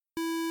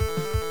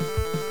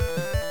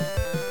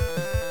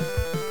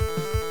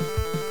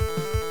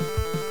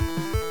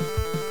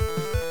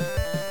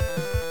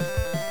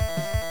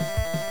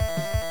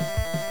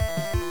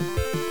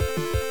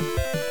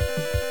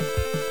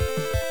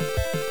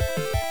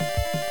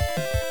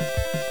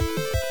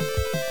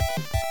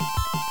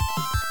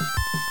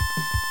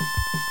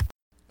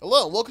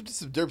Hello, and welcome to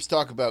some Derps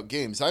Talk About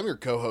Games. I'm your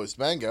co-host,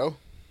 Mango.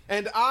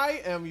 And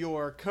I am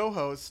your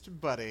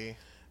co-host, Buddy.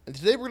 And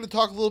today we're going to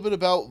talk a little bit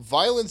about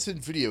violence in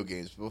video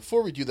games. But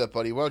before we do that,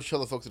 Buddy, why don't you tell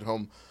the folks at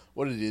home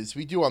what it is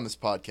we do on this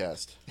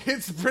podcast?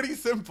 It's pretty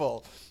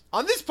simple.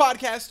 On this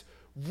podcast,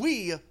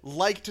 we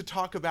like to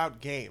talk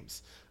about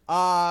games.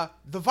 The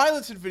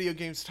violence in video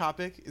games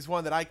topic is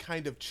one that I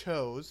kind of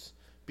chose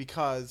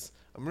because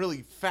I'm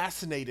really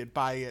fascinated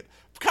by it.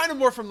 Kind of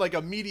more from like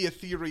a media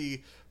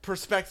theory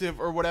perspective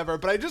or whatever.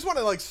 But I just want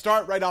to like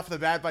start right off the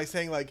bat by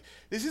saying like,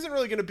 this isn't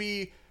really going to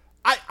be...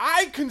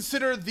 I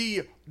consider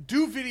the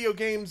do video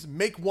games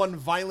make one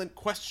violent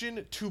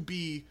question to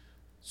be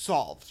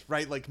solved,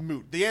 right? Like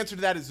moot. The answer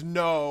to that is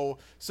no.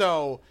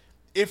 So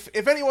if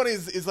anyone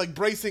is like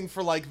bracing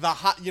for like the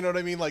hot, you know what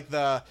I mean? Like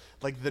the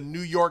New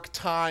York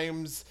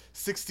Times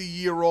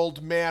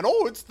 60-year-old man,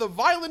 oh, it's the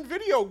violent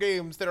video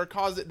games that are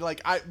causing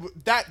like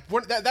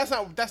that's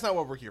not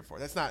what we're here for.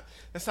 That's not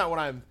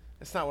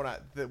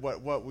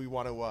what we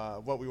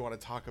want to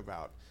talk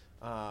about.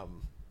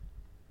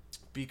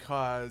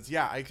 Because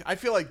yeah, I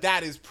feel like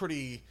that is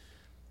pretty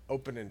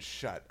open and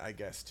shut, I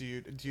guess. Do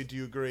you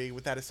agree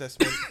with that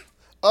assessment?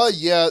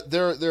 Yeah,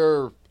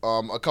 there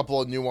are a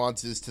couple of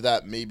nuances to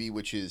that maybe,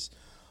 which is,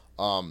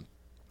 if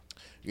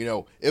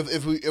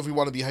we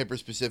want to be hyper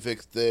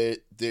specific,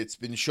 that it's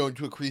been shown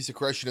to increase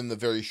aggression in the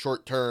very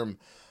short term,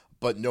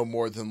 but no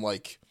more than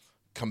like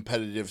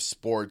competitive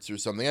sports or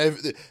something.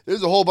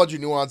 There's a whole bunch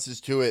of nuances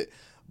to it,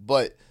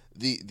 but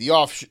the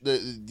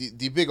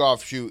big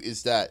offshoot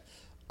is that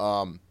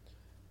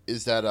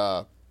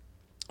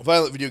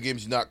violent video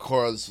games do not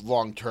cause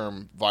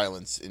long-term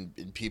violence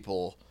in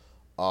people,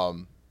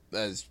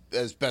 as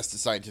best the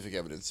scientific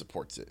evidence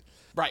supports it.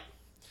 Right.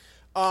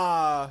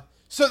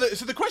 So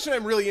the question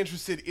I'm really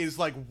interested in is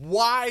like,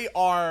 why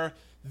are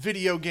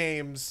video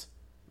games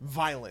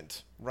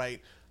violent,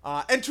 right?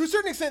 And to a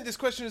certain extent, this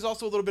question is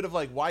also a little bit of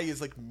like, why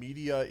is like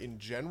media in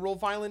general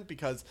violent?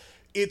 Because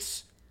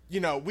it's,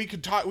 we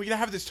could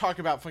have this talk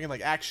about fucking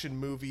like action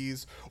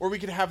movies, or we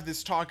could have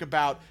this talk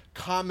about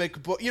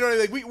comic book,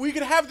 like we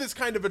could have this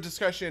kind of a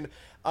discussion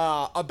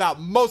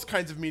about most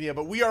kinds of media,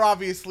 but we are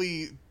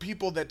obviously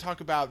people that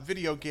talk about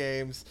video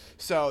games,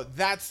 so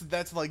that's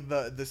like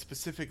the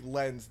specific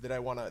lens that I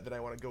wanna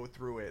go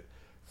through it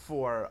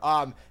for.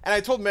 And I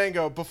told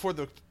Mango before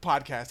the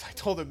podcast, I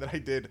told him that I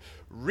did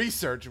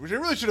research, which I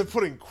really should have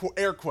put in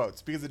air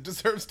quotes because it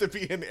deserves to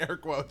be in air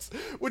quotes,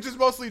 which is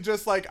mostly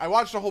just like I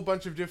watched a whole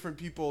bunch of different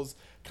people's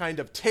kind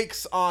of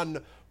takes on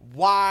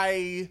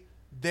why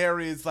there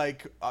is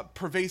like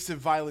pervasive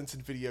violence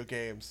in video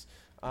games.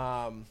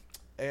 And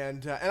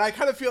I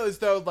kind of feel as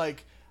though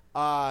like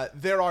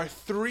there are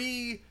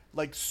three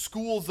like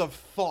schools of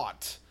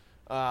thought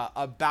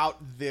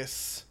about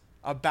this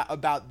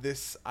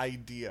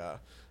idea.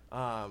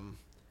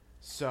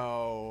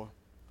 So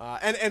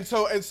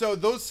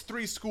those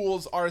three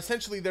schools are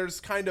essentially, there's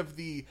kind of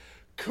the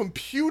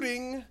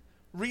computing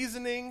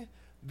reasoning,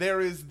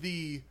 there is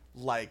the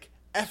like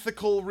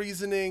ethical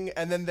reasoning,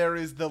 and then there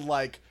is the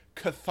like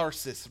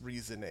catharsis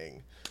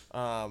reasoning.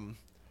 I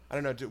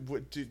don't know.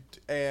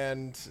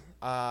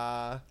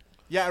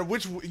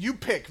 Which you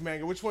pick,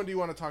 Mango? Which one do you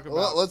want to talk about?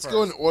 Well, let's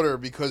go in order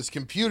because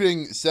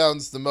computing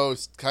sounds the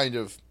most kind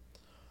of.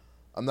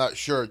 I'm not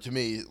sure to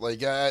me.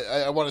 Like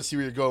I want to see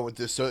where you're going with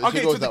this. So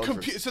okay,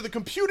 so the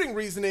computing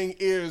reasoning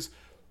is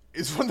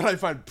one that I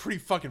find pretty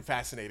fucking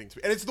fascinating to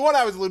me, and it's the one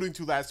I was alluding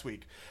to last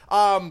week.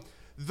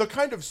 The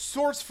kind of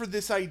source for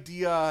this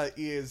idea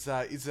is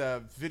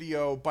a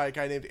video by a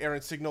guy named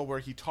Aaron Signal where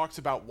he talks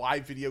about why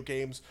video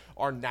games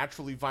are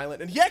naturally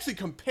violent. And he actually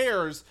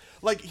compares,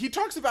 like, he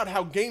talks about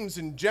how games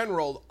in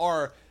general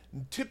are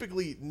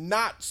typically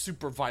not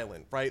super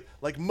violent, right?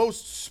 Like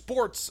most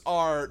sports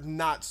are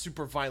not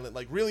super violent.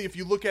 Like really, if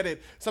you look at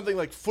it, something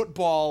like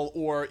football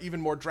or even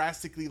more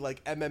drastically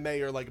like MMA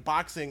or like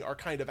boxing are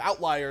kind of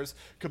outliers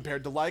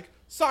compared to like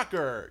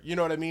soccer, you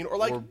know what I mean? Or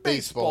like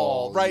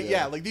baseball, right?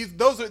 Yeah. Like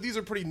these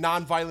are pretty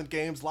non-violent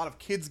games. A lot of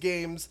kids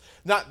games,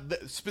 not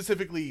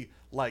specifically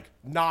like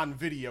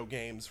non-video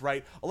games,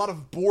 right? A lot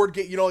of board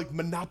game, like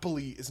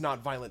Monopoly is not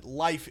violent,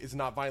 Life is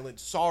not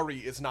violent, Sorry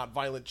is not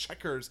violent,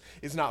 Checkers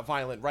is not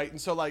violent, right? And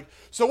so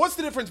what's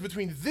the difference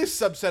between this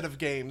subset of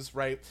games,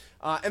 right,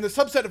 and the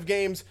subset of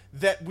games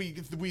that we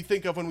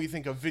think of when we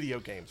think of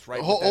video games,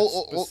 right?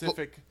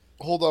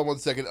 Hold on one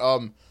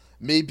second.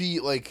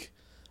 Maybe like,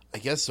 I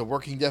guess a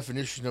working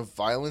definition of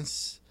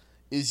violence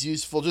is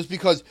useful, just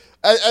because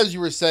as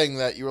you were saying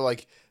that, you were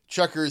like,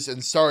 Checkers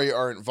and Sorry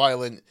aren't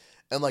violent.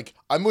 And, like,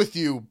 I'm with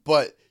you,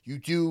 but you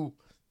do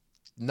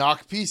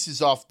knock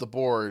pieces off the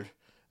board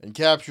and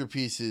capture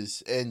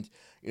pieces. And,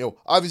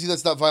 obviously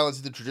that's not violence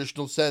in the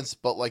traditional sense,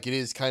 but, like, it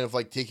is kind of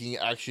like taking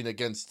action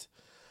against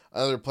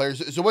other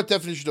players. So what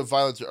definition of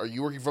violence are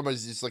you working from?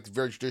 Is this, like,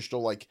 very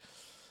traditional, like,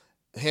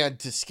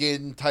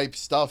 hand-to-skin type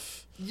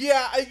stuff?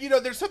 Yeah,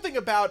 there's something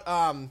about,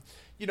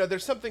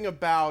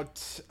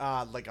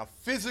 like, a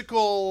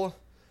physical...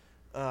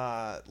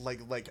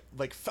 like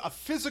a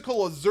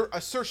physical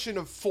assertion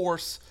of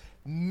force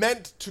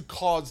meant to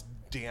cause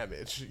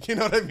damage. You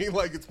know what I mean?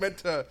 Like, it's meant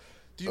to.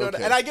 Do you know?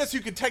 Okay. And I guess you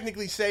could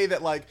technically say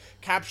that like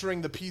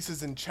capturing the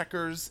pieces in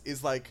checkers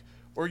is like,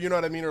 or you know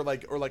what I mean, or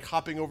like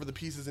hopping over the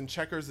pieces in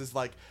checkers is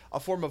like a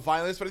form of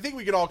violence. But I think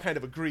we could all kind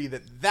of agree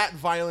that that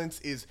violence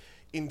is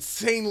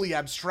insanely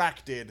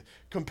abstracted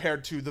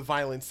compared to the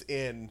violence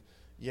in,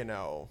 you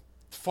know,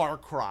 Far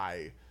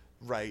Cry,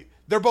 right?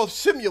 They're both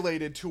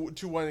simulated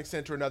to one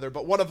extent or another,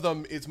 but one of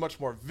them is much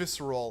more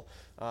visceral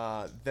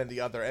than the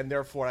other, and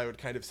therefore I would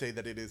kind of say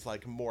that it is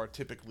like more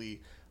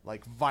typically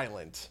like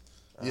violent.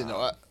 You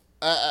know,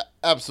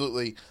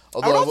 absolutely.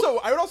 I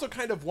would also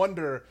kind of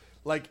wonder,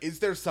 like, is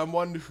there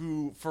someone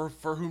who for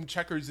whom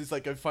checkers is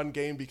like a fun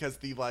game because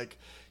the like,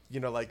 you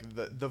know, like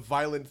the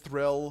violent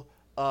thrill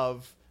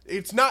of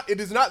it is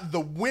not the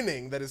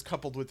winning that is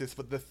coupled with this,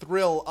 but the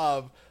thrill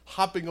of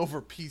hopping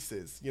over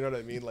pieces. You know what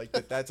I mean? Like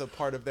that's a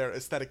part of their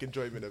aesthetic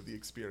enjoyment of the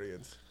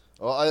experience.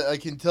 Well, I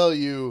can tell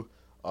you,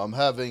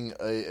 having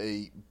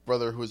a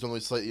brother who is only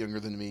slightly younger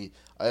than me,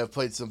 I have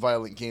played some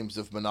violent games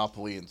of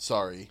Monopoly and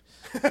Sorry.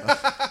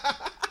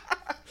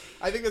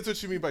 I think that's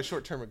what you mean by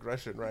short-term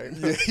aggression, right?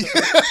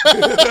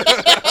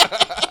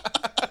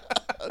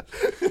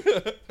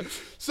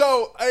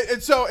 So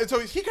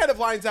he kind of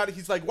lines out.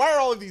 He's like, why are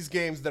all of these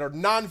games that are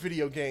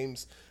non-video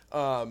games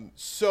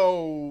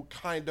so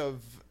kind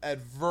of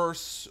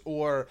adverse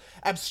or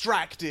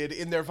abstracted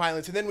in their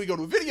violence? And then we go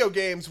to video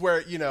games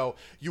where, you know,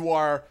 you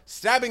are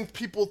stabbing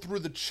people through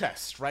the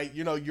chest, right?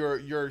 You know,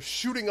 you're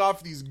shooting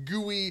off these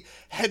gooey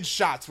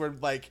headshots where,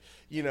 like,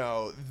 you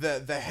know,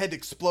 the head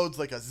explodes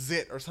like a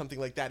zit or something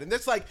like that. And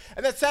that's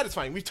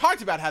satisfying. We've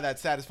talked about how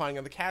that's satisfying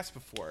on the cast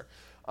before.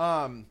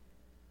 And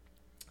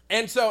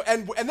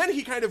then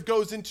he kind of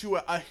goes into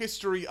a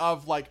history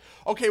of like,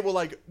 okay, well,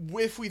 like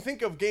if we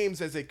think of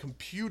games as a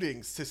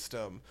computing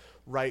system,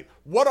 right?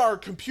 What are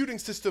computing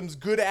systems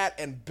good at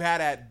and bad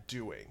at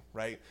doing,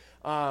 right?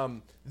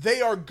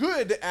 They are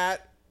good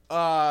at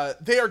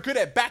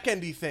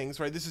back-endy things,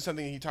 right? This is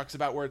something he talks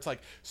about where it's like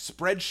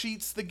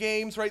spreadsheets, the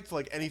games, right? So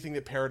like anything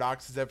that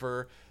Paradox has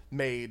ever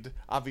made,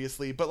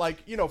 obviously, but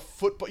like, you know,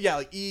 football, yeah,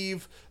 like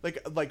Eve,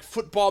 like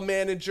Football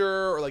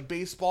Manager or like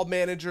Baseball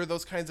Manager,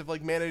 those kinds of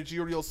like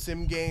managerial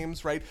sim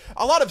games, right?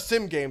 A lot of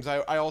sim games, I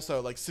also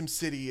like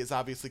SimCity is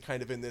obviously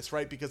kind of in this,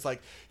 right? Because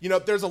like, you know,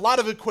 there's a lot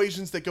of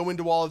equations that go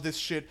into all of this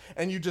shit,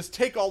 and you just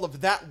take all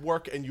of that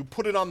work and you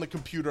put it on the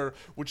computer,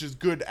 which is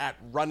good at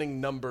running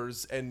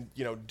numbers and,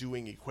 you know,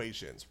 doing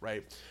equations,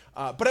 right?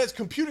 But as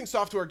computing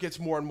software gets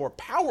more and more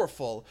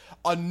powerful,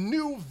 a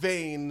new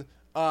vein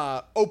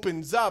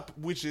opens up,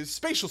 which is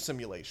spatial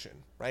simulation,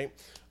 right?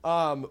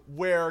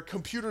 Where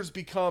computers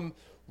become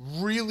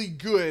really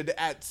good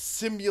at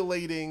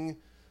simulating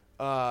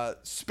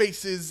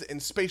spaces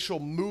and spatial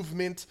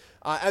movement,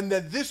 and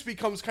that this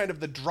becomes kind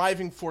of the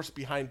driving force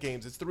behind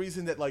games. It's the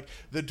reason that like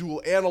the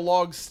dual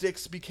analog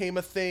sticks became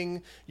a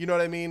thing, you know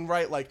what I mean,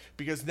 right? Like,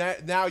 because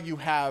now you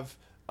have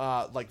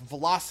like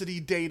velocity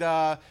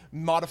data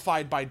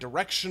modified by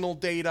directional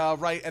data,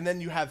 right? And then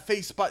you have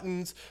face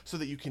buttons so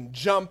that you can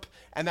jump,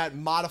 and that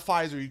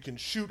modifies, or you can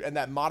shoot, and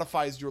that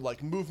modifies your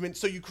like movement.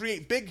 So you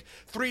create big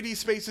 3D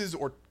spaces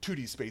or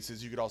 2D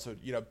spaces. You could also,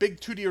 you know, big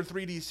 2D or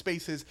 3D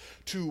spaces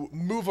to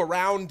move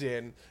around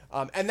in.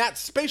 And that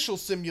spatial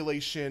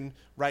simulation,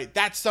 right?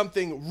 That's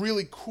something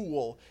really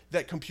cool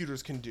that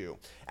computers can do.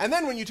 And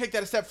then when you take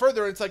that a step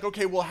further, it's like,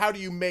 okay, well, how do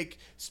you make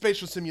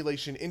spatial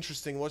simulation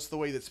interesting? What's the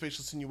way that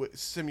spatial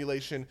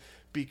simulation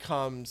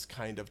becomes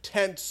kind of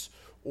tense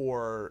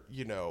or,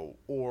 you know,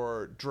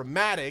 or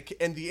dramatic?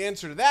 And the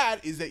answer to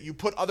that is that you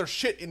put other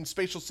shit in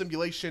spatial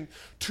simulation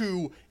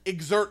to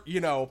exert, you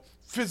know,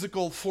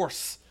 physical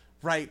force,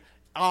 right,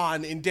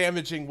 on in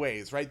damaging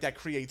ways, right? That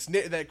creates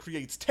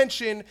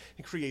tension,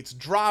 it creates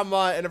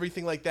drama and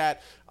everything like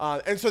that.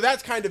 And so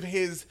that's kind of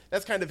his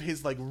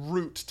like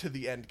route to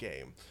the end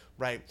game,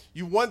 right?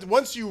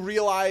 Once you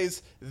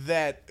realize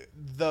that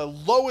the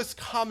lowest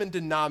common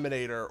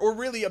denominator, or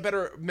really a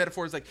better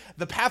metaphor is like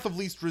the path of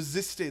least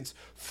resistance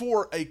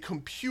for a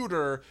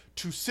computer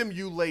to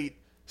simulate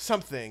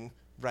something,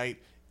 right,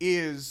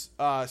 is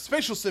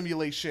spatial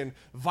simulation.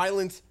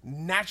 Violence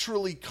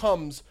naturally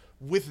comes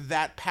with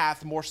that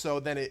path more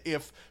so than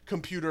if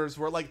computers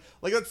were like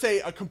let's say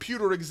a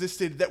computer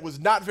existed that was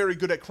not very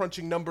good at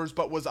crunching numbers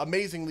but was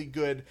amazingly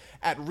good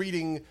at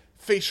reading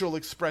facial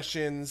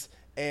expressions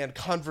and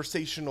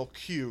conversational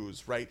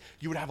cues, right?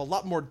 You would have a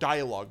lot more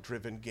dialogue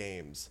driven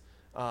games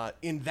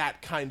in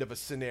that kind of a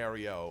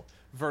scenario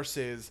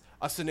versus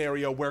a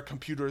scenario where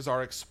computers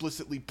are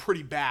explicitly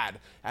pretty bad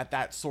at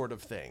that sort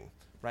of thing,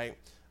 right?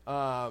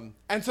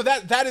 And so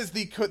that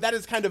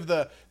is kind of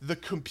the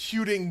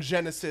computing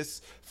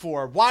genesis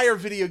for why are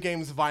video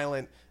games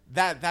violent.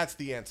 That's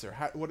the answer.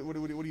 What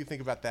do you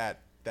think about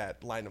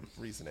that line of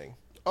reasoning?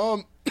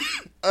 I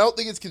don't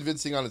think it's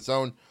convincing on its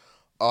own.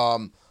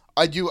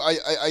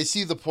 I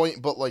see the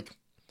point, but like,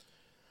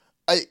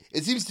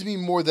 it seems to me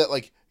more that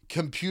like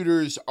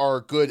computers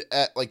are good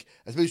at like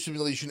a spatial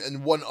simulation,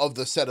 and one of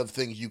the set of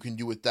things you can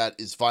do with that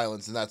is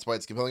violence, and that's why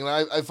it's compelling.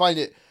 And I find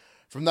it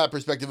from that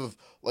perspective of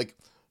like,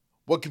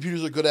 what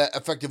computers are good at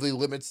effectively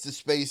limits the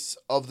space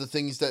of the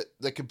things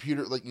that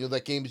computer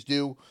that games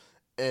do,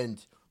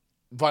 and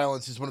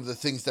violence is one of the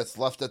things that's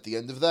left at the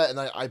end of that, and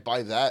I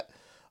buy that.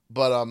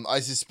 But I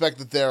suspect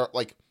that they're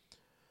like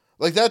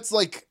that's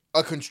like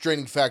a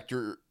constraining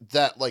factor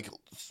that like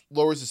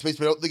lowers the space,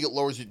 but I don't think it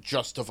lowers it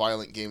just to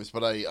violent games.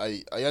 But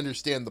I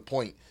understand the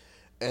point,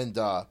 and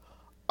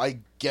I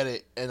get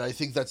it, and I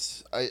think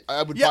that's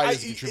I would buy it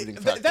as a contributing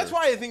factor. That's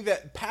why I think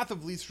that path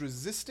of least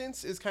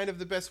resistance is kind of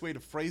the best way to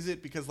phrase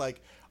it, because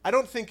like I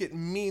don't think it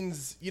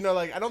means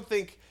I don't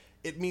think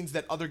it means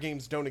that other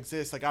games don't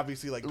exist. Like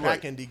obviously like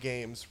back-endy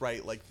games,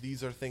 right? Like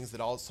these are things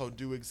that also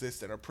do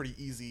exist and are pretty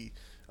easy.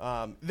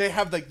 They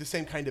have like the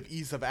same kind of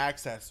ease of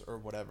access or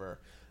whatever.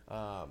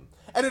 And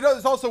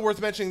it's also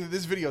worth mentioning that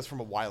this video is from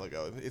a while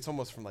ago. It's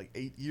almost from like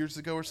 8 years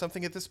ago or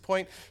something at this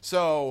point.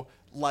 So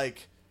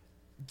like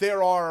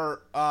there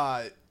are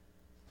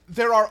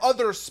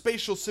other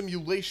spatial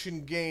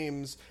simulation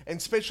games,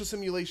 and spatial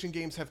simulation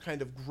games have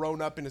kind of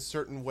grown up in a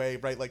certain way,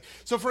 right? Like,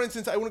 so for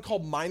instance, I wouldn't call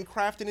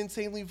Minecraft an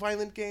insanely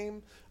violent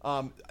game.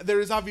 There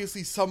is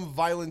obviously some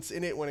violence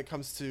in it when it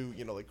comes to,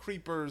 like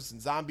creepers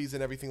and zombies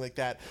and everything like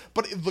that.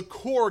 But the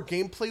core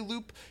gameplay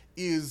loop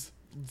is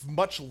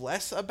much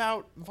less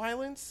about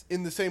violence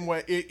in the same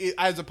way,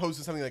 as opposed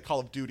to something like Call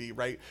of Duty,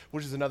 right?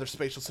 Which is another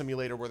spatial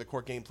simulator where the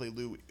core gameplay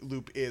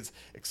loop is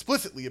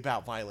explicitly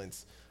about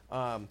violence.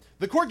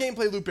 The core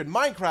gameplay loop in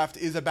Minecraft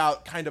is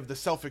about kind of the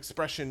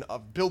self-expression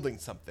of building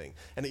something,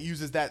 and it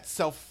uses that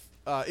spatial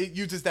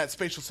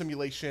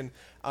simulation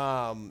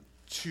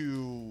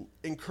to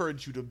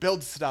encourage you to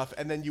build stuff,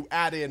 and then you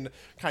add in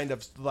kind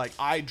of like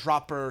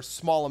eyedropper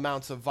small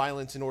amounts of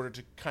violence in order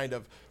to kind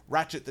of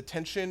ratchet the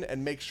tension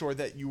and make sure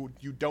that you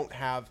don't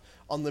have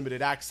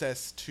unlimited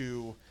access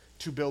to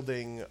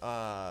building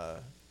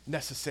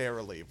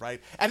necessarily,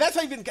 right? And that's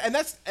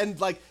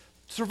like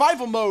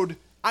survival mode.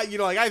 I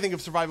think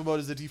of survival mode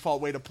as the default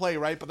way to play,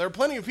 right? But there are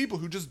plenty of people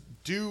who just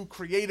do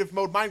creative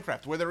mode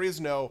Minecraft where there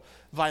is no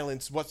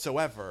violence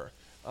whatsoever.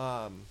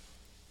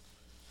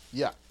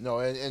 Yeah, no,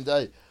 and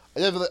I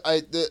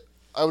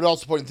would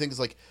also point in things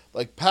like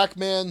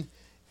Pac-Man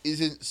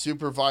isn't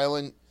super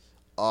violent.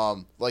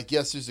 Like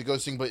yes, there's a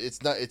ghosting, but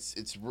it's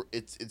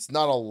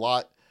not a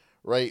lot,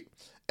 right?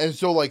 And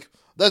so like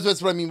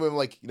that's what I mean when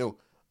like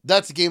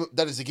that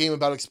is a game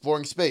about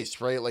exploring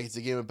space, right? Like it's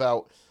a game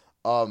about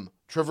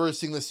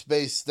traversing the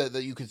space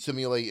that you can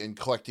simulate and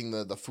collecting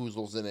the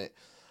foozles in it.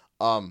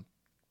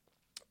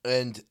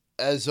 And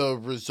as a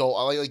result,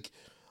 I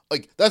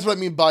like that's what I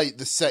mean by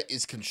the set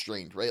is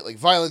constrained, right? Like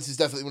violence is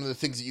definitely one of the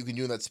things that you can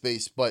do in that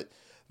space, but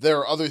there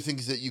are other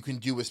things that you can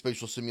do with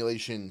spatial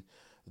simulation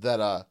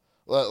that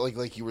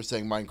like you were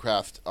saying,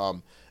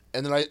 Minecraft.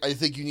 And then I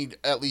think you need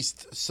at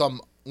least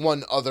some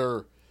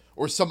other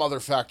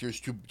factors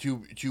to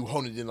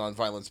hone it in on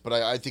violence. But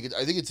I think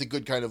it's a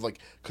good kind of like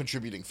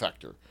contributing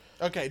factor.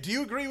 Okay, do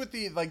you agree with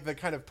the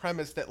kind of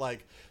premise that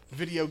like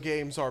video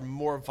games are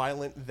more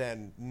violent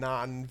than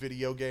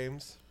non-video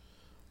games?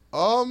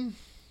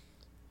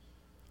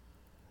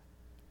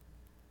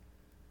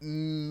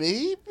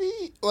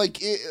 Maybe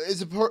like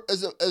as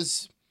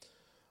opposed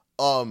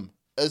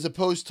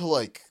to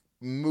like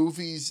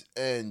movies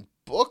and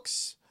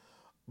books.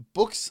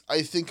 Books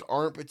I think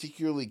aren't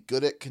particularly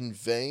good at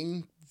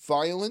conveying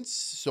violence,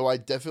 so I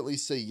definitely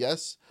say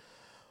yes.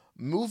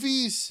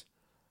 Movies.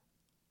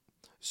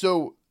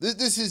 So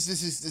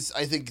this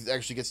I think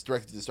actually gets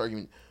directed to this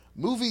argument.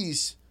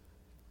 Movies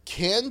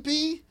can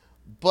be,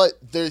 but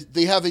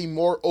they have a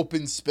more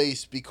open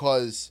space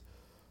because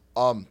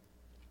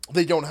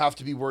they don't have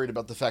to be worried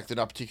about the fact they're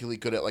not particularly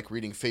good at like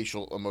reading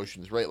facial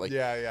emotions, right? Like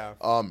yeah.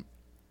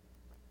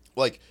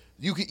 Like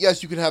you can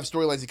have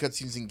storylines and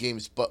cutscenes in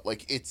games, but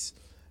like it's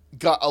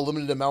got a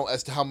limited amount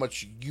as to how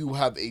much you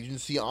have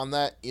agency on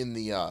that in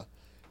the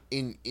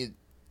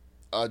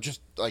just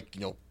like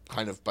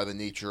kind of by the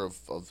nature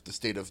of the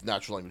state of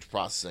natural language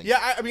processing.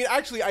 Yeah, I mean,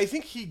 actually, I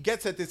think he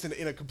gets at this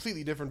in a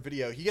completely different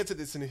video. He gets at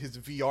this in his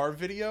VR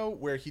video,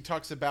 where he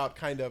talks about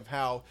kind of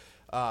how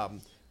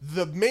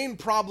the main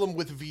problem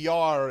with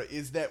VR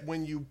is that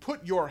when you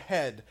put your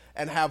head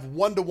and have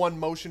one-to-one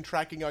motion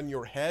tracking on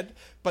your head,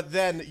 but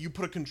then you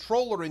put a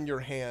controller in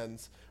your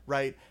hands,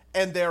 right,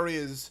 and there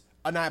is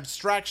an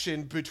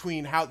abstraction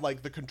between how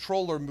like the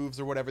controller moves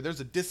or whatever,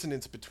 there's a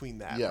dissonance between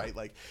that, right?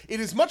 Like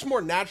it is much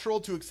more natural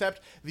to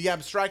accept the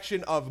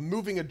abstraction of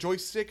moving a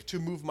joystick to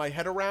move my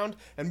head around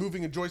and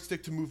moving a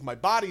joystick to move my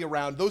body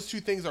around. Those two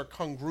things are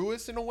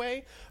congruous in a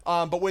way,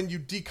 but when you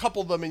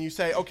decouple them and you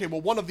say, okay,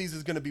 well, one of these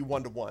is going to be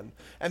one-to-one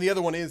and the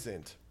other one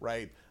isn't,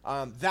 right?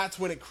 That's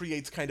when it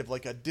creates kind of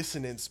like a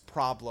dissonance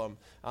problem,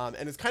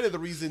 and it's kind of the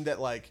reason that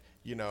like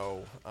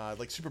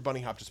like Super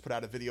Bunny Hop just put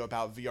out a video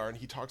about VR, and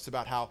he talks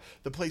about how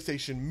the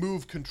PlayStation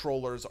Move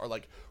controllers are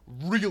like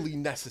really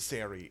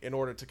necessary in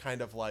order to kind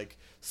of like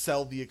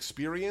sell the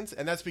experience,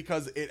 and that's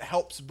because it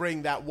helps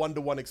bring that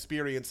one-to-one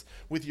experience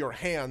with your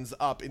hands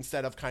up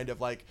instead of kind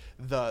of like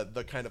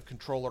the kind of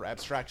controller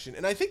abstraction.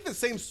 And I think the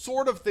same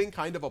sort of thing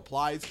kind of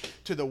applies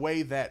to the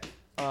way that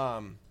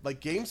like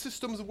game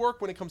systems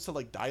work when it comes to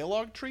like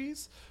dialogue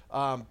trees,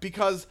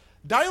 because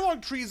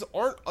dialogue trees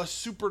aren't a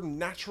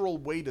supernatural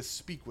way to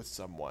speak with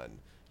someone.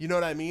 You know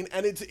what I mean?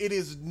 And it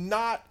is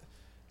not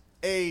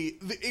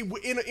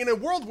in a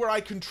world where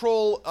I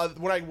control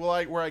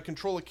where I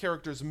control a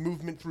character's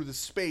movement through the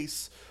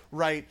space,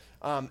 right?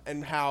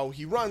 And how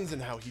he runs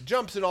and how he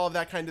jumps and all of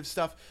that kind of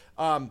stuff.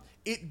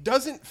 It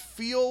doesn't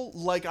feel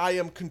like I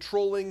am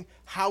controlling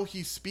how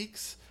he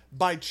speaks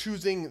by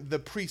choosing the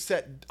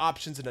preset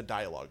options in a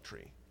dialogue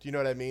tree. Do you know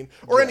what I mean?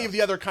 Or any of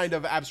the other kind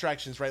of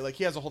abstractions, right? Like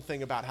he has a whole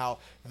thing about how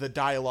the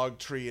dialogue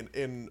tree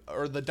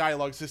or the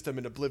dialogue system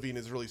in Oblivion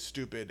is really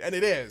stupid, and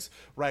it is,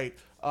 right?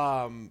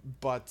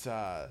 But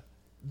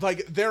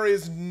like there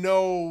is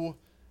no,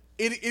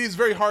 it is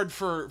very hard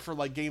for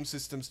like game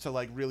systems to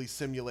like really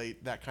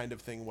simulate that kind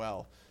of thing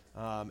well.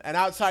 And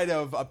outside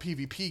of a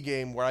PvP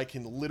game where I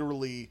can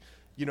literally,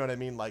 you know what I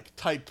mean, like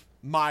type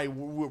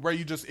where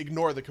you just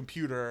ignore the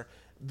computer.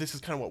 This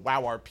is kind of what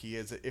WoW RP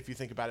is, if you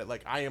think about it.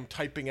 Like, I am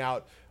typing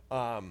out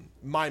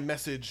my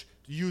message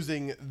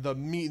using the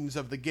means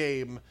of the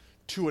game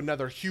to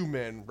another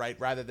human, right,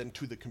 rather than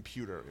to the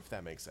computer, if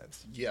that makes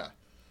sense. Yeah.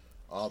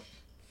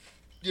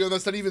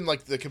 That's not even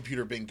like the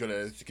computer being good at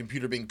it. It's the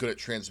computer being good at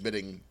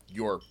transmitting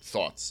your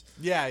thoughts.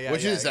 Yeah,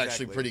 which is exactly.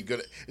 actually pretty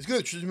good. It's good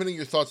at transmitting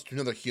your thoughts to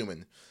another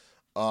human.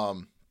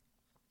 Kind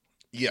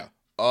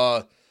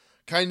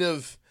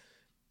of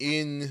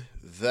in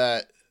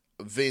that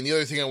vein, the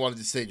other thing I wanted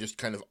to say, just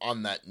kind of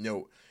on that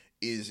note,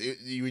 is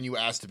when you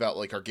asked about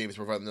like our games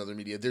providing other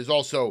media, there's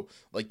also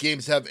like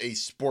games have a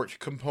sport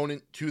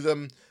component to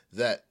them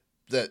that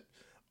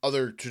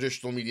other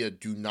traditional media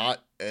do not,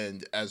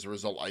 and as a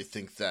result, I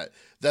think that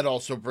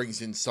also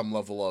brings in some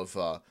level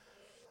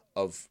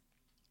of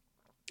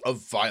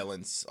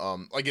violence.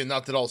 Again,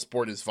 not that all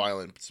sport is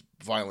violent,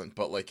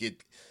 but like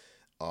it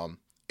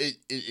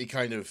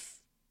kind of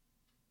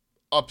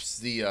ups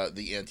the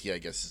ante, I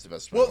guess is the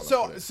best way.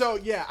 Well, so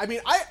yeah, I mean,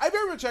 I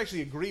very much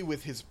actually agree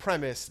with his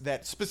premise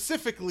that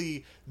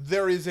specifically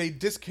there is a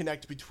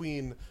disconnect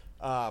between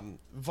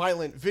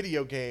violent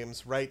video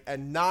games, right,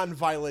 and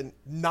non-violent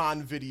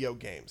non-video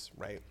games,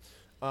 right?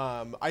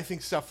 I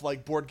think stuff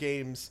like board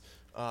games,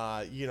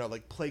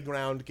 like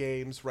playground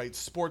games, right,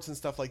 sports and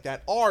stuff like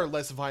that are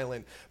less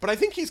violent. But I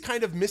think he's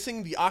kind of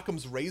missing the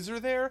Occam's razor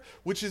there,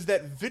 which is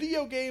that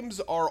video games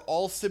are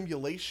all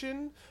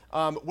simulation,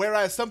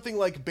 whereas something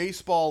like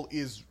baseball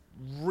is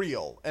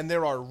real, and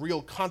there are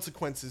real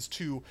consequences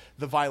to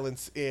the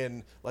violence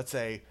in, let's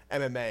say,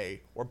 MMA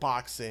or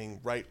boxing,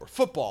 right, or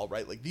football,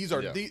 right? Like these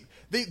are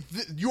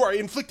you are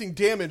inflicting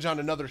damage on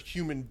another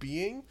human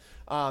being.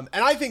 And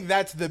I think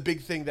that's the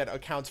big thing that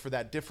accounts for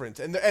that difference.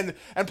 And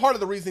part of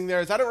the reasoning there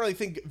is I don't really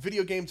think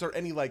video games are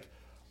any like,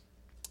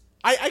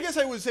 I guess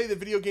I would say that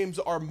video games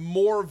are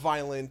more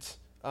violent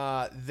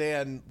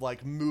than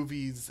like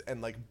movies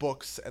and like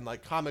books and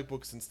like comic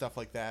books and stuff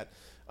like that.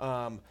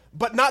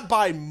 But not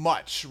by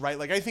much, right?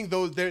 Like I think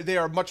those they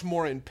are much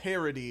more in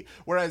parody,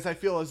 whereas I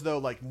feel as though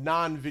like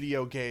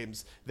non-video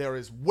games there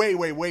is way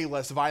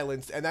less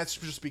violence, and that's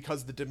just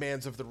because the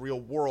demands of the real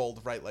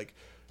world, right? Like,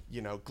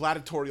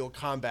 gladiatorial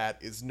combat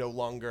is no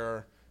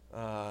longer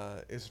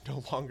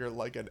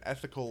like an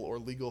ethical or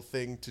legal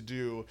thing to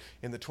do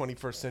in the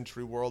 21st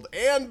century world.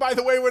 And by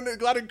the way, when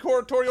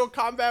gladiatorial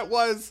combat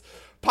was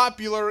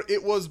popular,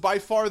 it was by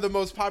far the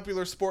most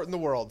popular sport in the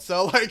world.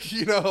 So like,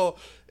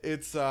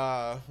 it's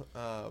I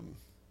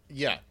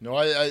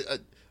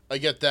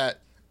get that.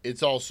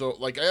 It's also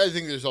like I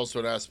think there's also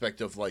an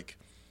aspect of like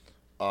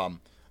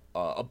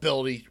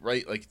ability,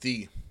 right? Like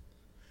the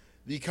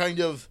kind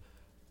of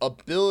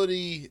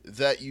ability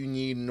that you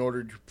need in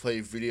order to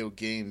play video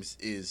games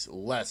is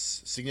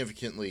less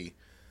significantly,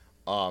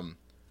 or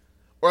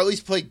at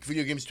least play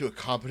video games to a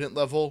competent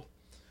level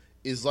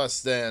is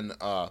less than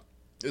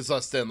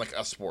like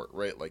a sport,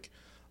 right? Like,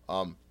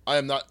 I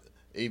am not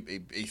a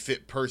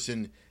fit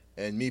person,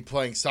 and me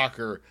playing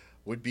soccer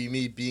would be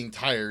me being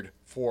tired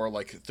for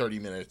like 30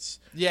 minutes.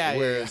 Yeah.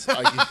 Whereas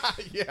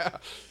yeah.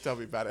 Tell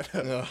me about it.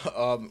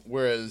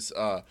 Whereas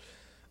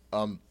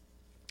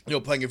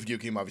playing a video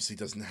game obviously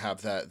doesn't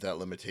have that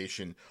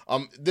limitation.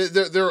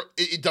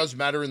 It does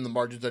matter in the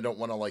margins. I don't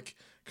want to like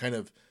kind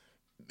of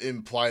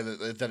imply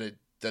that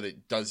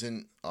it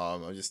doesn't.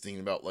 I'm just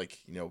thinking about like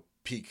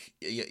peak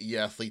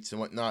athletes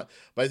and whatnot.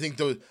 But I think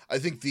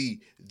the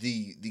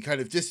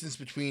kind of distance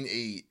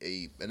between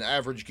an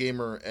average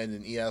gamer and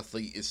an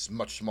athlete is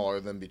much smaller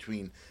than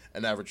between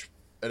an average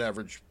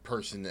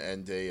person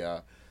and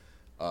a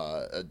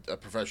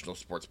professional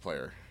sports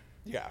player.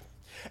 Yeah.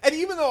 And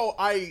even though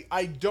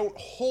I don't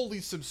wholly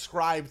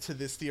subscribe to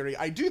this theory,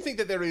 I do think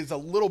that there is a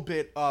little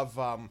bit of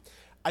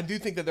I do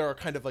think that there are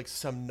kind of like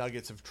some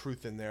nuggets of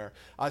truth in there.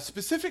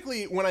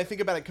 Specifically when I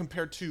think about it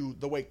compared to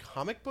the way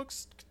comic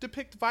books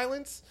depict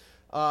violence.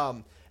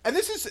 And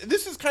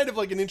this is kind of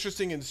like an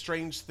interesting and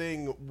strange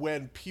thing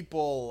when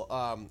people,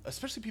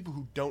 especially people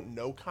who don't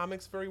know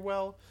comics very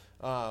well,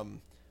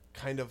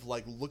 kind of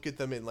like look at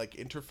them and like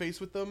interface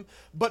with them.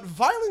 But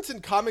violence in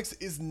comics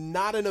is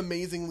not an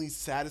amazingly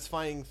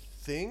satisfying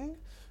thing.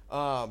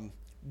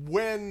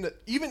 when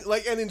even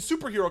like, and in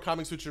superhero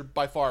comics, which are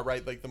by far,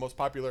 right, like the most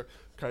popular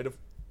kind of,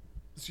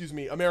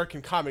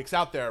 American comics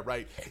out there,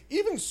 right?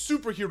 Even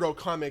superhero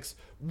comics,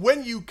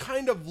 when you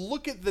kind of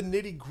look at the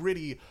nitty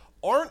gritty,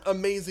 aren't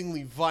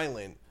amazingly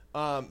violent.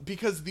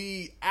 Because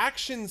the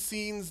action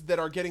scenes that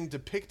are getting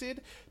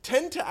depicted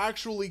tend to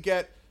actually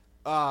get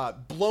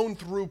blown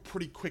through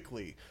pretty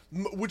quickly,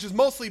 which is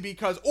mostly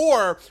because,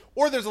 or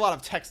there's a lot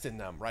of text in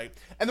them, right?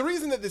 And the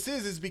reason that this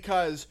is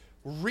because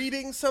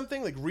reading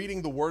something, like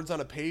reading the words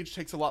on a page,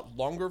 takes a lot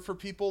longer for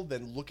people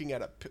than looking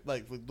at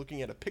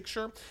a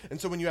picture. And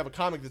so when you have a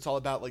comic that's all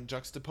about like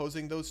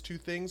juxtaposing those two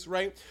things,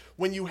 right?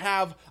 When you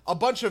have a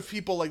bunch of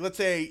people, like let's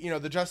say,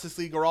 the Justice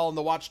League are all in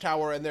the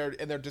Watchtower and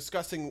they're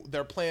discussing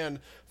their plan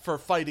for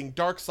fighting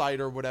Darkseid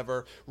or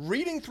whatever,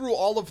 reading through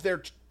all of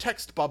their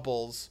text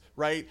bubbles,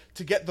 right,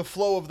 to get the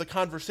flow of the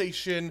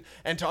conversation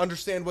and to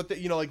understand what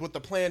what the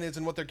plan is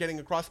and what they're getting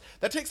across,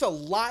 that takes a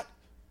lot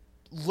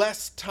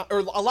less time, or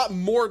a lot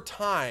more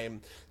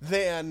time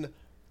than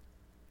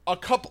a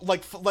couple,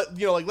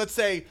 let's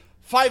say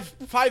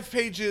five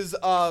pages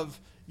of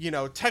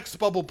text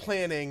bubble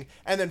planning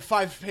and then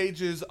 5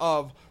 pages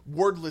of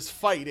wordless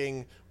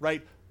fighting,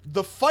 right?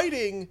 The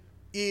fighting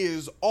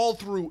is all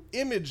through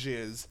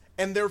images,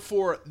 and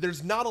therefore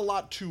there's not a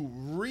lot to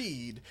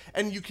read,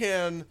 and you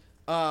can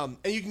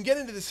get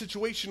into the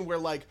situation where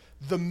like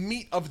the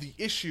meat of the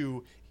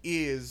issue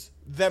is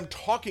them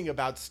talking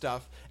about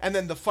stuff, and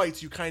then the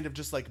fights you kind of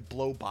just like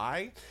blow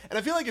by. And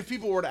I feel like if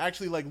people were to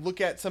actually like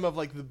look at some of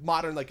like the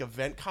modern like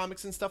event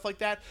comics and stuff like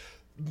that,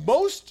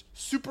 most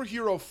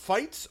superhero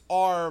fights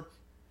are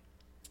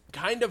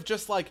kind of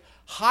just like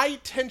high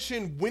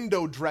tension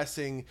window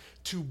dressing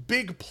to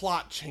big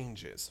plot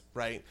changes,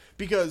 right?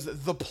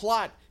 Because the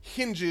plot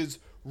hinges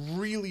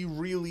really,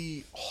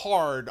 really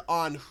hard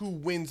on who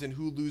wins and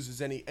who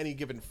loses any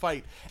given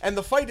fight. And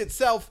the fight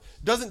itself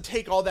doesn't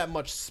take all that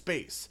much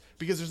space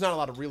because there's not a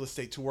lot of real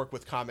estate to work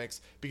with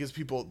comics, because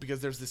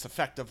there's this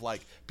effect of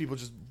like people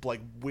just like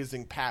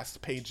whizzing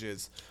past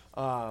pages.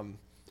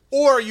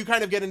 Or you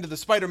kind of get into the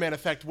Spider-Man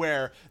effect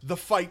where the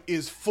fight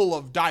is full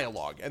of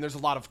dialogue and there's a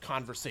lot of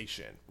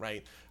conversation,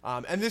 right?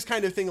 And this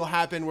kind of thing will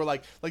happen where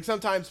like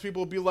sometimes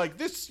people will be like,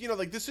 this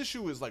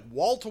issue is like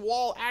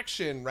wall-to-wall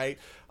action, right?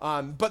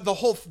 But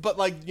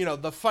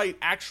the fight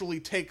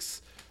actually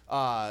takes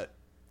a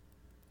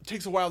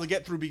while to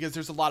get through because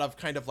there's a lot of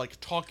kind of like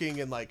talking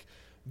and like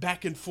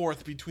back and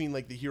forth between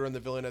like the hero and the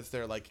villain as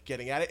they're like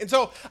getting at it. And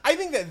so I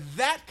think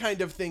that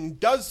kind of thing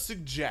does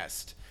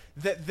suggest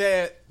that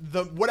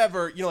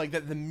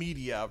the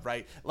media,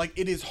 right, like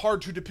it is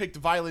hard to depict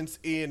violence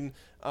in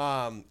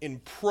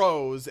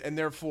prose, and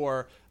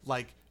therefore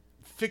like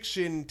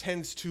fiction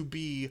tends to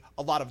be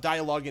a lot of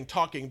dialogue and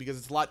talking because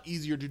it's a lot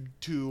easier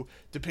to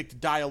depict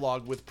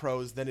dialogue with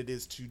prose than it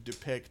is to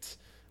depict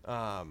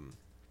the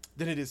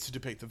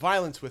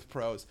violence with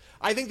prose.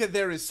 I think that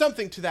there is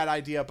something to that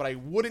idea, but I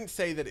wouldn't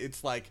say that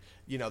it's like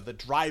the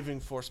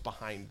driving force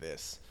behind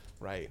this,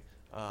 right?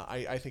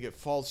 I think it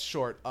falls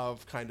short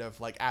of kind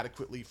of like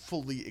adequately,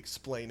 fully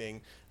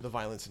explaining the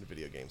violence in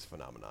video games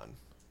phenomenon.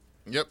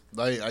 Yep,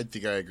 I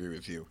think I agree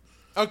with you.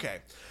 Okay,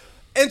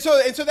 and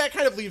so that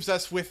kind of leaves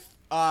us with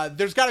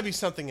there's got to be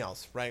something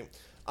else, right?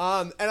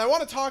 And I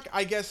want to talk,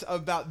 I guess,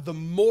 about the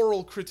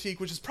moral critique,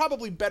 which is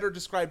probably better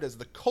described as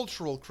the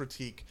cultural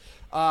critique.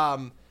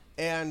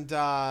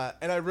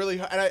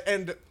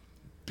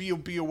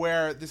 Be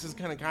aware, this is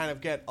going to kind of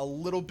get a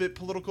little bit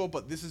political,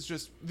 but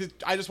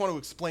I just want to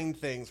explain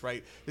things,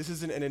 right? This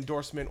isn't an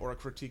endorsement or a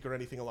critique or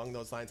anything along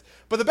those lines.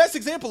 But the best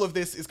example of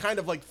this is kind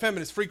of like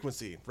Feminist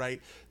Frequency,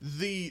 right?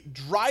 The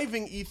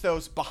driving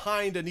ethos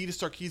behind Anita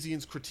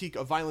Sarkeesian's critique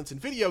of violence in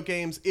video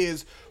games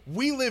is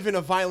we live in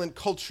a violent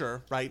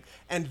culture, right?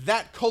 And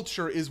that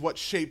culture is what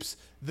shapes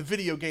the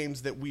video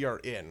games that we are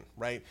in,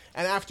 right?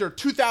 And after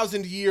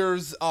 2,000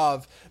 years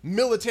of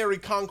military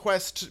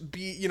conquest,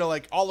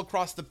 all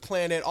across the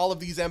planet, all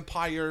of these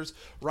empires,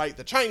 right?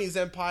 The Chinese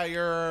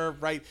Empire,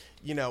 right?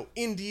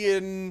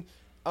 Indian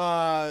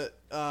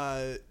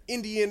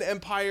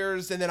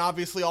empires, and then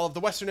obviously all of the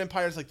Western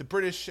empires like the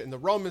British and the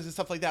Romans and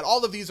stuff like that.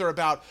 All of these are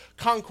about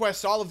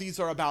conquest. All of these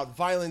are about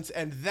violence,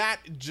 and that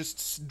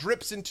just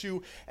drips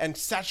into and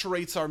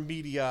saturates our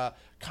media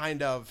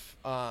kind of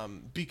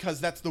because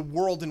that's the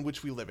world in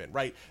which we live in,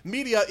 right?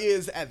 Media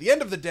is, at the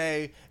end of the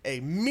day, a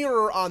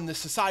mirror on the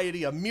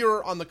society, a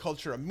mirror on the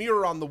culture, a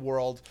mirror on the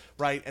world,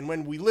 right? And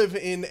when we live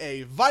in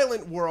a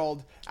violent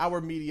world,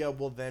 our media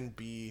will then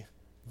be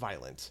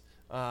violent.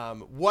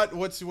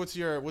 What's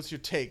your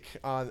take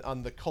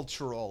on the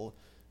cultural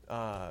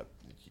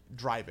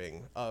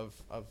driving of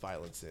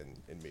violence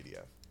in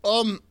media?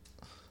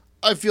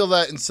 I feel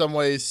that in some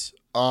ways,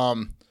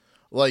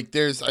 like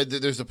there's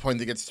a point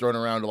that gets thrown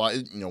around a lot.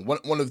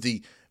 One of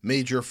the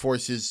major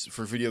forces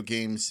for video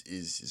games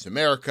is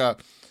America,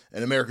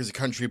 and America is a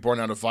country born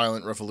out of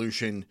violent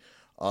revolution.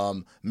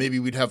 Maybe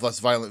we'd have less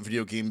violent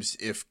video games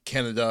if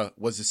Canada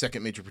was the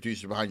second major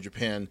producer behind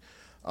Japan.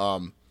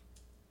 I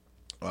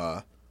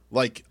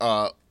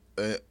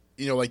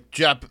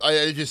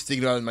just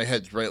think about it in my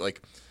head, right?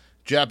 Like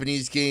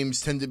Japanese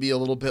games tend to be a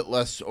little bit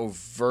less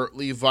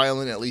overtly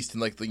violent, at least in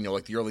like the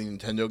like the early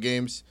Nintendo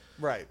games.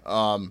 Right.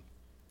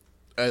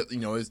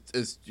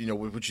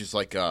 Which is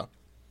like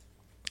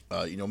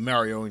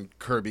Mario and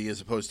Kirby,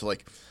 as opposed to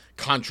like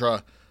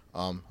Contra.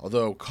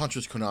 Although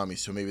Contra's Konami,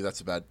 so maybe that's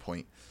a bad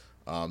point.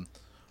 I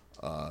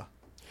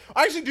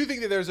actually do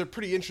think that there's a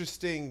pretty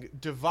interesting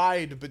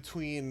divide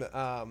between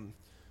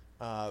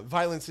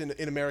violence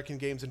in American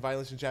games and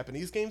violence in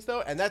Japanese games,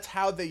 though, and that's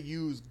how they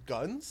use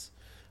guns.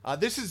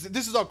 This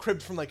is all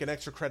cribbed from like an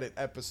Extra Credit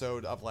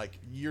episode of like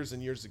years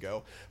and years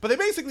ago. But they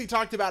basically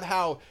talked about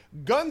how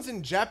guns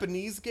in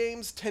Japanese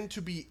games tend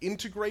to be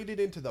integrated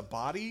into the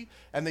body,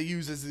 and they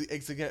use as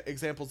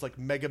examples like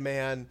Mega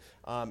Man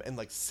and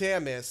like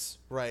Samus,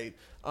 right?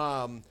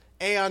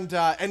 And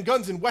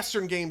guns in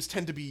Western games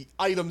tend to be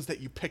items that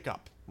you pick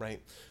up, right?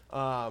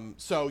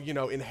 So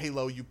in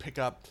Halo you pick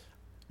up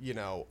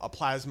a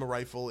plasma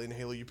rifle. In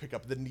Halo, you pick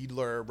up the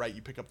needler, right?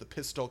 You pick up the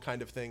pistol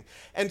kind of thing.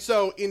 And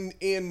so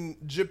in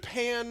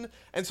Japan,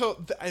 and so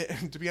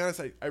to be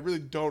honest, I really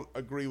don't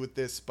agree with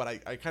this, but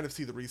I kind of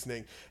see the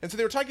reasoning. And so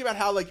they were talking about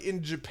how like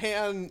in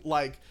Japan,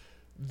 like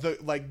the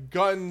like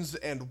guns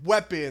and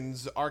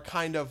weapons are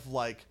kind of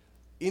like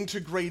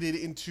integrated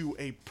into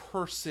a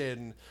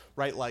person,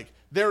 right? Like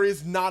there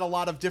is not a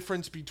lot of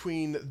difference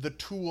between the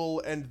tool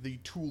and the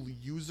tool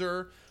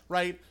user,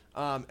 right?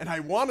 And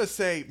I want to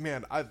say,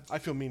 man, I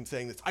feel mean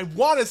saying this. I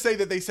want to say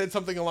that they said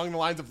something along the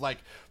lines of like,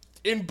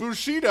 in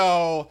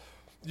Bushido,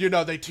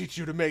 they teach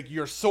you to make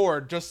your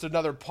sword just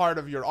another part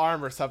of your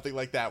arm or something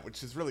like that,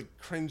 which is really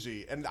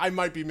cringy. And I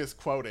might be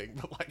misquoting,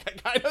 but like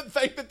I kind of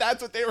think that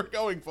that's what they were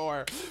going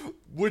for,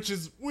 which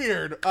is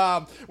weird.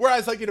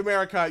 Whereas like in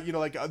America,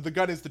 like the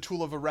gun is the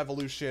tool of a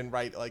revolution,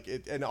 right? Like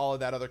and all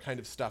of that other kind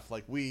of stuff.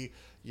 Like we,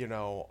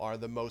 are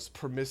the most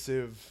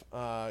permissive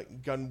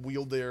gun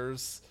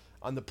wielders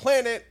on the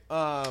planet,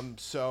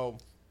 so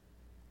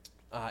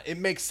it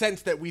makes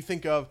sense that we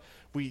think of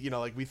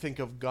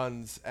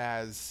guns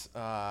as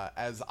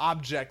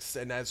objects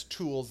and as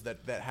tools that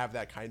have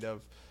that kind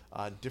of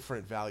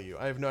different value.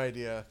 I have no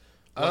idea.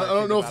 I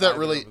don't know if that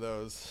really.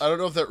 I don't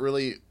know if that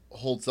really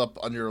holds up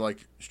under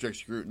like strict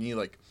scrutiny,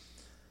 like,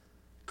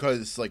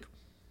 because like,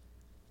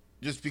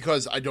 just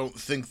because I don't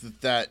think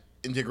that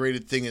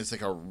integrated thing is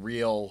like a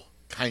real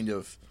kind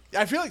of.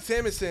 I feel like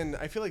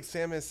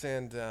Samus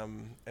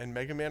and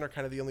Mega Man are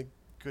kind of the only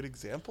good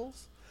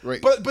examples.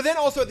 Right. But then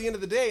also at the end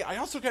of the day, I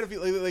also kind of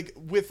feel like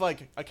with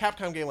like a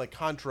Capcom game like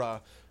Contra,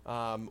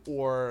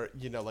 or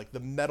like the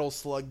Metal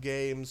Slug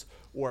games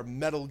or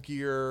Metal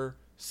Gear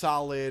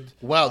Solid.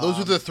 Wow, those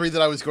are the three that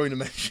I was going to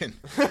mention.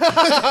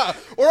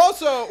 or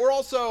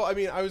also, I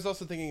mean, I was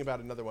also thinking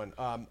about another one.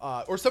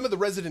 Or some of the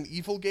Resident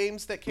Evil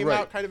games that came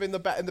out kind of in the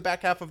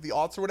back half of the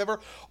aughts or whatever.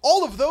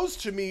 All of those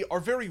to me are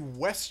very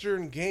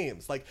Western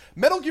games. Like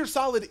Metal Gear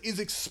Solid is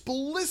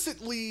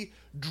explicitly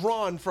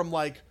drawn from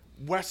like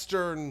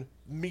Western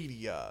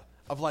media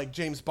of like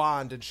James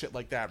Bond and shit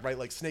like that, right?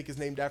 Like Snake is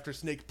named after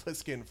Snake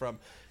Plissken from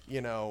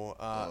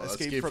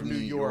Escape from New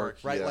York,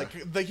 right? Yeah.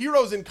 Like the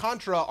heroes in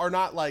Contra are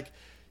not like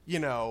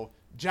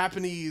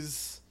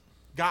Japanese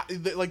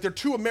like they're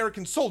two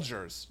American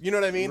soldiers, you know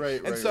what I mean?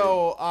 Right.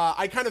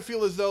 I kind of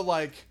feel as though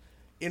like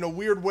in a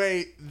weird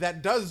way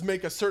that does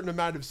make a certain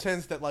amount of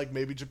sense that like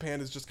maybe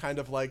Japan is just kind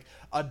of like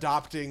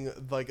adopting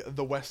like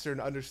the Western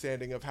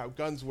understanding of how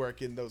guns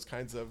work in those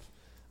kinds of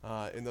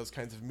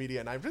media.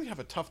 And I really have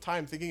a tough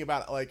time thinking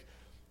about like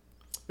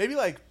maybe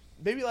like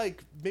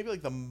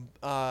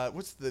the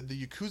what's the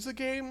Yakuza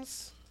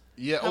games.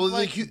 Yeah, well,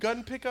 like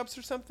gun pickups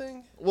or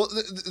something. Well,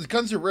 the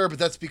guns are rare, but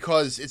that's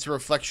because it's a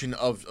reflection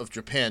of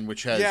Japan,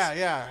 which has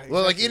exactly.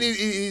 Well, like it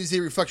is a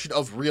reflection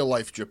of real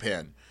life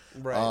Japan,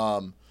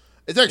 right?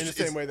 It's actually in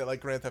the same way that like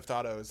Grand Theft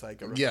Auto is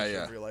like a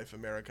reflection of real life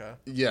America.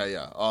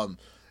 Yeah.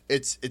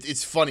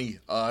 It's funny.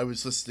 I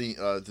was listening.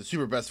 The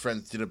Super Best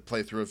Friends did a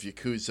playthrough of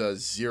Yakuza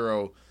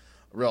 0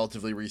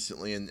 relatively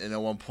recently, and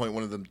at one point,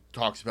 one of them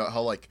talks about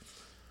how like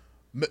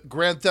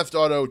Grand Theft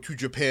Auto to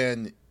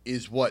Japan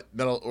is what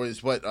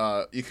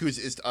Yakuza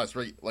is to us,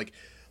 right? Like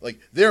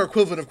their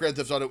equivalent of Grand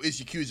Theft Auto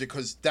is Yakuza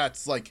because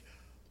that's like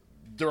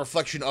the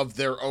reflection of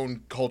their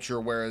own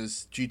culture,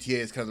 whereas GTA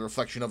is kind of the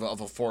reflection of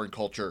a foreign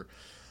culture.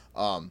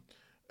 And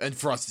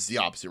for us, it's the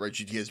opposite, right?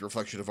 GTA is a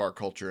reflection of our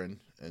culture,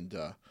 and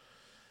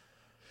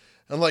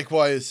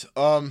likewise.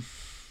 But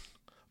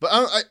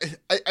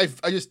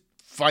I just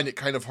find it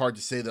kind of hard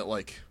to say that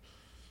like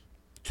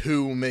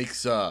 2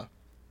 makes it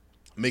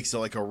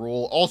like a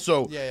rule.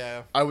 Also,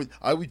 I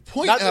would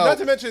point out, not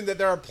to mention that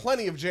there are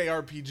plenty of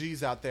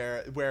JRPGs out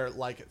there where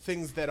like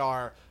things that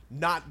are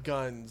not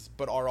guns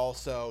but are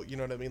also, you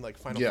know what I mean, like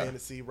Final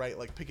Fantasy, right?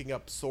 Like picking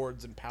up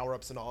swords and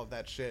power-ups and all of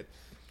that shit.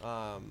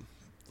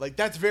 Like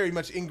that's very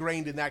much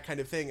ingrained in that kind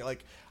of thing.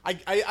 Like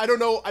I don't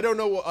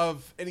know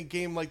of any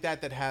game like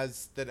that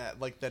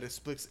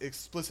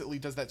explicitly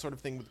does that sort of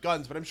thing with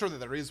guns, but I'm sure that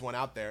there is one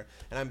out there,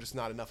 and I'm just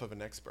not enough of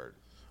an expert.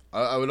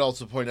 I would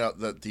also point out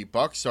that the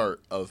box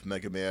art of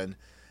Mega Man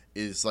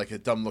is like a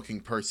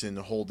dumb-looking person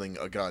holding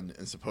a gun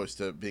as opposed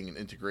to being an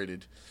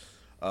integrated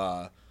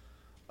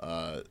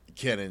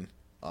canon.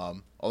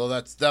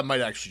 Although that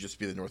might actually just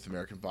be the North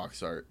American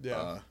box art.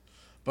 Yeah.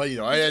 But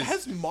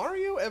has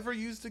Mario ever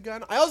used a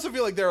gun? I also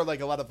feel like there are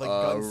like a lot of like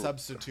gun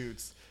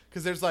substitutes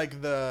because there's like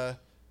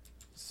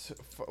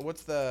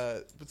what's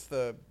the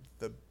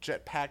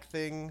jetpack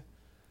thing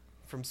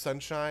from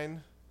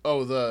Sunshine?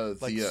 Oh, the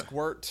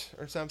Squirt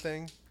or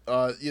something.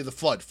 The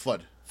flood.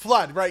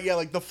 Flood, right? Yeah,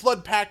 like the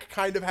flood pack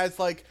kind of has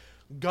like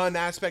gun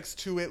aspects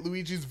to it.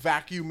 Luigi's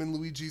vacuum in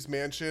Luigi's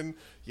Mansion.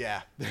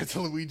 Yeah, that's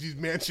a Luigi's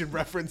Mansion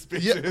reference,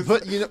 bitches. Yeah,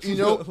 but you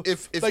know,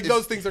 if like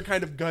those things are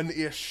kind of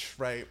gun-ish,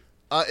 right?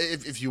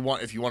 If you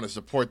want to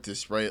support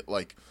this, right?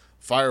 Like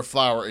Fire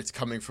Flower, it's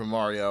coming from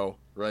Mario,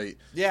 right?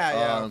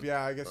 Yeah.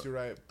 I guess you're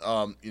right.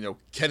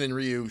 Ken and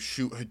Ryu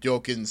shoot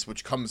Hadokens,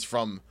 which comes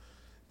from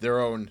their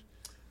own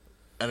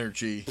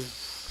energy.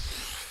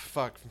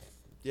 Fuck.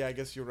 Yeah, I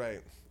guess you're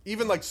right.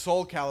 Even like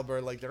Soul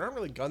Calibur, like there aren't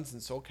really guns in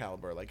Soul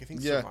Calibur. Like I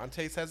think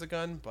Cervantes has a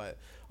gun, but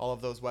all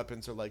of those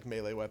weapons are like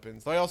melee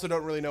weapons. I also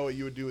don't really know what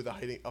you would do with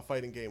a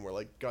fighting game where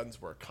like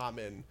guns were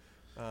common.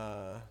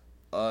 I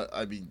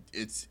mean,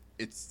 it's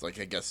like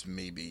I guess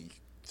maybe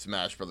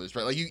Smash Brothers,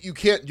 right? Like you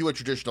can't do a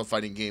traditional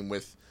fighting game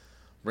with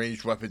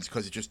ranged weapons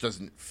because it just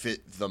doesn't fit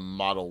the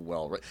model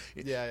well, right?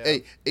 Yeah.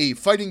 A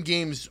fighting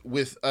game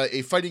with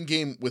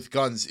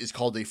guns is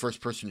called a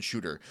first-person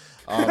shooter.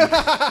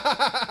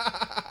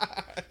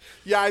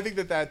 Yeah, I think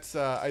that's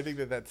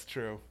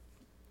true.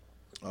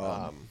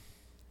 But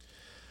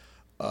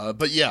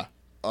yeah.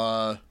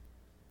 But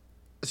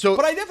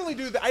I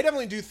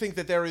definitely do think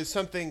that there is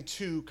something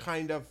to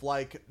kind of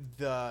like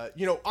the,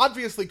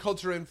 obviously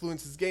culture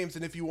influences games,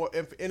 and if you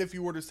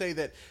were to say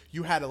that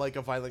you had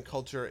a violent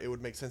culture, it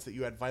would make sense that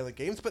you had violent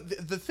games.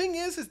 But the thing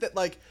is that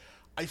like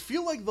I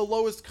feel like the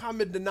lowest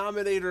common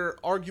denominator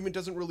argument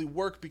doesn't really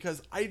work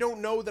because I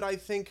don't know that I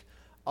think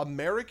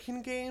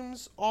American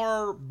games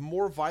are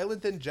more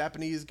violent than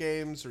Japanese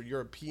games or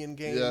European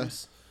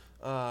games.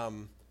 Yeah.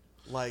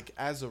 Like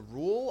as a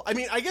rule, I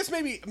mean, I guess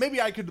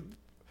maybe I could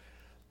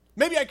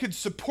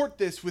support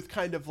this with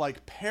kind of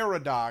like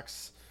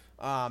Paradox,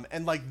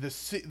 and like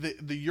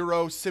the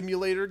Euro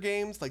simulator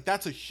games. Like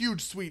that's a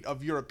huge suite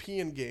of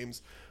European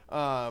games.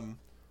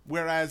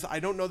 Whereas I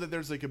don't know that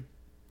there's like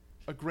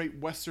a great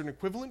Western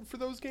equivalent for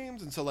those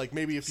games. And so like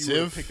maybe if you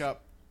were to pick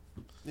up,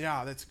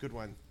 yeah, that's a good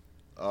one.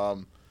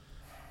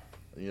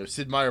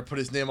 Sid Meier put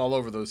his name all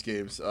over those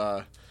games.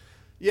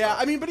 Yeah,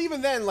 I mean, but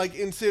even then, like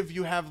in Civ,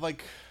 you have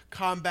like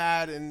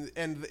combat, and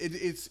it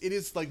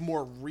is like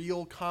more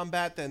real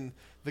combat than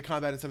the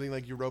combat in something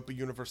like Europa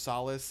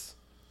Universalis.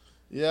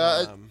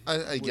 Yeah,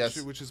 I guess,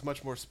 which is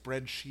much more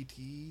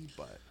spreadsheety,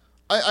 but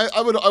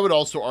I would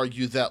also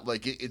argue that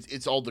like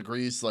it's all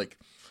degrees. Like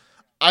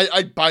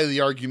I'd buy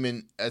the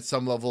argument at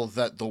some level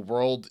that the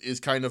world is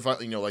kind of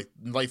like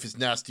life is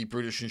nasty,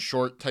 brutish, and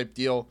short type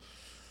deal,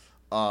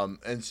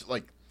 and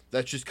like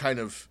that's just kind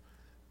of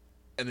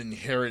an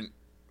inherent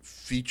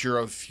feature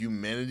of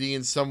humanity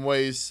in some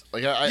ways.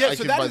 Like I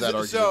can buy that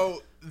argument.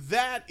 So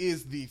that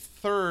is the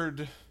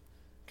third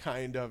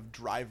kind of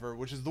driver,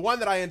 which is the one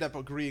that I end up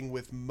agreeing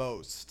with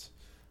most.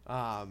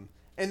 And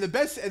the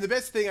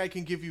best thing I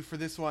can give you for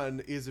this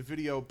one is a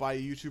video by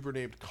a YouTuber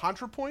named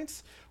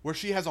ContraPoints, where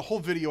she has a whole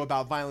video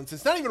about violence.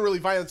 It's not even really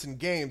violence in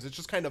games; it's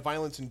just kind of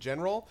violence in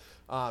general.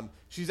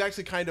 She's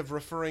actually kind of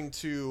referring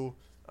to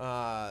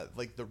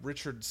like the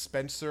Richard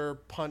Spencer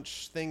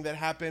punch thing that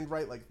happened,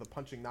 right? Like the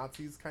punching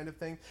Nazis kind of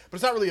thing. But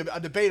it's not really a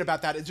debate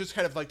about that. It's just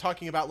kind of like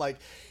talking about like,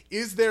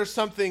 is there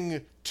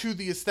something to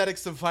the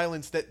aesthetics of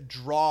violence that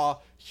draw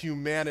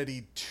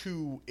humanity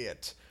to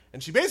it?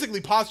 And she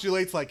basically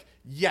postulates like,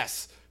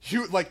 yes,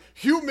 the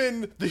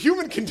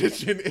human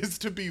condition is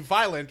to be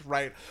violent,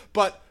 right?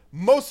 But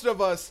most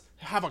of us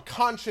have a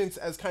conscience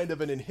as kind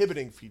of an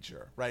inhibiting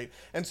feature, right?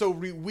 And so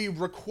we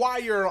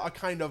require a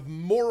kind of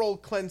moral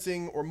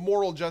cleansing or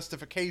moral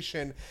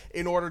justification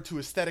in order to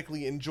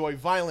aesthetically enjoy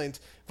violence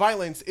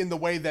in the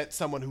way that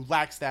someone who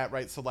lacks that,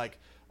 right? So like,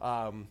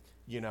 a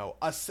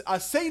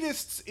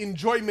sadist's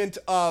enjoyment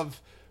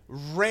of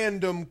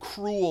random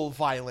cruel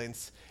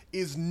violence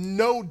is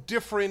no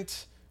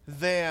different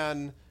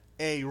than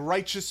a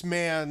righteous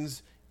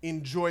man's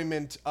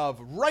enjoyment of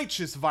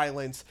righteous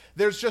violence.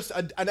 There's just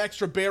an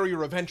extra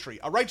barrier of entry.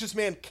 A righteous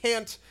man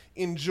can't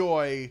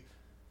enjoy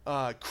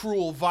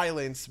cruel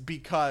violence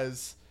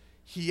because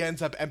he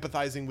ends up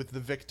empathizing with the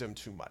victim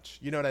too much.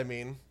 You know what I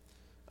mean?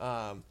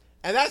 And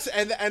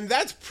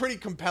that's pretty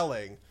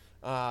compelling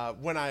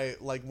when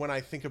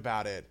I think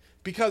about it.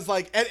 Because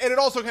like, and it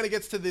also kind of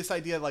gets to this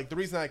idea, like the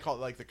reason I call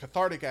it like the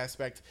cathartic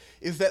aspect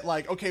is that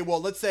like, okay,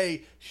 well, let's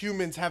say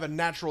humans have a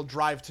natural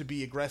drive to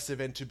be aggressive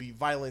and to be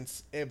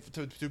violent and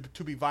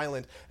to be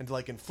violent and to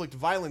like inflict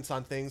violence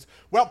on things.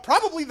 Well,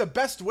 probably the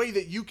best way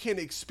that you can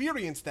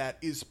experience that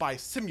is by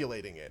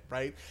simulating it,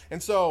 right?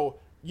 And so,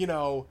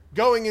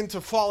 going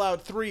into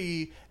Fallout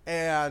 3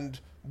 and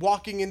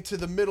walking into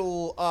the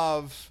middle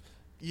of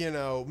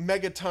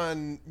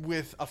megaton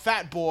with a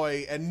fat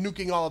boy and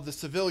nuking all of the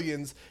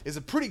civilians is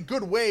a pretty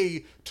good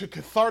way to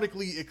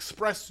cathartically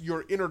express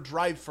your inner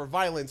drive for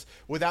violence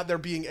without there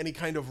being any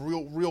kind of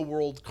real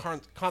world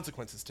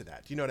consequences to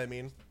that. Do you know what I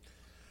mean?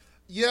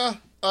 Yeah,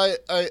 I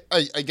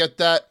get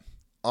that.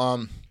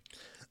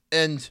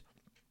 And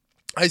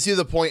I see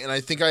the point, and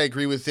I think I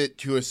agree with it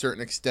to a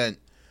certain extent.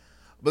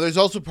 But there's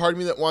also part of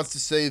me that wants to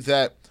say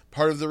that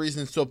part of the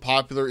reason it's so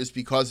popular is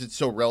because it's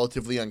so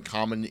relatively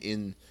uncommon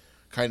in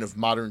kind of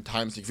modern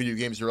times. Like, video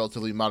games are a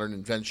relatively modern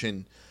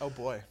invention. Oh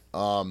boy.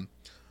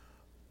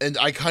 And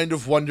I kind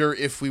of wonder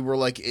if we were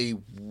like a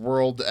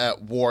world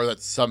at war,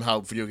 that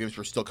somehow video games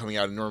were still coming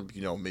out,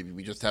 and maybe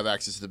we just have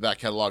access to the back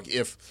catalog,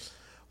 if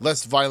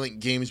less violent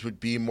games would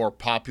be more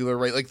popular,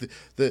 right? Like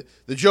the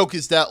joke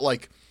is that,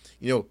 like,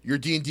 your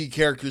D&D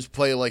characters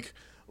play like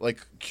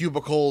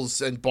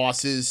cubicles and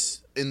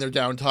bosses in their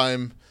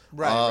downtime.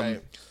 Right.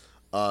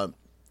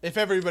 If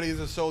everybody's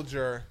a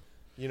soldier,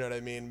 you know what I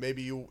mean?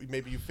 Maybe you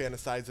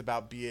fantasize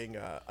about being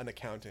an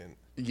accountant.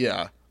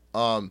 Yeah.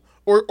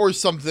 Or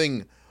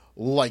something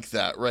like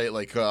that, right?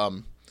 Like,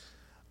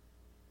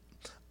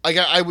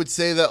 I would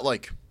say that,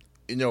 like,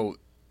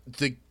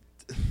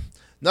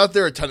 not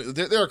there are a ton of,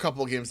 there are a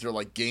couple of games that are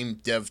like Game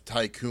Dev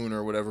Tycoon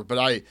or whatever,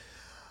 but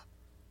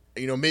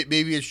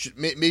maybe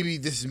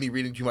this is me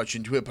reading too much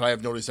into it, but I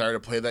have no desire to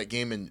play that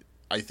game, and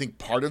I think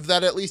part of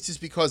that, at least, is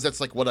because that's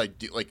like what I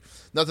do. Like,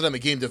 not that I'm a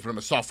game dev, but I'm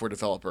a software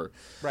developer,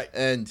 right?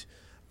 And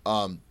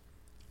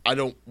I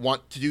don't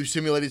want to do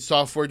simulated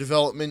software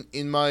development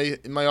in my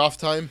off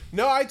time.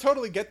 No, I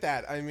totally get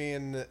that. I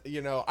mean,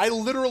 I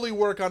literally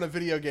work on a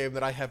video game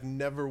that I have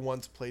never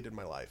once played in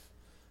my life.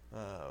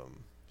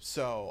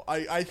 So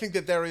I think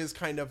that there is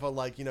kind of a,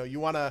 like, you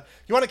want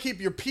to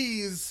keep your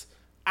peas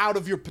out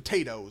of your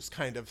potatoes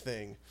kind of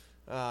thing.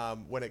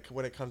 When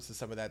it comes to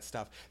some of that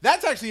stuff.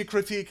 That's actually a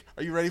critique.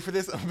 Are you ready for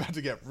this? I'm about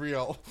to get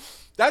real.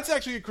 That's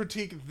actually a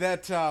critique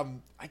that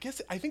I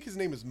think his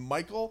name is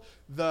Michael,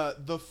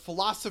 the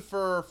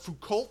philosopher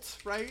Foucault,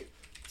 right?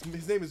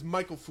 His name is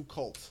Michael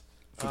Foucault.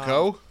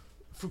 Foucault?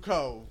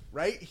 Foucault,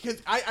 right?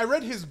 I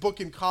read his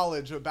book in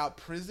college about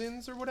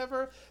prisons or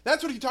whatever.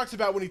 That's what he talks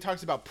about when he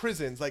talks about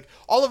prisons. Like,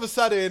 all of a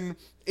sudden,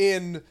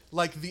 in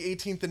like the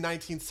 18th and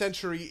 19th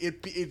century,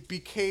 it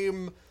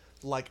became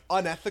like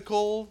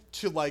unethical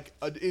to like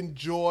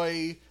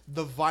enjoy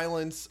the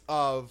violence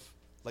of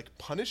like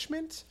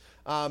punishment,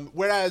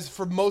 whereas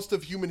for most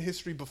of human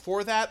history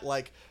before that,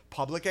 like,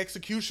 public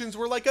executions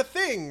were like a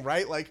thing,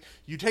 right? Like,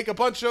 you take a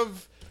bunch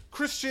of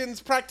Christians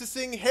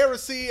practicing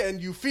heresy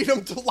and you feed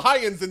them to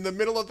lions in the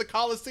middle of the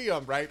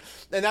Colosseum, right?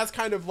 And that's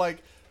kind of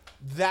like,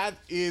 that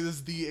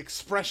is the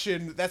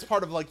expression, that's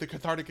part of like the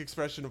cathartic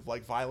expression of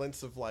like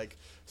violence of like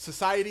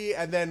society.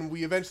 And then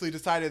we eventually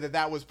decided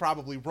that was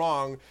probably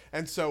wrong,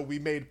 and so we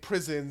made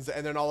prisons,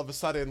 and then all of a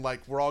sudden,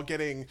 like, we're all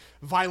getting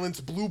violence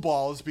blue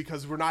balls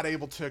because we're not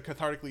able to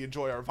cathartically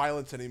enjoy our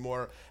violence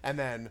anymore, and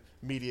then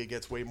media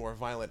gets way more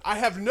violent. I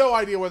have no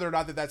idea whether or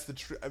not that's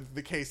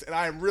the case, and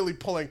I am really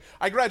pulling,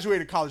 I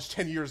graduated college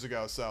 10 years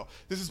ago, so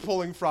this is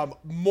pulling from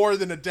more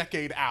than a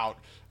decade out.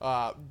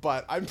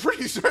 But I'm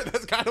pretty sure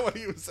that's kind of what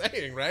he was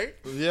saying, right?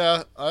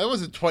 Yeah, I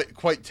wasn't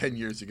quite 10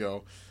 years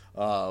ago,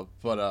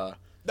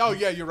 Oh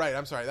yeah, you're right.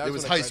 I'm sorry. It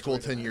was high school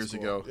 10 years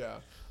ago. Yeah.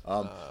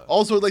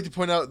 Also, I'd like to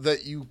point out that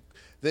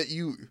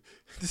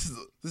this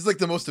is like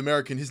the most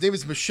American. His name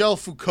is Michel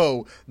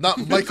Foucault, not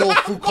Michael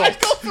Foucault.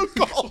 Michael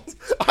Foucault.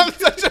 I'm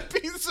such a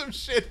piece of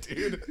shit,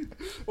 dude.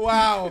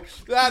 Wow,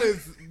 that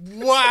is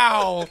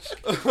wow.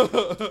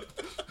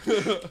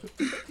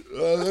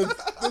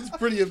 That's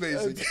pretty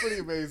amazing. That's pretty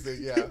amazing.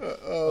 Yeah.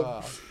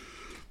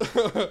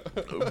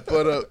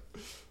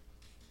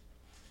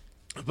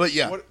 But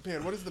yeah.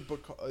 What is the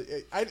book called?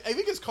 I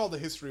think it's called The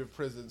History of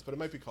Prisons, but it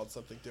might be called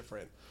something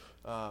different.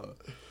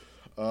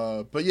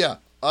 But yeah,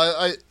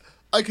 I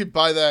could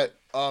buy that.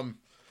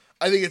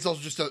 I think it's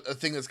also just a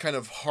thing that's kind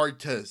of hard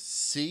to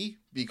see,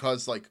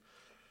 because like,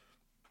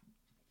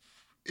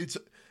 it's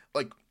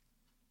like,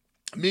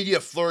 media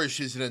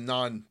flourishes in a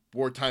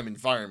non-wartime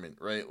environment,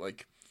 right?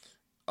 Like,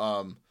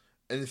 and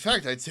in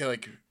fact, I'd say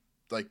like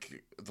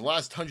the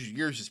last 100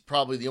 years is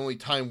probably the only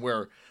time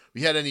where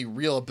we had any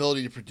real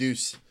ability to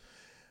produce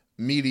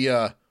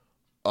media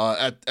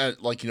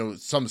at like,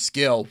 some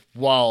scale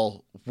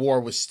while war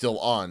was still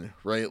on,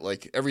 right?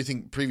 Like,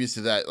 everything previous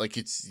to that, like,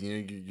 it's,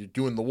 you're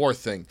doing the war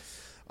thing.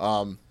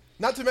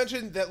 Not to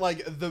mention that,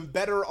 like, the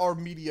better our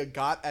media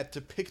got at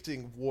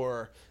depicting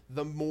war,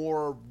 the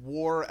more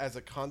war as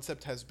a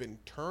concept has been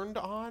turned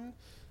on.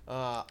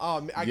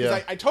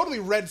 I totally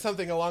read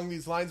something along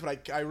these lines,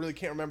 but I really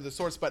can't remember the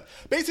source. But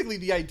basically,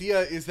 the idea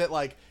is that,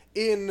 like,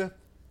 in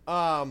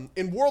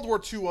World War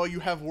II, while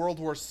you have World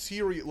War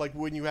like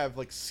when you have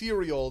like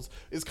serials,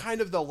 is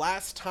kind of the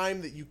last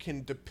time that you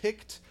can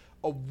depict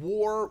a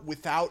war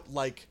without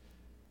like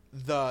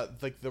the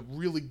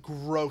really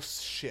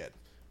gross shit.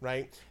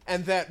 Right?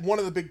 And that one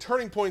of the big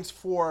turning points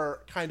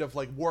for kind of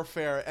like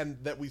warfare, and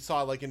that we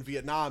saw like in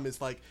Vietnam, is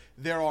like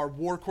there are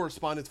war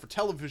correspondents for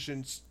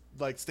television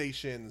like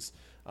stations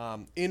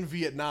in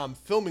Vietnam,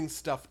 filming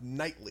stuff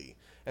nightly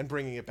and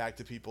bringing it back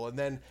to people.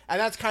 And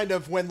that's kind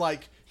of when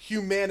like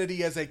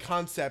humanity as a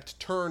concept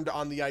turned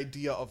on the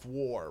idea of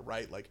war,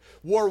 right? Like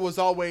war was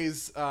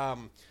always,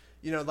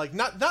 like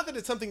not that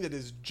it's something that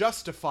is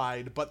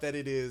justified, but that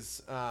it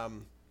is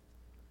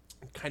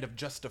kind of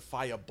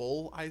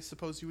justifiable, I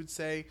suppose you would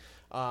say,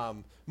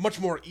 much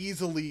more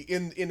easily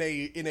in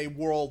a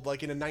world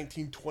like in a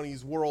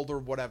 1920s world or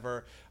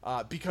whatever,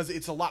 because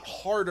it's a lot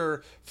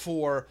harder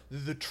for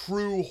the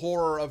true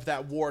horror of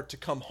that war to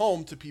come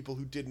home to people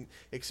who didn't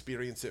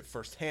experience it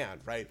firsthand,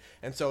 right?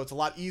 And so it's a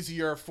lot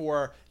easier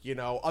for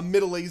a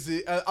Middle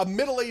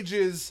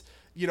Ages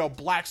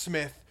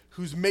blacksmith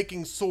who's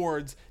making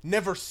swords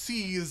never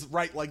sees,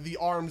 right, like the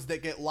arms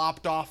that get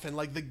lopped off and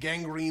like the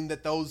gangrene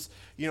that those,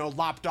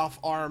 lopped off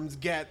arms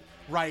get,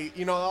 right?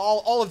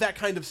 All of that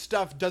kind of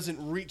stuff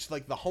doesn't reach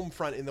like the home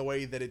front in the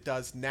way that it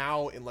does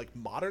now in like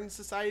modern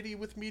society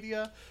with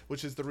media,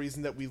 which is the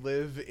reason that we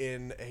live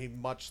in a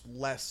much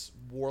less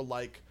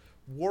warlike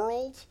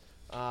world.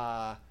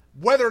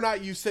 Whether or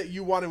not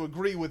you want to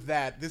agree with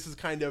that, this is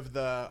kind of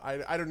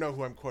I don't know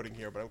who I'm quoting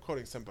here, but I'm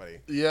quoting somebody.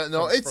 Yeah,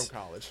 no, from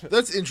college.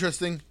 That's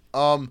interesting.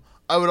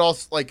 I would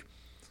also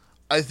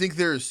I think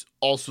there's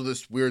also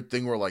this weird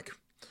thing where like,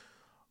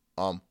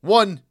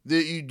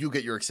 you do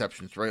get your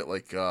exceptions, right?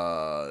 Like,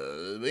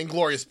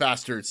 Inglourious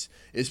Bastards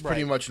is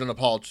pretty much an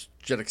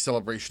unapologetic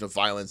celebration of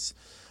violence.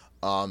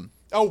 Oh,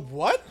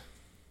 what?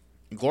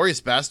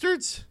 Inglourious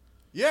Bastards?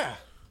 Yeah.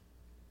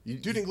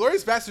 Dude,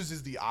 Inglourious Bastards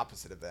is the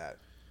opposite of that.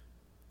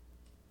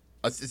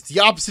 It's the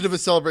opposite of a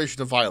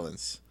celebration of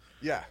violence.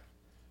 Yeah.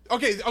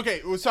 Okay.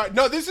 Sorry.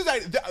 No, this is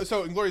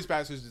so Inglourious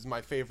Bastards is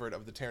my favorite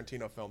of the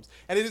Tarantino films,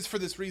 and it is for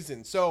this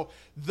reason. So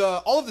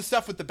all of the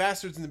stuff with the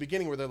bastards in the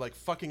beginning, where they're like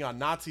fucking on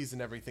Nazis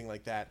and everything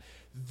like that,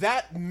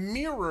 that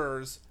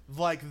mirrors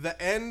like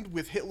the end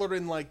with Hitler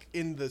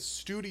in the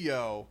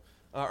studio,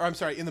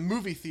 in the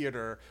movie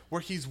theater,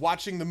 where he's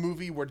watching the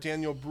movie where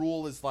Daniel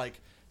Bruhl is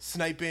like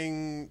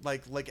sniping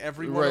like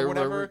everyone or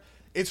whatever. Right.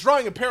 It's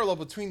drawing a parallel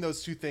between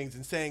those two things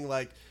and saying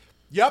like,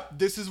 yep,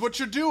 this is what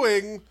you're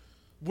doing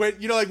when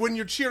when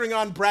you're cheering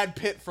on Brad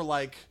Pitt for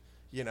like,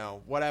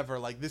 whatever,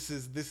 like this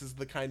is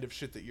the kind of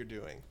shit that you're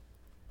doing.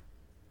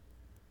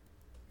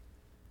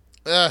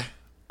 I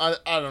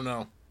don't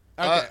know.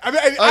 Okay. I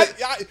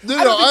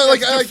don't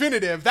think that's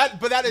definitive.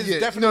 That is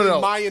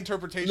definitely my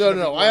interpretation.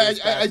 No. I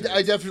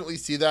definitely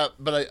see that,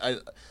 but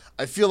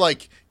I feel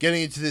like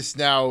getting into this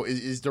now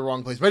is the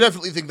wrong place. But I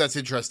definitely think that's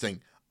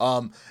interesting.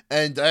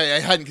 And I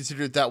hadn't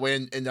considered it that way,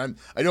 and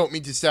I don't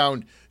mean to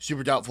sound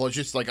super doubtful. It's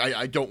just like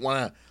I don't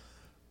want to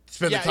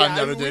spend the time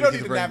down a day to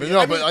get the brain.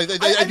 But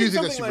I do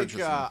think that's super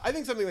interesting. I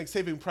think something like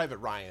Saving Private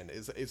Ryan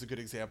is a good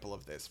example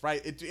of this,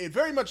 right? It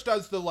very much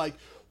does the like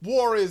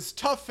war is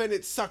tough and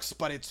it sucks,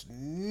 but it's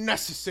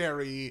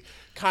necessary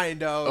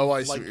kind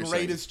of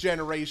greatest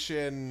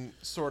generation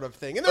sort of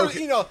thing. And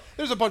there,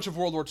 there's a bunch of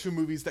World War II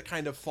movies that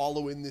kind of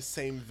follow in this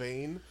same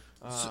vein.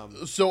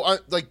 So I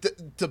like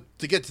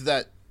to get to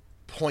that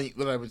point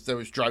that I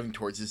was driving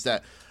towards is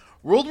that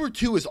World War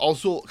II is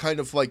also kind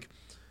of like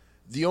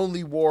the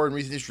only war in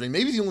recent history,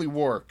 maybe the only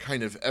war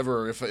kind of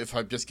ever, if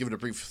I've just given a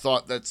brief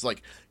thought, that's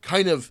like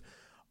kind of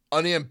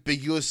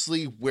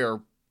unambiguously where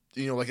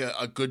like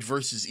a good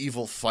versus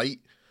evil fight,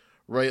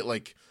 right?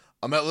 Like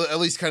at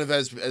least kind of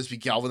as we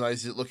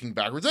galvanize it looking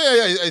backwards.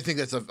 I think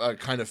that's a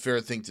kind of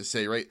fair thing to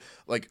say, right?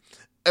 Like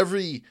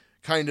every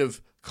kind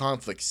of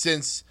conflict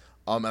since,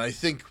 and I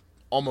think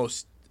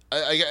almost.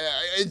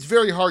 It's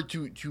very hard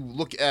to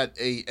look at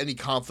any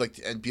conflict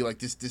and be like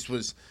this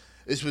was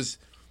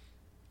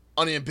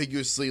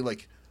unambiguously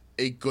like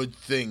a good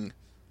thing.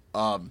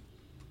 So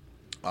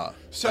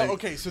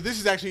this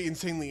is actually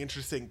insanely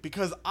interesting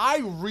because I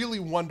really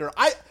wonder.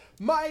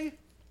 My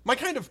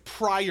kind of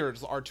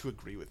priors are to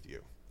agree with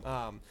you,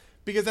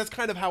 because that's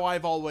kind of how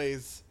I've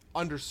always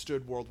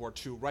understood World War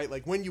II, right?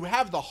 Like when you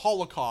have the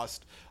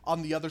Holocaust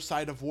on the other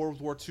side of World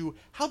War II,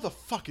 how the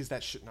fuck is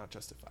that shit not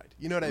justified?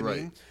 You know what I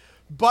mean?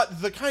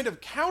 But the kind of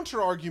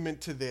counter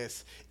argument to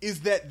this is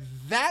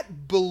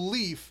that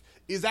belief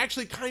is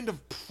actually kind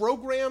of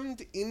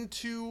programmed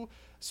into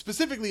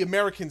specifically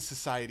American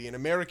society and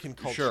American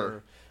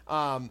culture,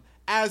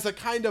 as a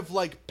kind of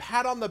like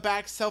pat on the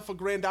back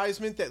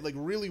self-aggrandizement that like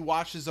really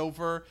washes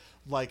over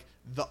like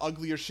the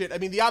uglier shit. I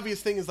mean, the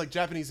obvious thing is like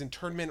Japanese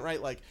internment,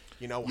 right? Like,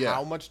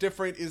 how much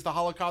different is the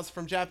Holocaust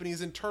from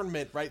Japanese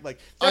internment, right? Like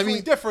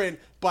definitely different,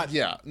 but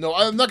no,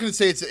 I'm not going to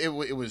say it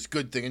was a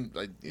good thing.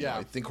 And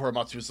I think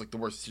Horomatsu was like the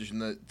worst decision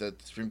that the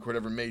Supreme Court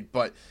ever made,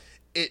 but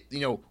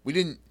we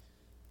didn't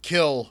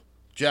kill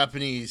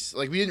Japanese,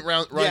 like we didn't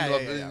round them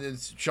up and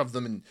shove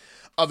them in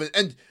oven.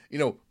 And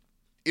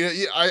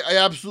I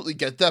absolutely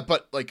get that,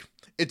 but like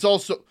it's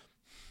also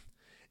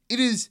it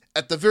is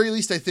at the very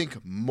least, I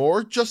think,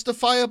 more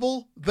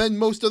justifiable than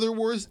most other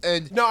wars.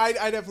 And no, I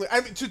definitely.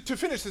 I mean, to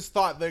finish this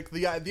thought, like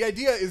the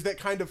idea is that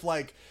kind of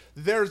like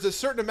there's a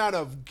certain amount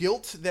of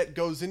guilt that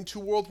goes into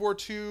World War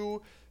II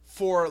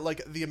for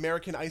like the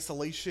American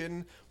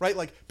isolation, right?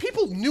 Like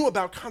people knew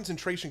about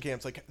concentration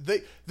camps. Like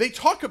they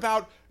talk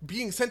about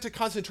being sent to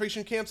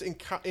concentration camps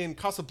in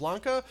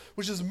Casablanca,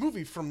 which is a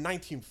movie from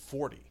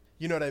 1940.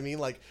 You know what I mean?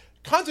 Like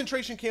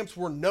concentration camps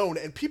were known,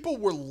 and people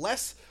were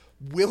less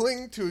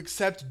willing to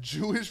accept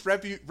Jewish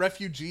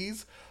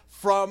refugees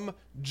from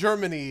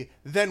Germany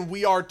than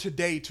we are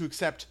today to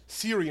accept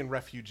Syrian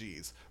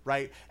refugees,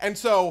 right? And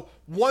so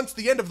once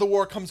the end of the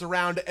war comes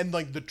around and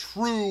like the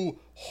true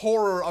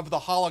horror of the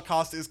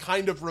Holocaust is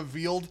kind of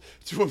revealed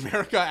to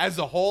America as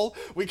a whole,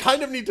 we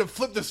kind of need to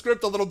flip the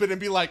script a little bit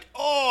and be like,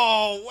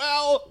 oh,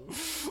 well,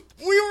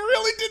 we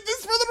really did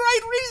this for the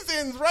right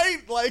reasons,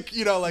 right? Like,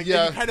 you know, like you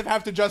kind of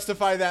have to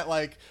justify that.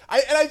 Like,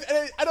 I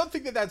don't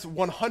think that that's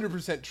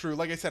 100% true.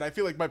 Like I said, I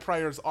feel like my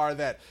priors are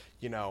that,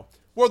 you know,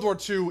 World War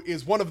II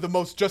is one of the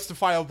most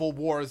justifiable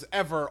wars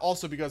ever,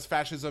 also because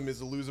fascism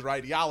is a loser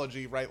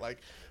ideology, right? Like,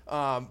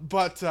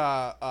 but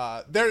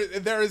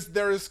there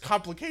is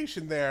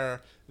complication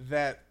there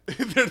that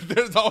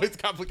there's always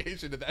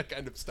complication to that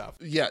kind of stuff.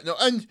 Yeah, no,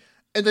 and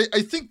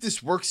I think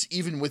this works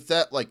even with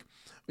that. Like,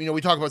 you know,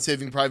 we talk about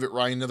Saving Private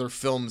Ryan and other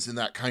films in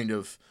that kind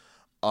of,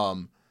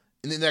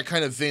 in that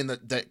kind of vein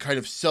that kind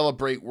of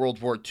celebrate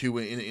World War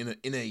II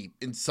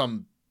in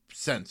some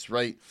sense,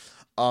 right?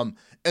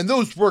 And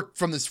those work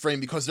from this frame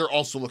because they're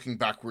also looking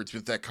backwards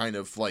with that kind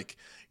of like,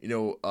 you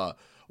know,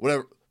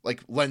 whatever,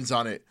 like lens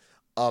on it.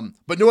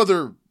 But no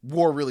other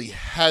war really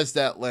has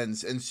that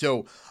lens. And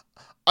so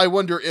I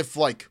wonder if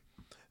like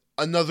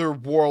another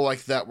war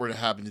like that were to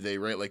happen today,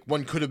 right? Like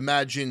one could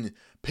imagine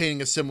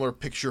painting a similar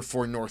picture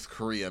for North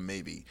Korea,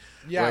 maybe.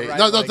 Yeah, right.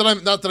 Not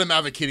that I'm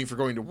advocating for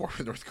going to war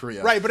with North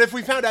Korea. Right, but if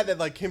we found out that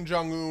like Kim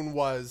Jong-un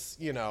was,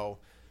 you know,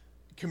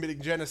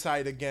 committing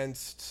genocide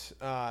against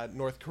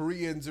North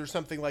Koreans or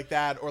something like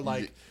that, or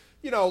like,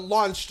 you know,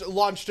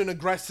 launched an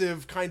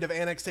aggressive kind of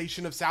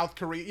annexation of South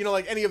Korea, you know,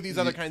 like any of these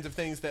other kinds of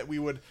things that we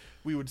would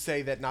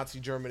say that Nazi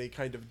Germany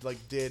kind of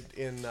like did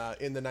in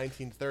the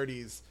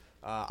 1930s.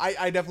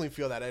 I definitely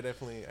feel that. I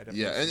definitely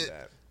see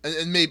that.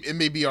 And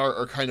maybe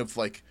our kind of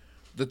like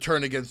the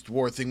turn against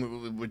war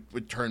thing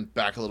would turn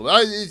back a little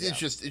bit. It's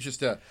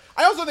just I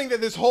also think that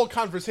this whole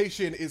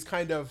conversation is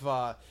kind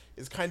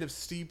of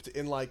steeped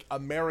in like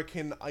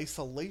American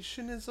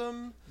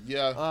isolationism.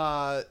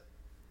 Yeah.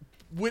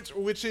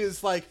 Which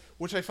is like,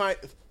 which I find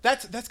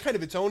that's kind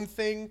of its own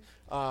thing.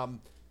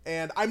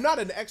 And I'm not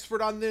an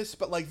expert on this,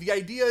 but like the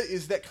idea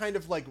is that kind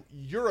of like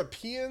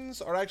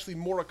Europeans are actually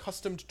more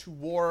accustomed to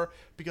war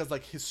because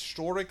like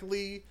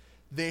historically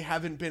they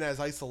haven't been as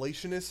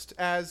isolationist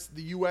as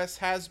the US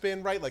has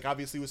been, right? Like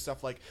obviously with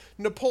stuff like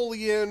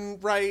Napoleon,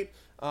 right?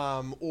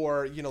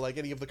 Or, you know, like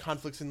any of the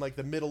conflicts in like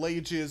the Middle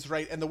Ages,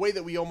 right? And the way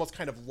that we almost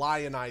kind of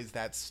lionize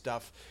that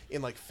stuff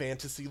in like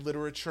fantasy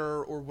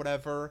literature or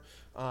whatever.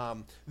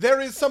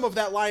 There is some of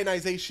that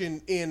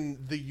lionization in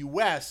the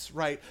US,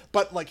 right?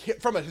 But like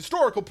from a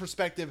historical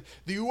perspective,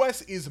 the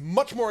US is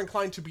much more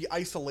inclined to be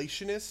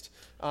isolationist,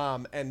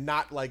 and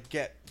not like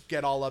get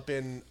all up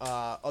in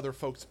other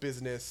folks'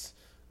 business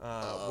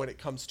when it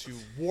comes to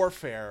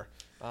warfare.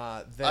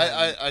 I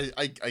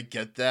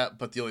get that,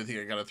 but the only thing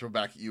I gotta throw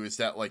back at you is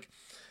that, like,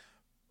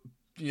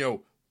 you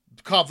know,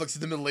 conflicts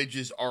in the Middle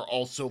Ages are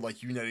also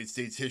like United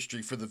States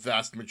history for the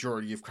vast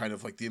majority of kind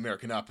of like the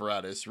American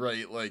apparatus,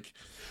 right? Like,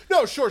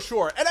 no, sure,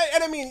 and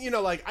I mean, you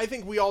know, like I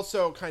think we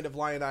also kind of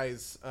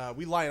lionize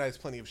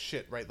plenty of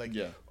shit, right? Like,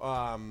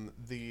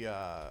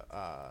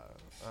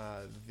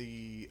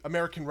 the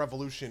American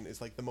Revolution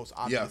is like the most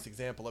obvious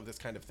example of this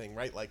kind of thing,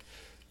 right? Like,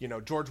 you know,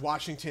 George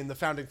Washington, the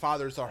founding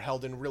fathers are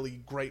held in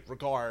really great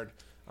regard,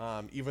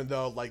 even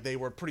though like they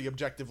were pretty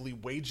objectively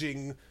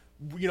waging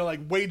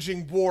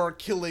war,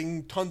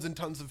 killing tons and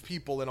tons of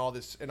people and all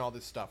this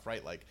stuff,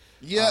 right? Like,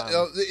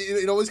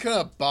 it always kind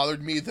of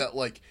bothered me that,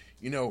 like,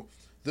 you know,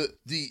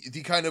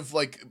 the kind of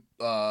like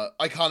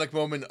iconic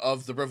moment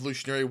of the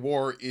Revolutionary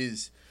War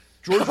is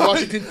George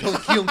Washington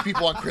killing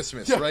people on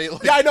Christmas, right?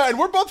 Like, yeah, I know, and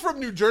we're both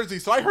from New Jersey,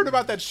 so I heard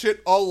about that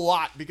shit a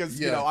lot because,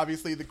 you know,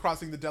 obviously the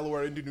crossing the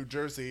Delaware into New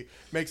Jersey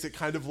makes it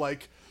kind of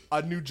like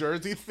a New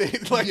Jersey thing,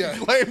 like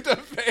claim to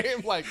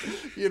fame, like,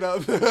 you know.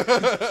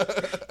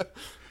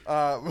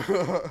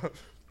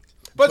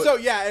 But so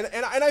yeah,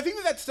 and I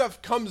think that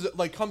stuff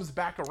comes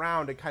back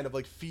around and kind of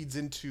like feeds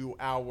into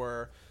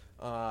our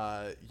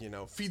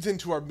feeds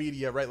into our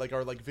media, right? Like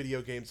our like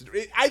video games.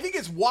 I think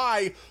it's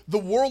why the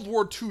World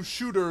War II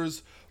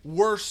shooters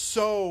were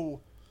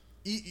so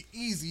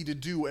easy to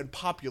do and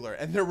popular,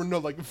 and there were no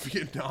like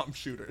Vietnam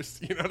shooters.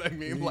 You know what I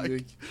mean?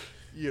 Like,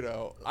 you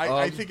know,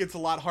 I think it's a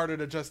lot harder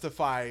to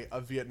justify a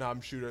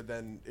Vietnam shooter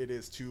than it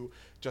is to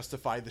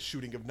justify the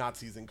shooting of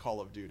Nazis in Call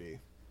of Duty.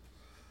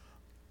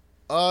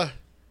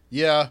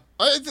 Yeah,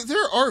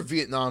 there are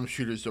Vietnam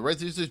shooters though, right?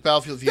 There's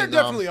Battlefield There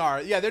Vietnam. definitely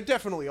are. Yeah, there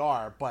definitely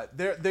are, but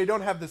they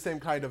don't have the same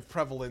kind of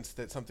prevalence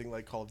that something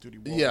like Call of Duty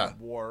World Yeah. at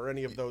War or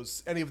any of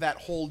that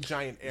whole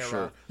giant era.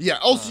 Sure. Yeah.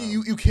 Also,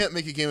 you can't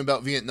make a game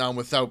about Vietnam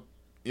without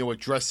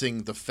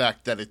addressing the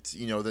fact that it's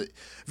that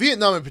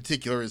Vietnam in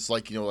particular is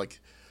like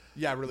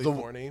Yeah, really The-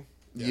 corny.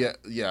 yeah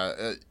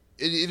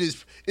it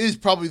is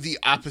probably the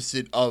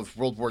opposite of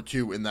World War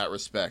II in that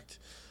respect,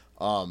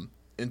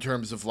 in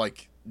terms of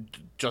like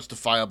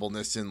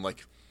justifiableness and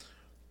like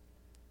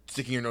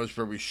sticking your nose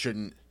where we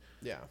shouldn't.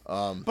 Yeah.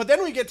 But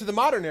then we get to the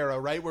modern era,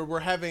 right? Where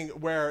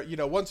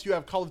once you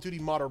have Call of Duty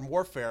Modern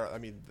Warfare, I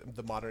mean,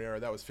 the modern era,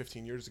 that was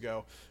 15 years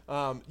ago.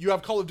 You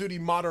have Call of Duty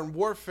Modern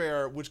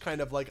Warfare, which kind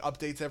of like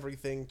updates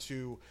everything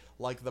to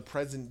like the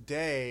present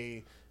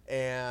day.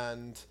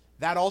 And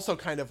that also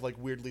kind of like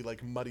weirdly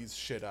like muddies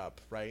shit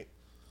up, right?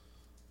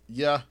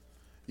 Yeah.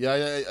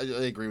 I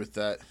agree with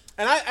that.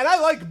 And I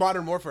like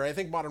Modern Warfare. I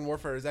think Modern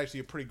Warfare is actually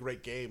a pretty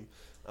great game.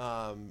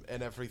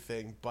 And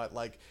everything, but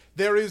like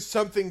there is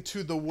something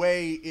to the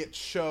way it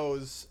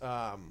shows.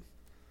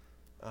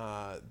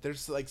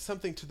 There's like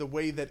something to the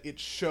way that it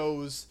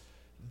shows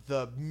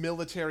the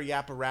military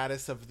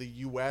apparatus of the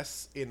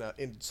U.S. in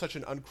such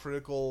an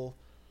uncritical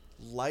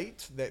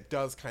light that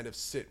does kind of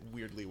sit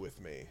weirdly with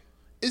me.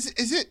 Is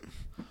it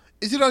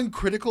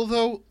uncritical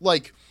though?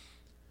 Like,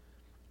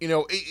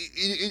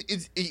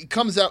 it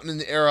comes out in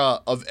an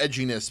era of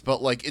edginess,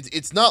 but like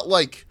it's not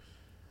like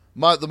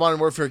the Modern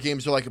Warfare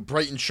games are like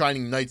bright and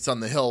shining knights on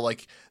the hill.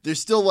 Like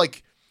there's still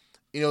like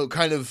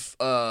kind of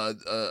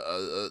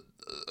a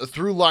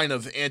through line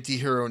of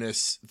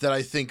anti-hero-ness that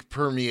I think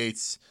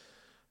permeates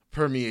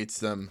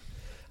them.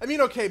 I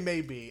mean, okay,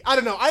 maybe. I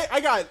don't know. I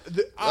got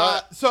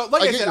so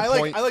like I said,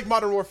 I like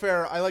Modern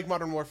Warfare. I like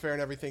Modern Warfare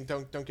and everything.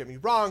 Don't get me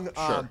wrong.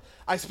 Sure.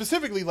 I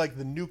specifically like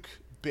the nuke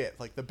bit,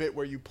 like the bit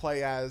where you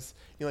play as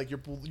you're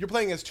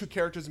playing as two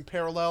characters in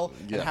parallel,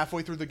 Yeah. and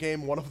halfway through the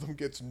game, one of them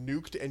gets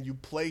nuked, and you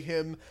play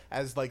him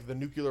as like the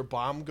nuclear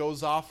bomb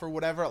goes off or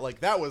whatever.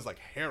 Like that was like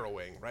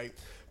harrowing, right?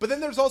 But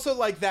then there's also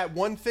like that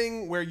one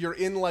thing where you're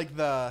in like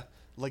the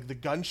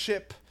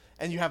gunship.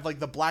 And you have like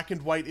the black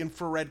and white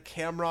infrared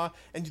camera,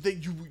 and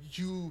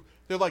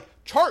they're like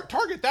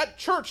target that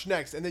church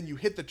next, and then you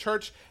hit the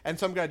church, and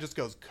some guy just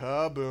goes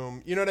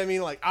kaboom. You know what I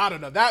mean? Like I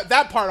don't know,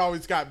 that part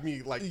always got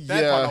me. Like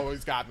that part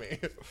always got me.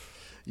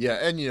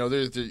 Yeah, and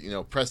there's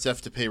press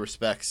F to pay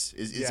respects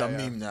is a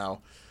meme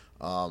now.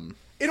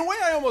 In a way,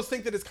 I almost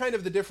think that it's kind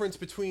of the difference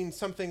between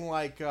something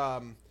like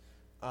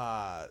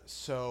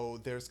so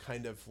there's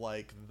kind of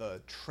like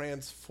the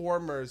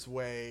Transformers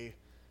way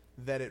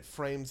that it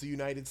frames the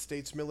United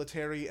States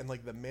military, and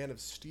like the Man of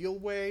Steel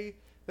way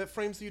that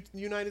frames the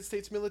United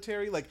States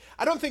military. Like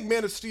I don't think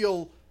Man of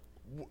Steel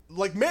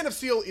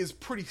is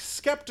pretty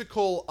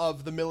skeptical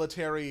of the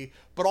military,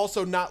 but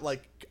also not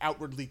like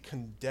outwardly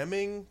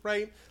condemning,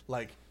 right?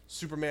 Like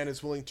Superman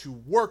is willing to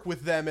work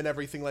with them and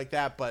everything like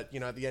that, but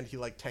at the end he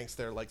like tanks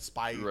their like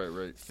spy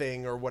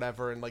thing or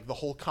whatever, and like the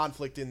whole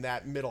conflict in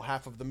that middle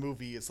half of the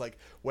movie is like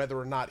whether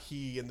or not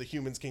he and the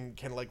humans can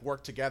like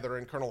work together,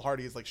 and Colonel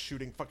Hardy is like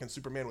shooting fucking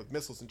Superman with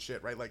missiles and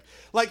shit, right?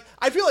 Like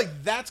I feel like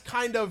that's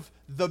kind of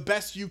the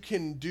best you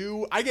can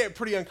do. I get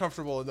pretty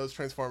uncomfortable in those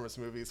Transformers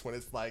movies when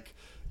it's like,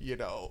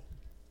 there's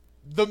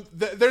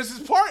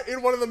this part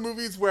in one of the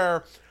movies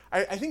where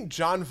I think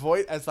John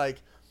Voight as like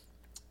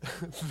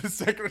the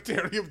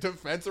Secretary of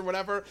Defense or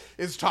whatever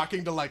is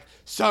talking to like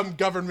some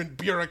government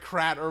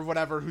bureaucrat or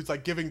whatever who's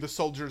like giving the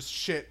soldiers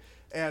shit,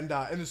 and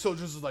the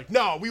soldiers is like,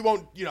 no, we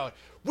won't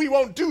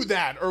do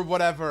that or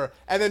whatever,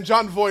 and then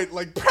John Voight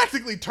like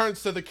practically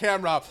turns to the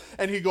camera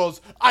and he goes,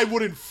 I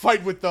wouldn't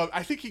fight with them.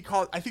 I think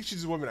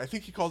she's a woman. I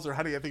think he calls her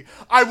honey.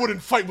 I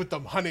wouldn't fight with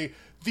them, honey.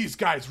 These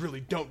guys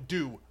really don't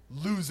do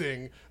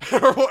losing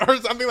or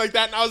something like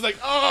that, and I was like,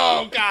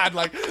 oh god,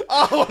 like,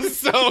 oh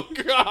so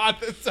god,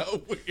 that's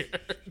so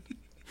weird.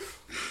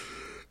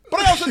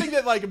 But I also think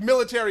that like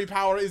military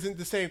power isn't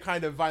the same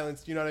kind of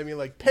violence, you know what I mean?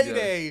 Like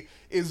Payday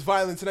is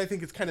violence, and I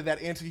think it's kind of that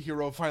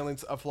anti-hero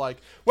violence of like,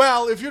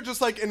 well, if you're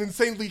just like an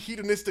insanely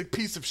hedonistic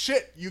piece of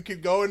shit, you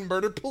could go and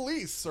murder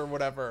police or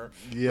whatever.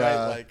 Yeah.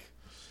 Right?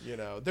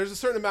 Like, there's a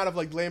certain amount of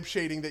like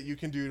lampshading that you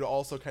can do to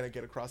also kind of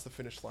get across the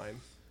finish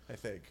line, I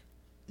think.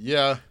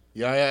 Yeah,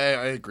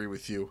 I agree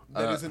with you.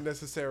 That isn't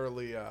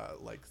necessarily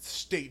like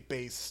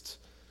state-based,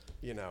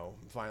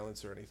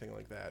 violence or anything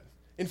like that.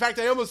 In fact,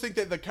 I almost think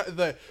that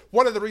the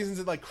one of the reasons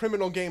that like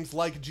criminal games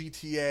like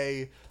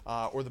GTA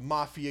or the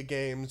Mafia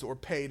games or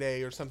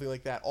Payday or something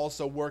like that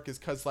also work is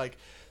because like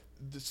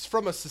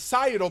from a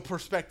societal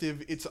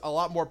perspective, it's a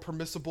lot more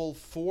permissible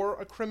for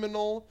a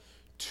criminal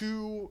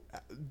to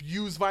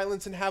use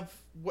violence and have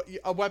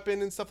a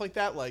weapon and stuff like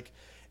that. Like,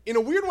 in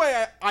a weird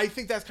way, I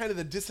think that's kind of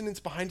the dissonance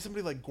behind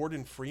somebody like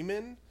Gordon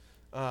Freeman,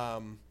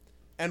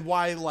 and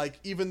why, like,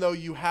 even though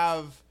you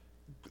have,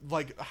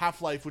 like,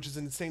 Half-Life, which is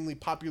an insanely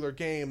popular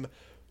game,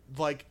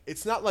 like,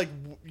 it's not like,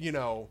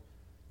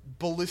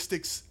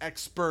 ballistics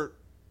expert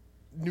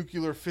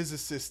nuclear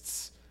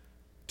physicists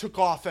took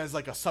off as,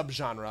 like, a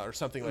subgenre or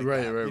something like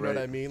that. You know what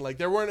I mean? Like,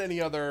 there weren't any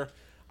other...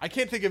 I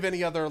can't think of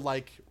any other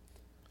like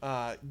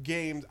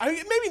games. I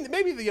mean,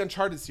 maybe the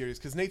Uncharted series,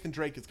 because Nathan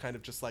Drake is kind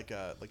of just like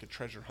a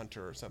treasure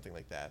hunter or something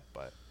like that.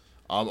 But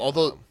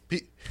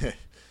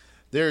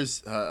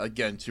there's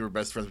again, two of our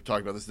best friends were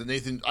talking about this. The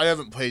Nathan, I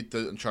haven't played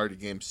the Uncharted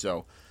game,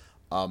 so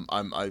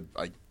I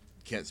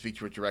can't speak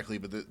to it directly.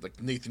 But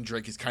like Nathan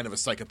Drake is kind of a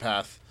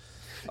psychopath.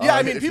 Yeah,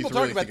 I mean, people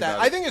talk about that.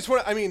 I think it's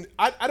what I mean.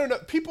 I don't know.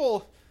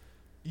 People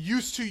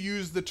used to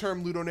use the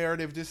term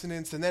ludonarrative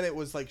dissonance, and then it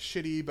was like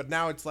shitty, but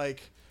now it's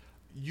like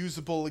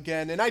usable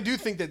again. And I do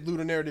think that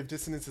ludonarrative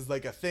dissonance is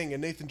like a thing,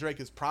 and Nathan Drake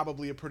is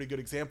probably a pretty good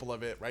example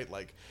of it, right?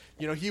 Like,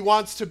 you know, he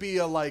wants to be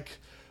a like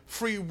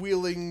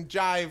freewheeling,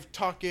 jive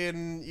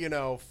talking, you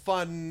know,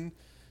 fun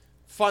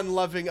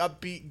loving,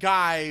 upbeat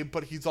guy,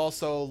 but he's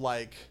also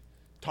like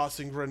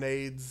tossing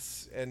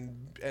grenades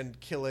and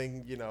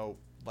killing, you know,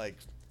 like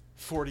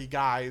 40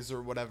 guys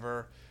or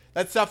whatever.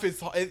 That stuff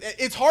is,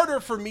 it's harder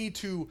for me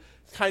to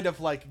kind of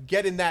like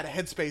get in that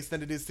headspace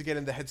than it is to get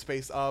in the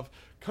headspace of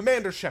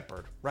Commander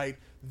Shepard, right?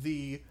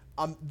 The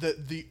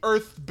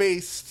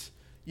Earth-based,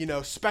 you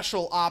know,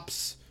 special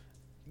ops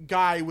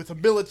guy with a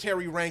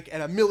military rank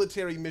and a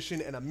military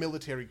mission and a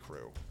military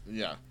crew.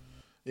 Yeah,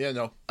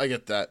 no, I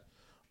get that.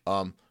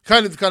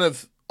 Kind of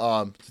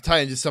to tie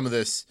into some of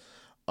this,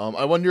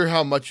 I wonder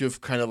how much of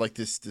kind of like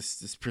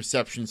this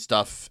perception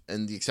stuff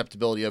and the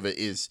acceptability of it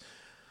is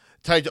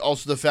tied to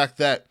also the fact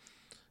that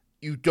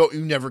you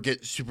never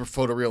get super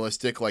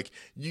photorealistic. Like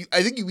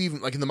I think you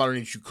even like in the modern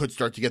age you could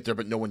start to get there,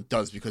 but no one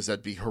does because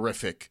that'd be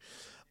horrific.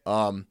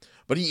 But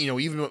you know,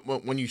 even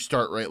when you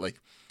start, right, like,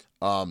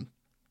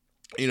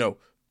 you know,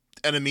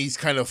 enemies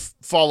kind of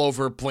fall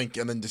over, blink,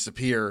 and then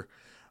disappear.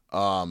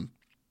 What's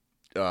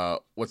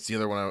the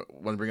other one I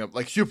want to bring up?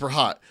 Like Super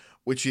Hot,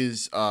 which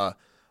is kind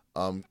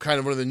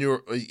of one of the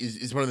newer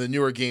is one of the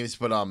newer games,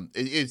 but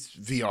it's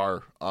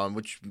VR,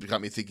 which got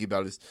me thinking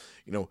about is,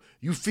 you know,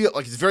 you feel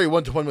like it's very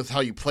one-to-one with how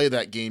you play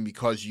that game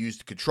because you use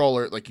the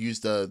controller, like you use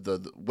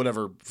the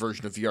whatever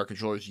version of VR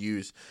controllers you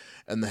use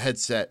and the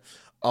headset,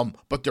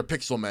 but they're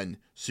pixel men,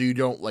 so you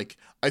don't like.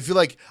 I feel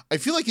like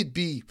it'd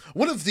be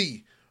one of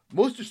the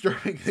most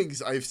disturbing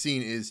things I've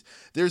seen is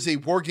there's a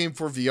war game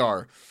for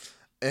VR,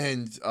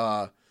 and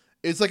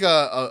it's like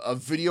a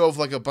video of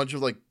like a bunch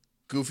of like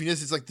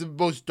goofiness. It's like the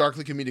most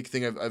darkly comedic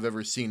thing I've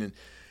ever seen. And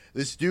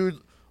this dude,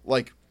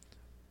 like,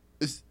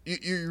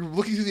 you're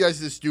looking through the eyes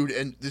of this dude,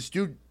 and this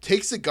dude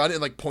takes a gun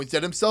and like points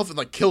at himself and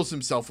like kills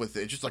himself with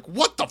it. It's just like,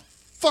 what the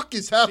fuck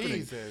is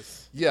happening?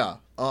 Jesus. Yeah.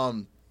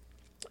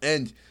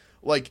 And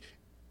like,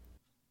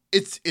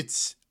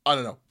 it's I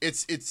don't know.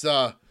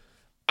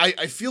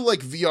 I feel like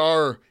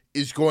VR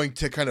is going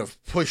to kind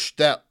of push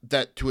that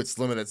to its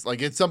limit. It's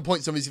like at some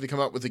point somebody's going to come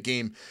out with a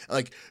game and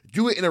like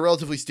do it in a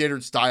relatively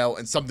standard style,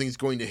 and something's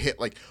going to hit,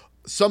 like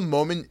some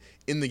moment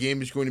in the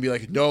game is going to be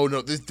like, no,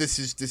 this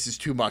is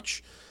too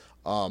much.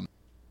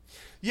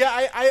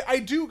 Yeah, I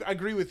do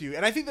agree with you.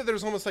 And I think that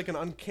there's almost like an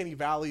uncanny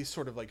valley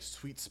sort of like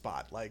sweet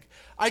spot. Like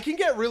I can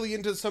get really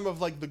into some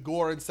of like the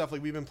gore and stuff.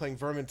 Like we've been playing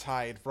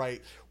Vermintide,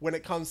 right? When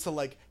it comes to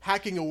like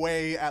hacking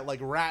away at like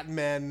rat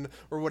men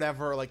or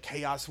whatever, like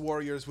chaos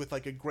warriors with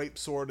like a grape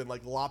sword and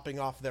like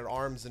lopping off their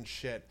arms and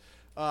shit.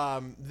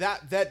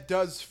 That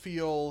does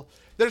feel,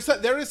 there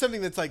is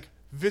something that's like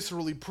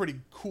viscerally pretty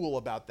cool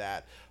about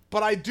that.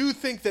 But I do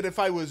think that if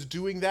I was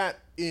doing that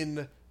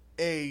in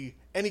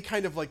any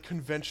kind of like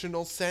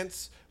conventional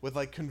sense with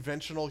like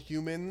conventional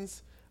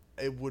humans,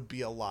 it would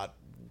be a lot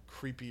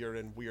creepier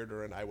and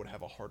weirder, and I would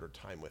have a harder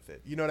time with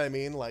it. You know what I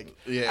mean? Like,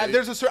 yeah, I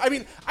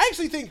mean, I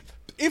actually think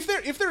if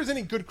there is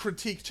any good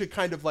critique to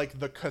kind of like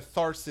the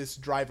catharsis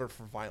driver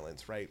for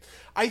violence, right?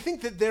 I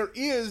think that there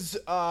is.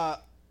 I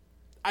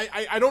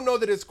don't know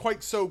that it's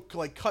quite so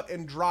like cut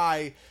and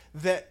dry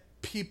that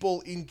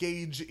people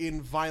engage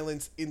in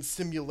violence in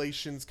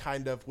simulations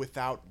kind of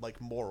without like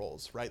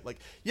morals, right? Like,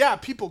 yeah,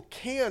 people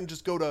can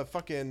just go to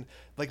fucking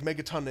like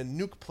Megaton and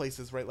nuke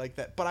places, right, like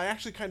that, but I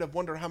actually kind of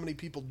wonder how many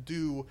people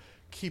do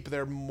keep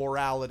their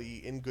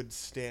morality in good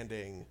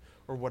standing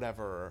or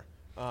whatever,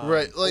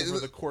 right, like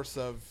over the course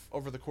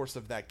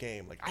of that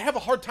game. Like I have a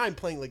hard time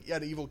playing like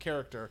an evil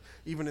character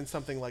even in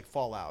something like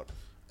Fallout.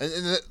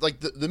 And like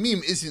the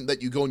meme isn't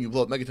that you go and you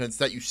blow up Megaton, it's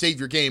that you save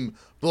your game,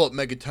 blow up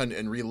Megaton,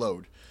 and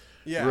reload.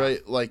 Yeah.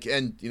 Right. Like,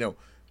 and you know,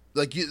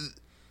 like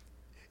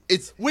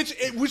it's which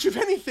if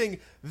anything,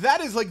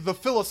 that is like the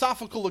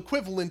philosophical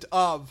equivalent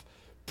of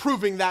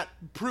proving that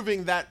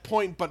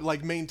point, but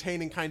like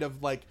maintaining kind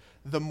of like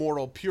the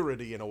moral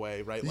purity in a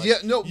way, right? Like, yeah.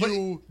 No, but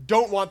you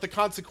don't want the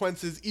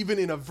consequences even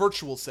in a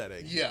virtual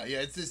setting. Yeah.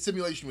 It's a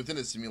simulation within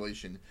a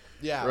simulation.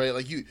 Yeah. Right.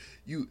 Like you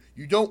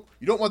don't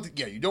want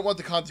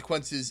the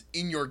consequences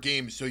in your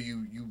game, so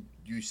you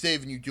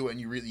save and you do it and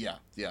you really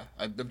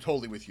I'm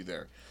totally with you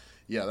there.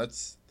 Yeah,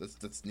 that's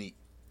neat.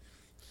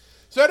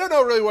 So I don't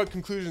know really what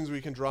conclusions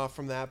we can draw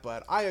from that,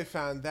 but I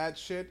found that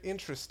shit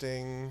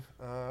interesting.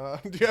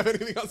 Do you have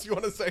anything else you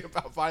want to say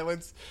about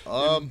violence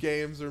in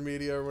games or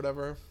media or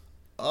whatever?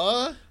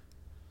 I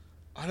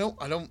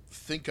don't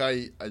think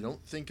I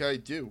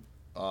do.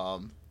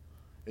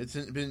 It's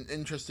been an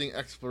interesting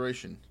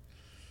exploration.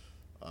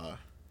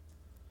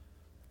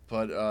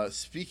 But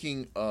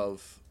speaking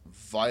of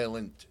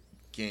violent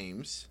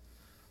games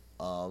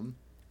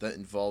that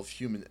involve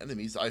human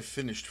enemies, I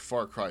finished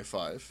Far Cry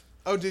 5.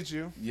 Oh, did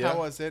you? Yeah. How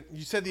was it?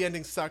 You said the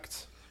ending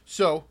sucked.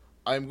 So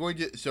I'm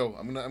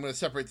gonna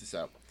separate this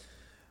out.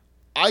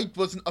 I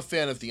wasn't a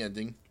fan of the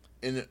ending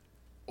in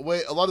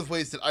a lot of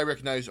ways that I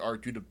recognize are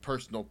due to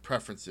personal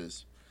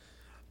preferences.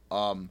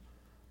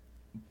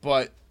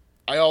 But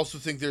I also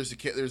think there's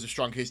a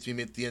strong case to be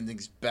made that the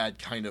ending's bad,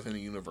 kind of in a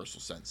universal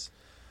sense.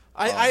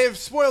 I have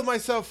spoiled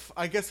myself,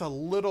 I guess, a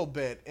little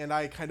bit, and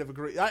I kind of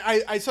agree.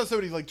 I saw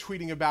somebody like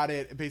tweeting about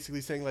it, basically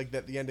saying like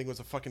that the ending was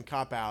a fucking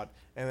cop out,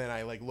 and then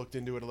I like looked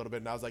into it a little bit,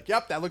 and I was like,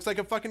 "Yep, that looks like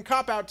a fucking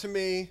cop out to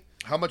me."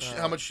 How much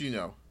do you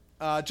know?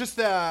 Just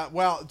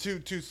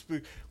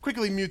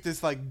quickly mute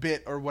this like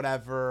bit or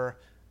whatever.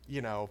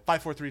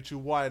 5, 4, 3, 2,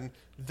 1.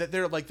 That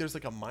there's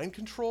like a mind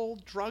control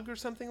drug or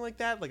something like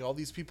that. Like all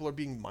these people are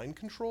being mind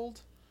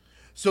controlled.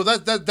 So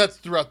that's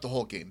throughout the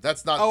whole game.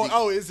 That's not.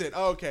 Is it?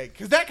 Oh, okay,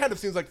 because that kind of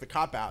seems like the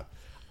cop out.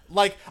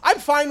 Like I'm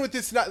fine with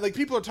this. Not like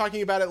people are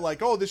talking about it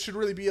like, oh, this should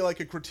really be like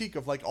a critique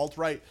of like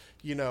alt-right,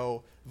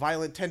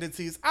 violent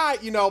tendencies.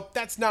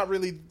 That's not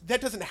really.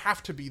 That doesn't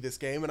have to be this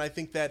game. And I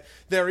think that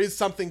there is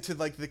something to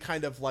like the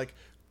kind of like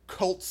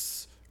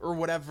cults or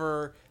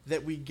whatever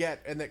that we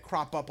get and that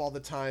crop up all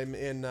the time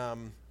in.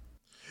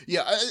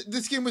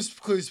 This game was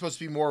clearly supposed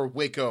to be more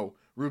Waco,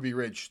 Ruby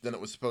Ridge than it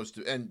was supposed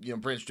to, and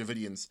Branch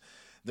Davidians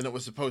than it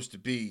was supposed to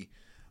be.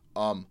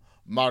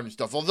 Modern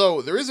stuff,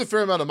 although there is a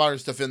fair amount of modern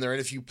stuff in there, and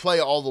if you play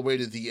all the way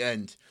to the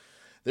end,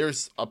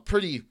 there's a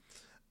pretty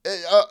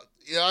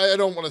I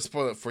don't want to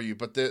spoil it for you,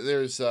 but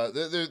there's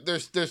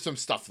some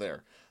stuff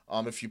there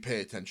if you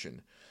pay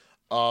attention.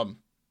 But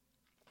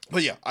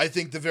yeah, I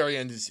think the very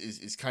end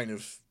is kind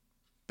of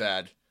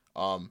bad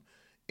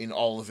in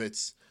all of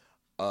its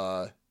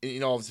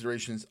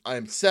iterations. I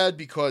am sad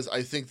because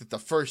I think that the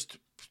first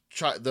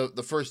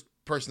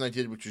person I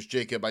did, which was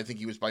Jacob, I think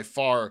he was by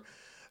far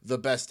the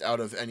best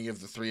out of any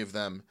of the three of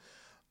them.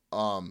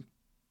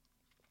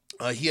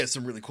 He has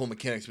some really cool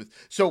mechanics with.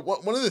 So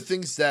one of the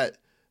things that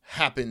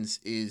happens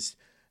is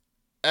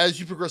as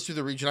you progress through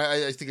the region,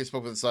 I think I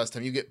spoke about this last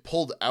time, you get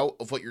pulled out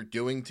of what you're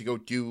doing to go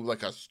do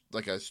like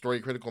a story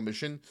critical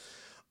mission.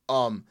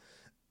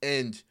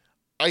 And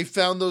I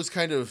found those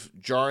kind of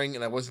jarring,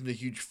 and I wasn't a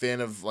huge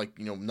fan of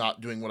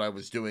not doing what I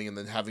was doing and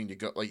then having to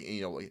go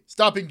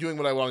stopping doing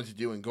what I wanted to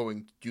do and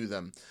going to do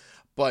them.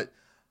 But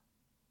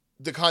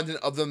the content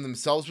of them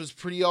themselves was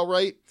pretty all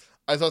right.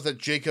 I thought that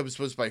Jacob's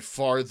was by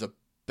far the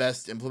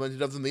best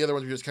implemented of them. The other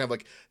ones were just kind of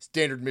like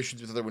standard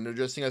missions with other window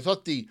dressing. I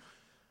thought the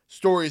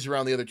stories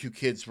around the other two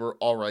kids were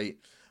all right.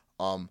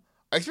 I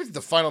expected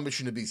the final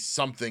mission to be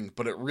something,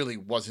 but it really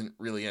wasn't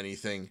really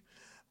anything.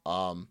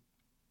 I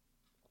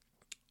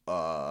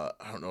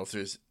don't know if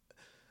there's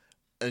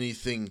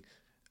anything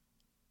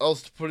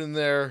else to put in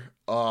there.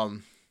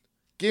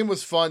 Game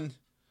was fun.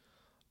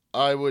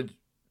 I would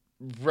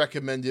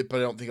recommend it, but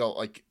I don't think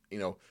I'll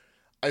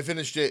I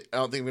finished it. I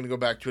don't think I'm gonna go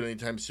back to it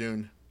anytime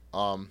soon.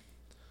 When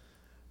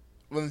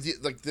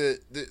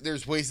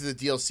there's ways that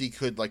the DLC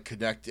could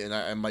connect, and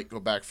I might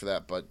go back for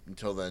that. But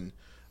until then,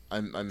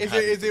 I'm.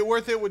 Is it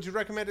worth it? Would you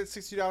recommend it?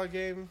 $60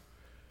 game?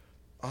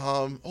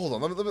 Hold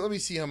on. Let me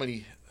see how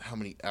many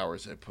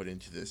hours I put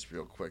into this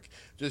real quick,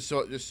 just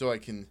so I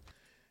can,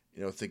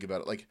 think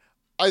about it.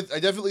 I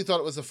definitely thought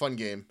it was a fun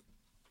game.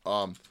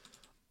 I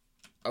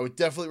would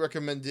definitely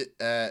recommend it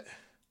at.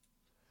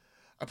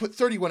 I put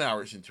 31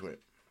 hours into it.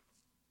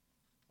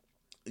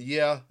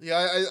 Yeah.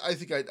 I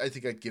think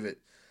I'd give it.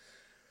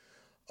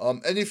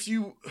 And if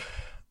you,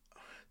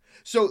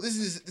 so this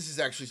is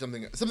actually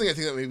something I think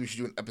that maybe we should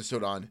do an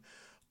episode on,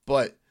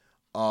 but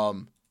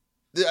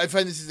I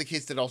find this is the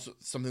case that also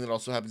something that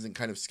also happens in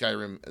kind of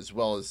Skyrim as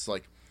well as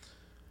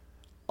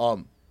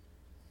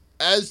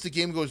as the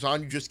game goes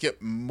on, you just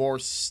get more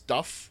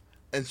stuff,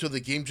 and so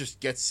the game just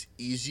gets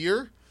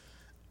easier,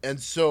 and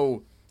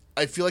so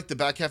I feel like the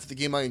back half of the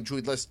game I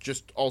enjoyed less,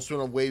 just also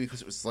in a way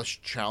because it was less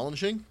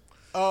challenging.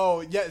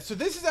 Oh, yeah. So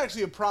this is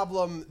actually a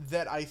problem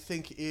that I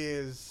think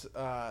is,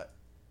 I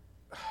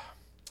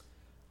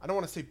don't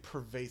want to say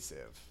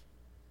pervasive,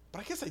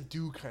 but I guess I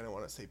do kind of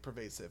want to say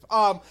pervasive.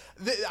 I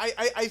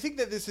think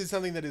that this is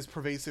something that is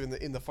pervasive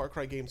in the Far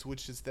Cry games,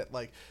 which is that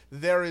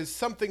there is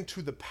something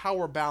to the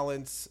power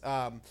balance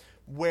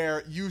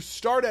where you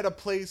start at a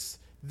place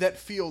that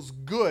feels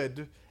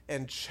good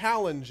and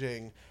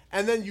challenging,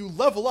 and then you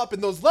level up,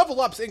 and those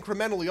level ups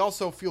incrementally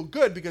also feel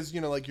good because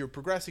you're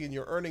progressing and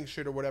you're earning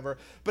shit or whatever.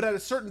 But at a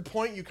certain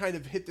point, you kind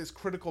of hit this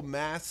critical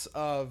mass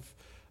of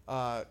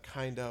what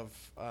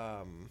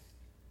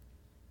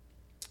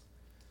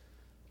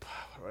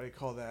do I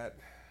call that?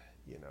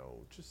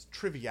 Just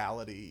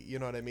triviality. You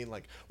know what I mean?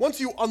 Once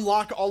you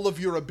unlock all of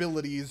your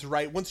abilities,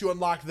 right? Once you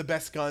unlock the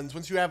best guns,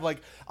 once you have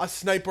a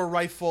sniper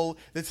rifle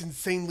that's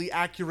insanely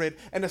accurate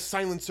and a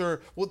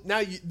silencer, well, now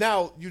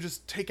you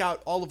just take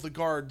out all of the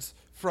guards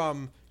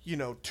from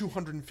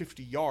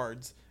 250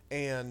 yards,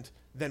 and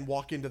then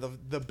walk into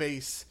the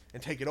base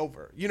and take it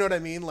over. You know what I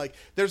mean? Like,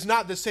 there's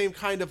not the same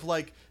kind of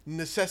like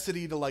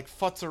necessity to like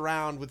futz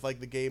around with like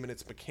the game and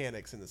its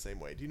mechanics in the same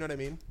way. Do you know what I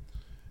mean?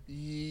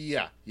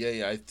 Yeah.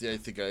 I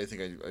think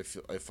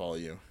I follow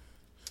you.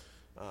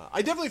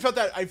 I definitely felt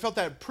that. I felt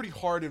that pretty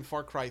hard in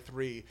Far Cry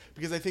 3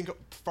 because I think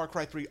Far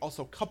Cry 3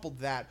 also coupled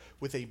that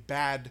with a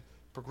bad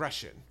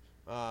progression.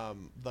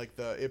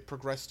 It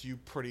progressed you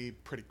pretty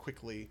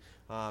quickly,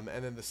 and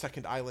then the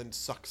second island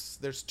sucks.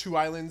 There's 2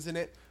 islands in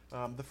it.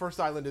 The first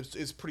island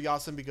is pretty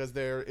awesome because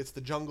it's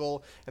the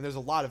jungle and there's a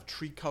lot of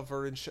tree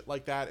cover and shit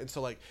like that. And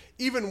so like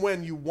even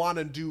when you want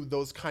to do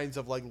those kinds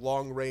of like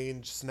long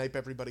range snipe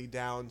everybody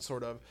down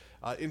sort of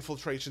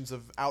infiltrations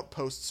of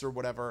outposts or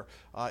whatever,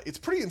 it's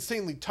pretty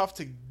insanely tough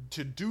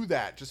to do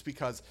that just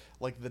because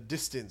like the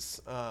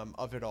distance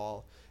of it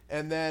all.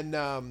 And then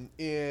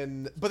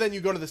but then you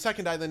go to the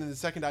second island, and the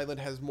second island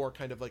has more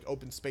kind of like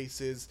open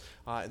spaces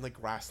and like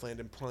grassland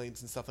and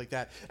plains and stuff like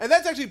that. And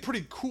that's actually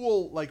pretty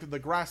cool, like the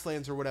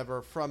grasslands or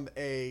whatever, from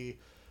a,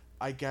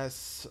 I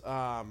guess,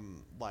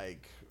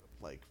 like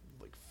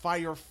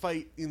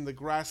firefight in the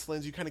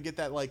grasslands. You kind of get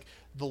that like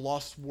the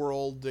Lost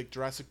World, like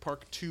Jurassic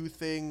Park 2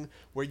 thing,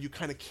 where you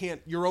kind of can't.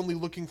 You're only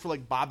looking for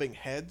like bobbing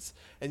heads,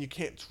 and you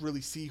can't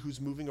really see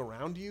who's moving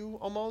around you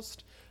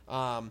almost.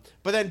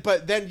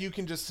 But then you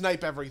can just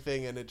snipe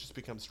everything and it just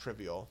becomes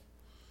trivial.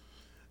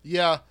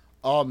 Yeah.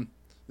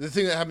 The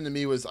thing that happened to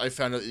me was I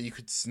found out that you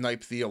could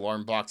snipe the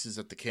alarm boxes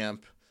at the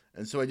camp.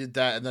 And so I did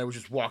that, and then I was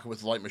just walking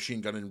with a light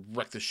machine gun and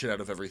wreck the shit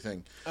out of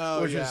everything.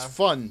 Which was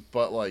fun,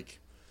 but like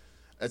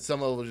at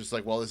some level just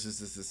like, well, this is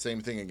the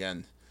same thing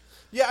again.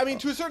 Yeah, I mean,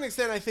 to a certain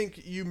extent, I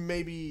think you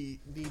maybe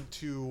need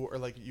to, or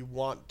like you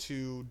want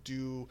to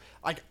do,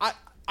 like,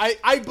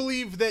 I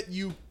believe that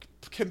you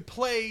can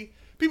play.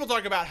 People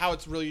talk about how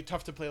it's really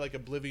tough to play like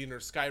Oblivion or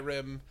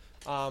Skyrim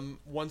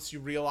once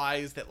you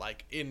realize that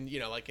like in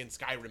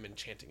Skyrim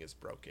enchanting is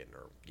broken,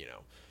 or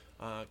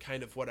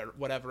kind of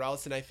whatever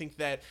else. And I think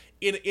that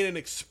in an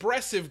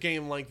expressive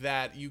game like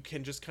that, you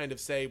can just kind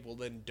of say, well,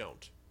 then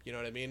don't. You know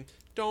what I mean?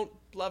 Don't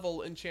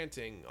level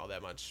enchanting all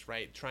that much,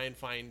 right? Try and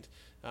find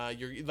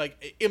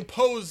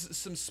impose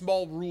some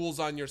small rules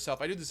on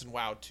yourself. I do this in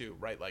WoW too,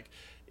 right? Like,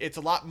 it's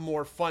a lot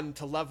more fun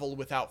to level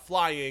without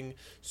flying.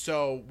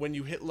 So when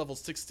you hit level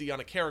 60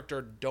 on a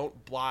character,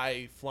 don't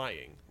buy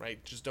flying,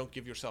 right? Just don't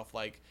give yourself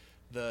like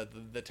the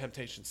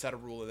temptation, set a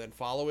rule and then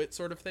follow it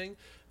sort of thing.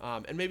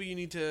 And maybe you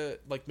need to,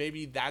 like,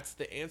 maybe that's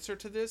the answer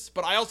to this.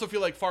 But I also feel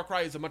like Far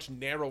Cry is a much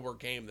narrower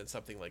game than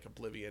something like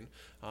Oblivion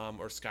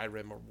or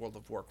Skyrim or World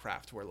of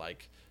Warcraft, where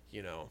like,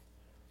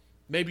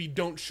 maybe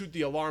don't shoot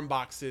the alarm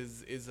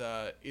boxes is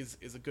a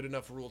good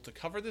enough rule to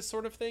cover this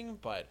sort of thing.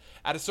 But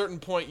at a certain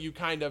point, you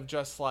kind of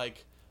just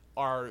like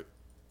are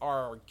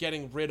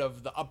getting rid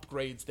of the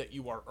upgrades that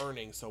you are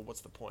earning. So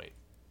what's the point?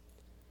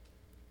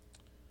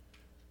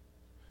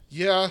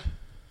 Yeah.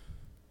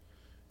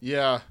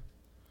 I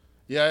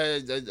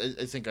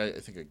think I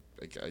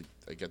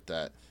get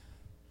that.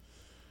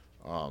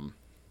 I'm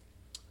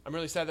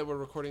really sad that we're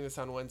recording this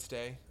on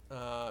Wednesday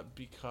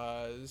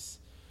because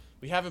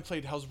we haven't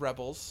played Hell's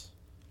Rebels.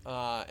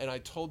 And I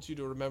told you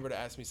to remember to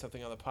ask me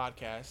something on the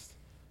podcast,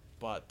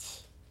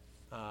 but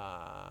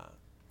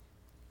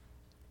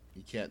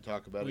you can't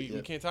talk about it yet.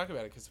 We can't talk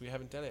about it because we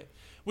haven't done it.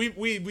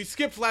 We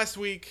skipped last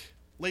week,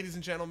 ladies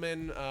and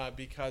gentlemen,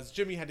 because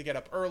Jimmy had to get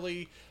up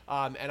early,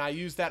 and I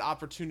used that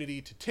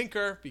opportunity to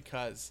tinker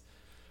because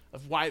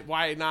of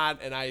why not,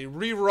 and I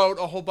rewrote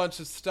a whole bunch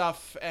of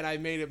stuff, and I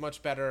made it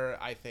much better,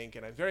 I think,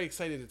 and I'm very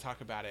excited to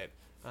talk about it.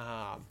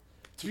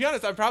 To be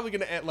honest, I'm probably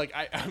going to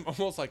I'm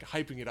almost like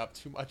hyping it up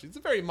too much. It's a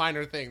very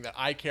minor thing that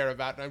I care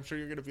about, and I'm sure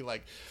you're going to be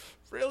like,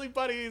 really,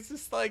 buddy? Is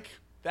this like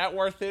that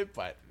worth it?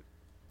 But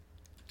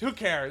who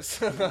cares?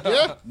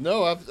 Yeah,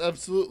 no,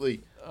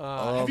 absolutely.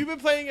 Have you been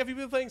playing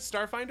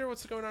Starfinder?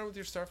 What's going on with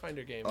your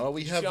Starfinder game?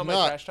 We have see all not.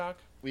 My trash talk?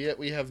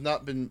 We have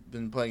not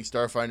been playing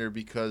Starfinder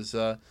because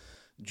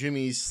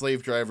Jimmy's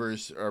slave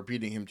drivers are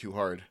beating him too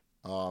hard.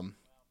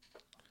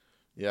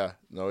 Yeah,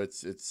 no,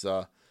 it's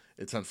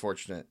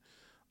unfortunate.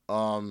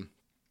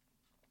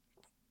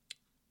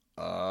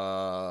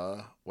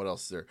 What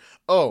else is there?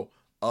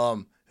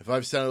 If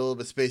I've sounded a little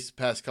bit spaced the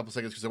past couple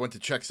seconds because I went to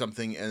check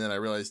something and then I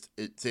realized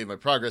it saved my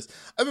progress.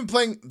 I've been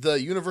playing the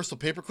Universal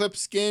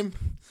Paperclips game.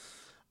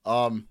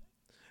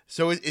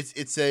 So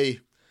it's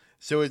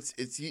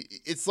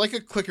like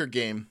a clicker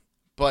game,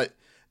 but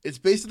it's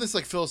based on this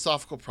like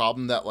philosophical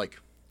problem that like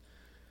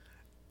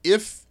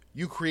if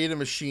you create a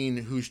machine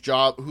who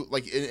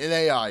like an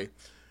AI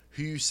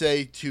who you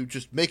say to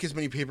just make as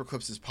many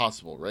paperclips as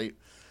possible, right?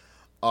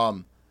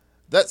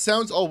 That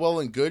sounds all well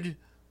and good,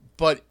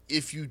 but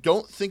if you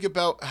don't think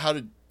about how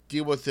to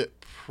deal with it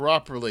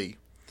properly...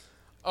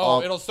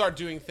 it'll start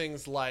doing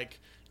things like,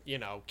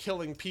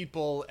 killing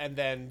people and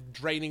then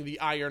draining the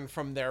iron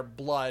from their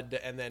blood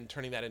and then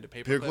turning that into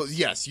paperclips.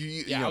 Yes.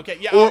 Okay.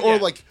 Yeah. Or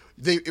like,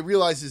 it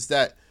realizes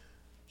that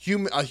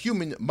a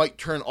human might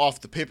turn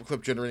off the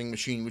paperclip generating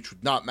machine, which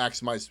would not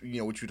maximize,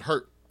 which would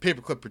hurt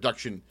paperclip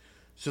production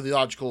So the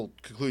logical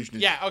conclusion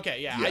is Yeah. Okay.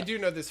 Yeah. I do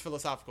know this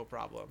philosophical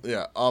problem.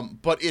 yeah.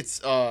 But it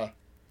starts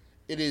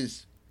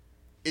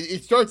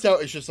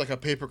out as just like a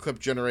paperclip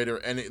generator,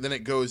 and then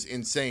it goes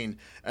insane.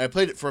 And I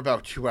played it for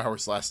about 2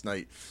 hours last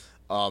night,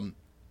 and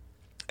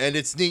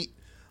it's neat.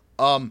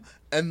 And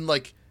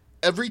like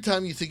every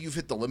time you think you've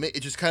hit the limit, it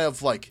just kind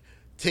of like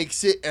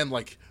takes it and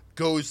like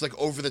goes like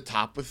over the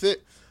top with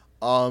it.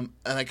 And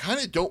I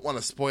kind of don't want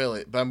to spoil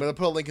it, but I'm gonna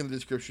put a link in the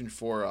description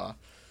for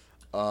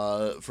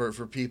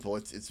people.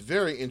 It's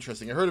very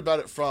interesting. I heard about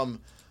it from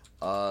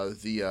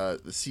the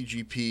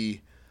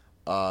CGP.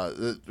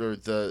 The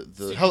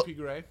CGP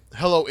Grey.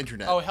 Hello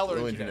Internet. Oh,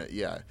 Hello Internet.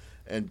 Yeah.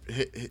 And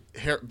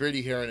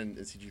Brady Heron and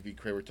CGP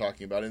Grey were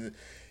talking about it, and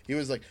he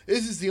was like,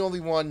 "This is the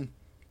only one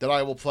that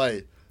I will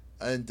play,"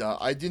 and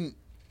I didn't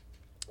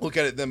look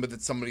at it then, but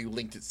that somebody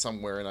linked it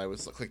somewhere, and I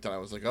was clicked on it. I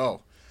was like,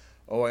 "Oh,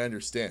 I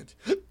understand."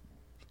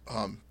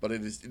 But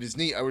it is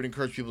neat. I would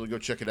encourage people to go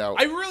check it out.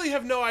 I really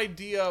have no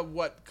idea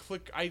what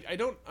I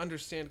don't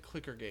understand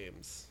clicker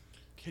games.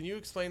 Can you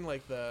explain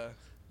like the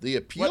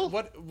appeal?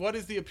 What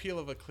is the appeal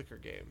of a clicker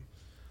game?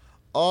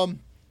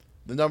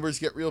 The numbers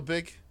get real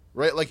big,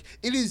 right? Like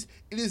it is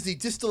the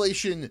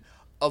distillation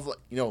of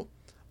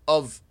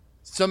of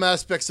some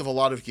aspects of a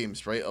lot of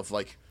games, right? Of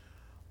like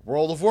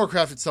World of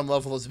Warcraft at some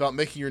level is about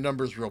making your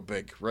numbers real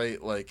big,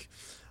 right? Like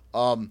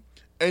and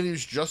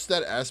it's just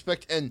that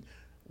aspect. And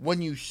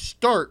when you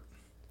start,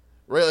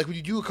 right, like when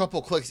you do a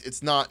couple clicks,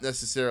 it's not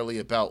necessarily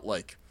about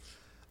like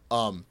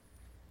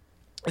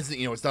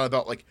it's not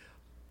about like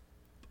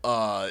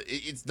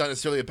it's not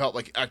necessarily about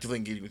like actively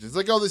engaging with it. It's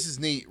like, oh, this is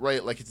neat,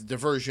 right? Like it's a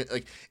diversion,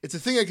 like it's a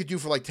thing I could do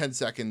for like 10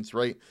 seconds,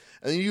 right?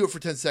 And then you do it for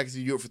 10 seconds,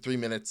 you do it for 3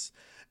 minutes,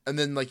 and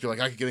then like you're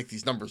like, I could make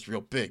these numbers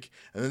real big,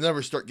 and the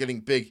numbers start getting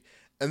big,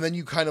 and then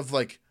you kind of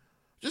like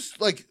just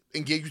like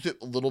engage with it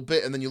a little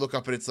bit, and then you look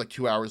up and it's like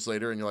 2 hours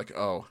later, and you're like,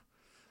 oh,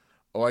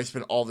 I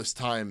spent all this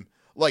time.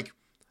 Like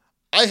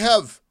I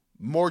have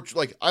more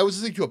like I was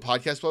listening to a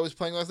podcast while I was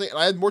playing last night, and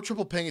I had more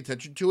trouble paying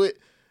attention to it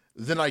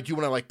than I do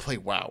when I like play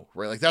WoW,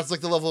 right? Like that's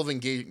like the level of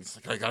engagement. It's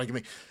like I gotta give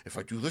me, if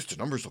I do this, the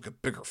numbers will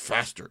get bigger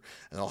faster,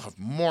 and I'll have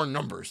more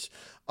numbers.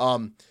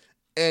 And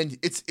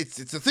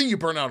it's a thing you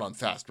burn out on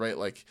fast, right?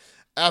 Like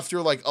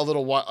after like a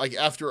little while, like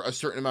after a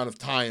certain amount of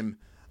time,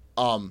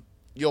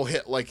 you'll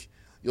hit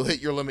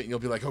your limit, and you'll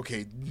be like,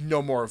 okay,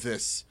 no more of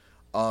this,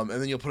 and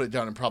then you'll put it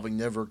down and probably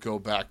never go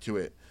back to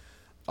it.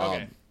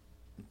 Okay.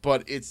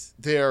 But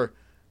they're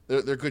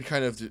good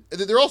kind of.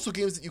 They're also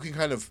games that you can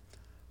kind of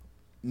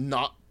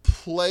not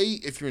play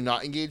if you're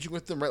not engaging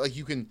with them, right? Like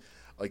you can,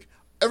 like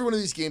every one of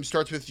these games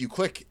starts with you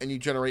click and you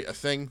generate a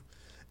thing,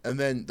 and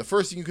then the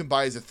first thing you can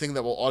buy is a thing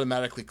that will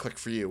automatically click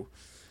for you.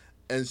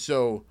 And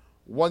so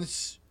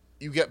once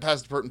you get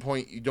past a certain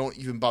point, you don't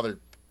even bother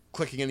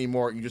clicking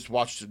anymore. You just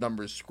watch the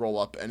numbers scroll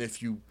up, and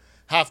if you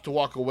have to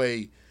walk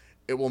away,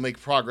 it will make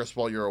progress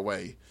while you're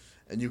away,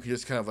 and you can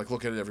just kind of like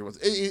look at it every once.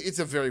 It's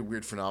a very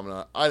weird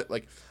phenomenon. I've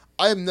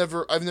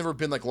never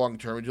been like long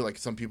term into like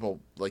some people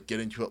like get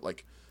into it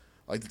like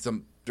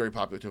some very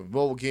popular type of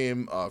mobile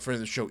game. A friend of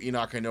the show,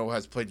 Enoch, I know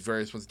has played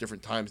various ones at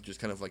different times.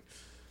 Just kind of like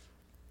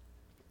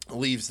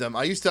leaves them.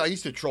 I used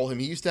to troll him.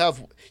 He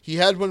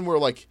had one where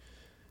like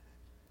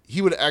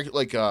he would act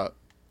like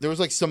there was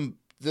like one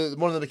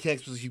of the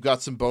mechanics was you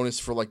got some bonus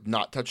for like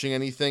not touching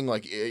anything.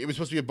 Like it was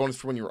supposed to be a bonus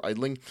for when you were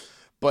idling,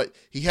 but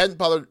he hadn't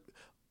bothered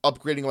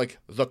upgrading like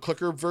the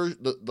clicker version,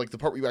 like the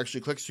part where you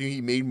actually click. So he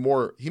made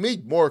more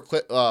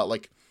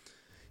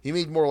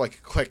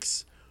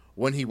clicks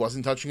when he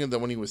wasn't touching it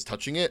than when he was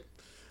touching it.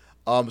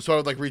 So I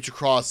would like reach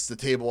across the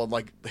table and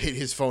like hit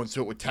his phone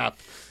so it would tap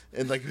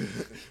and like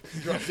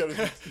drop down.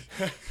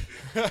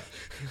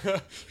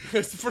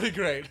 It's pretty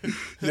great.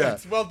 Yeah,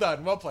 it's well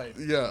done, well played.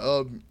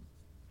 Yeah.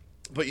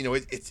 But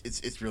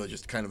it's really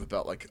just kind of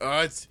about like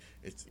it's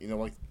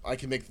like I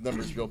can make the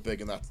numbers real big,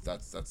 and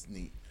that's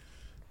neat.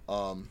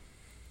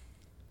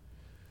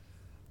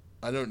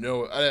 I don't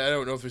know. I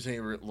don't know if there's any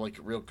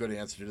real good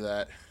answer to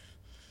that.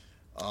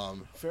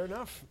 Fair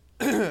enough.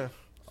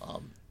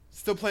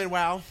 Still playing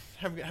WoW,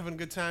 having a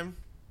good time.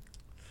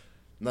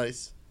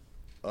 Nice.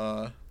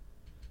 Anything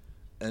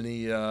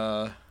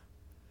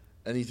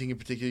in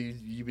particular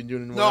you've been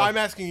doing in WoW? No, I'm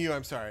asking you.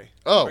 I'm sorry.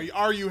 Oh,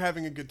 are you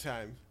having a good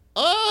time?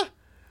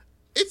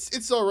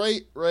 It's all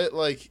right, right?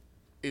 Like,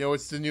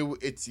 it's the new.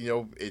 It's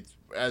it's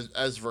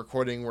as of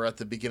recording, we're at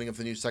the beginning of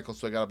the new cycle,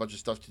 so I got a bunch of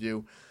stuff to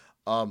do.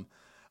 All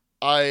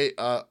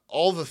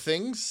the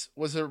things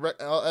was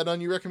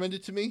add-on you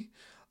recommended to me.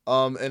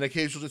 And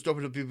occasionally just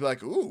open up people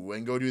like, ooh,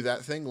 and go do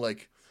that thing.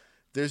 Like,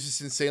 there's this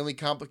insanely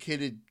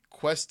complicated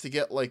quest to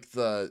get like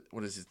the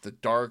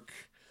dark,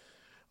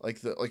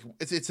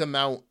 it's a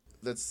mount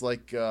that's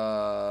like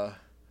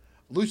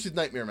Lucid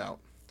Nightmare mount.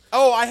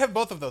 Oh, I have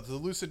both of those, the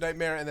Lucid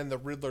Nightmare and then the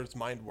Riddler's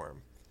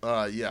Mindworm.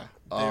 Yeah.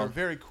 They're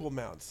very cool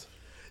mounts.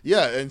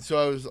 Yeah, and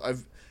so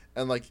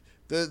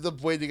the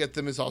way to get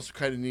them is also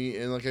kind of neat,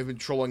 and like I've been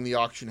trolling the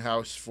auction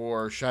house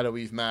for Shadow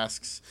Eve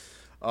masks,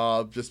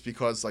 just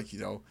because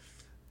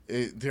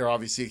they're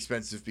obviously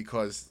expensive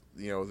because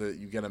that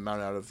you get a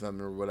mount out of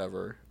them or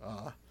whatever.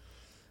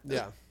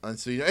 Yeah. And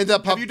so you end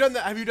up. Have you done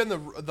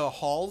the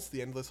halls,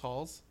 the endless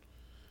halls?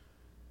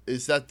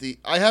 Is that the?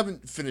 I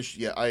haven't finished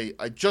yet. I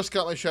just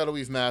got my Shadow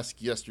Weave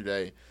mask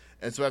yesterday,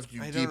 and so after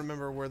you. I don't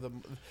remember where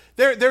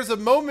there's a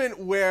moment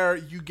where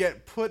you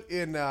get put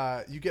in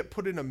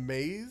a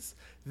maze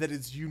that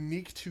is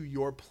unique to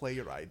your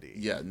player ID.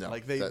 Yeah, no.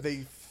 Like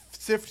they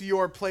sift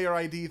your player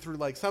ID through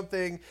like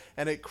something,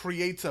 and it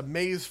creates a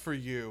maze for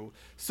you.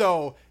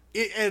 So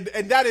and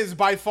that is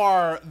by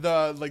far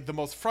the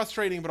most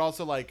frustrating, but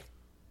also like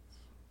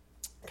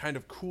kind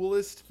of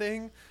coolest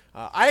thing.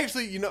 I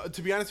actually,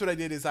 to be honest, what I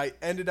did is I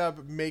ended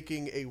up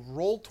making a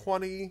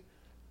Roll20.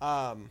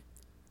 I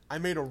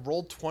made a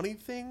Roll20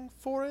 thing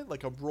for it,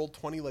 like a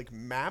Roll20 like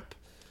map,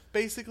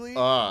 basically.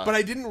 But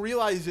I didn't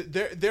realize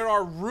that there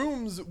are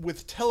rooms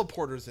with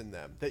teleporters in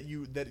them that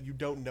you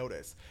don't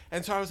notice.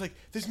 And so I was like,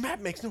 this map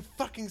makes no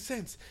fucking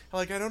sense.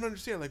 Like I don't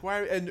understand. Like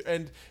why?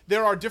 And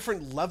there are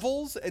different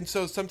levels, and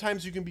so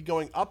sometimes you can be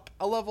going up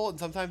a level, and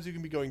sometimes you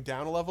can be going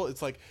down a level.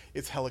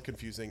 It's hella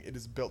confusing. It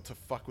is built to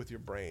fuck with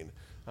your brain.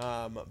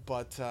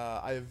 But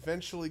I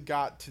eventually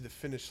got to the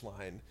finish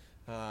line,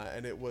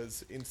 and it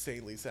was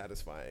insanely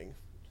satisfying.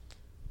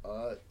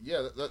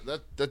 Yeah,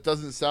 that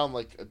doesn't sound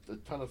like a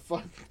ton of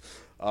fun,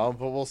 but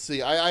we'll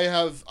see.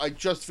 I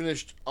just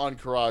finished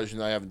Encourage,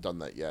 and I haven't done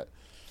that yet.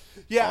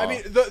 Yeah, I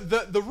mean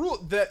the rule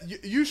that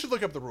you should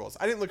look up the rules.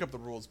 I didn't look up the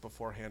rules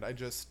beforehand.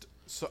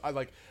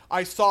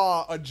 I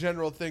saw a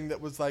general thing that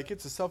was like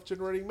it's a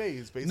self-generating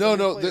maze based on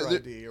your player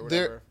ID or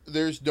whatever.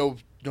 There's no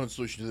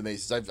solution to the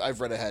mazes.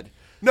 I've read ahead.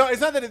 No,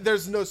 it's not that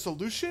there's no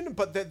solution,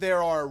 but that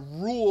there are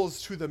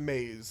rules to the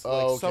maze.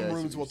 Like okay, some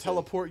rooms will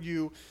teleport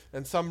you,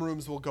 and some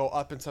rooms will go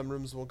up, and some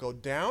rooms will go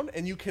down,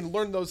 and you can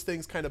learn those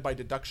things kind of by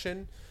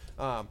deduction.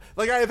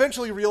 Like I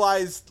eventually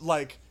realized,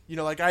 I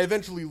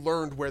eventually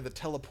learned where the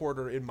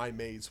teleporter in my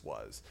maze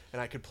was,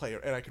 and I could play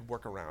it, and I could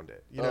work around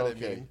it. You know what I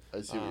mean?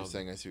 I see what you're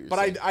saying. But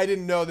I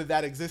didn't know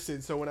that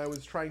existed. So when I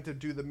was trying to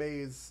do the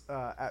maze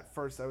at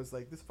first, I was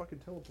like, this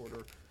fucking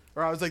teleporter.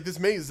 Or I was like, this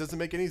maze doesn't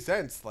make any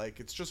sense. Like,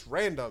 it's just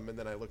random. And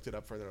then I looked it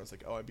up further, and I was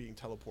like, oh, I'm being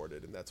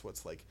teleported, and that's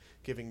what's, like,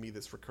 giving me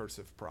this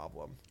recursive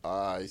problem.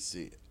 I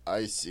see.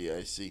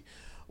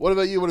 What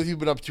about you? What have you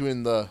been up to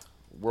in the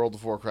World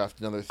of Warcraft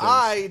and other things?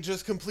 I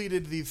just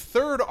completed the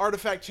 3rd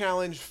artifact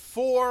challenge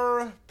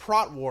for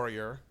Prot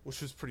Warrior, which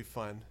was pretty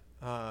fun.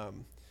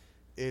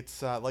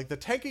 It's, the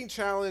tanking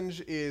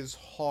challenge is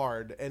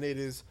hard, and it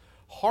is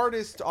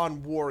hardest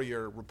on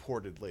Warrior,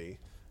 reportedly.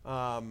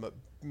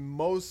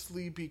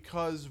 Mostly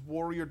because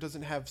Warrior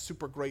doesn't have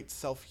super great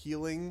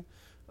self-healing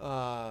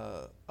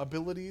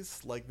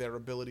abilities. Like their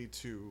ability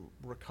to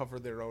recover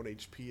their own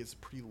HP is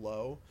pretty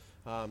low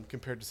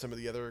compared to some of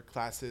the other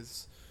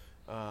classes.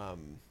 But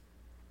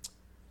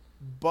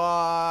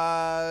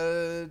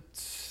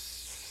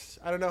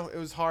I don't know. It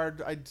was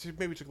hard. I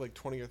maybe took like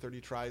 20 or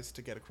 30 tries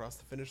to get across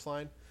the finish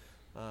line.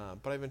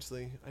 But I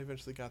eventually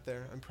got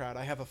there. I'm proud.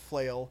 I have a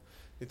flail.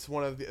 It's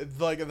one of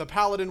the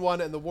Paladin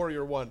one and the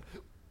Warrior one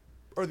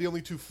are the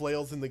only 2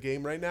 flails in the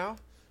game right now.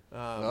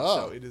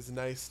 So it is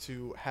nice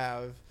to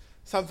have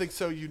something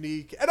so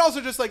unique, and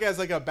also just like as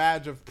like a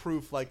badge of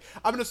proof. Like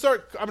I'm gonna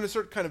start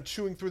kind of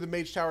chewing through the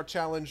Mage Tower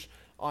challenge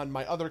on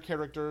my other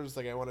characters.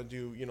 Like I want to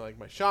do like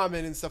my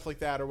shaman and stuff like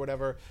that or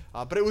whatever.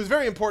 But it was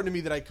very important to me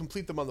that I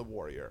complete them on the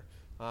Warrior,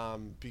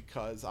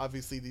 because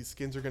obviously these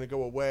skins are gonna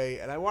go away,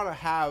 and I want to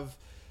have,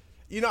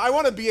 I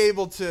want to be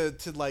able to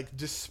like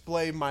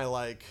display my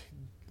like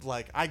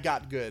I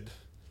got good,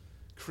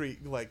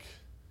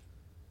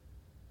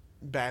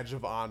 badge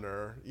of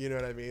honor, you know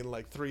what I mean?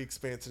 Like 3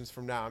 expansions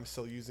from now, I'm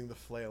still using the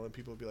flail, and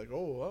people will be like,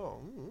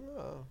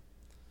 "Oh."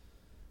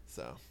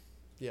 So,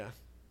 yeah.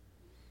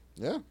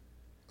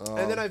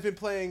 And then I've been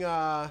playing.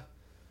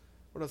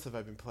 What else have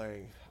I been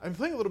playing? I'm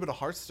playing a little bit of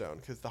Hearthstone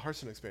because the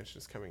Hearthstone expansion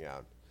is coming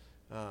out.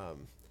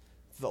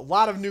 It's a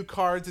lot of new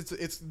cards.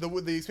 It's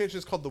the expansion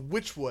is called the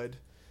Witchwood,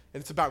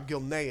 and it's about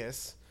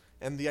Gilneas.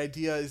 And the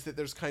idea is that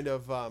there's kind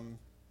of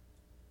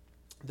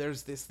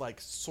there's this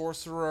like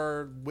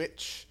sorcerer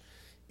witch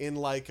in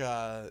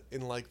the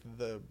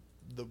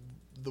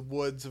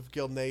woods of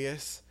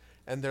Gilneas,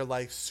 and they're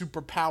like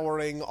super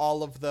powering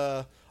all of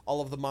the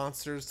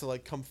monsters to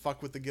like come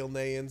fuck with the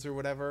Gilneans or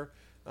whatever.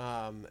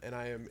 And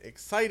I am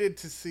excited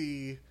to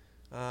see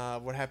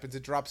what happens.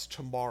 It drops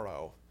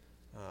tomorrow,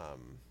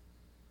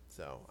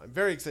 so I'm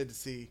very excited to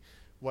see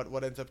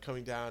what ends up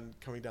coming down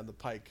the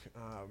pike.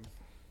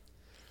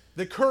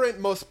 The current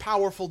most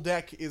powerful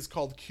deck is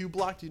called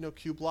Q-Block. Do you know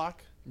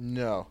Q-Block?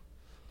 No.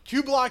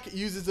 Q-Block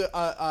uses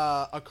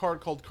a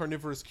card called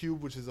Carnivorous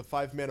Cube, which is a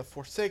 5-mana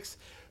 4/6.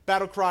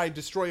 Battlecry,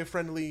 destroy a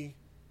friendly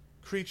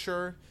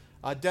creature.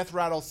 Death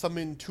Rattle,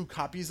 summon 2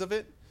 copies of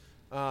it.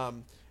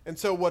 And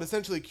so what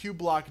essentially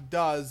Q-Block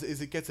does is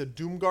it gets a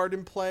Doomguard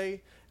in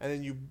play, and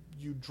then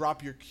you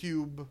drop your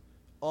cube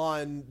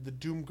on the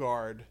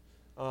Doomguard,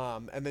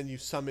 and then you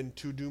summon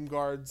 2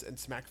 Doomguards and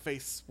smack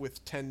face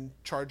with 10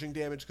 charging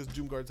damage because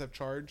Doomguards have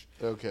charge.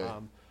 Okay.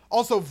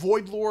 Also,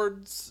 Void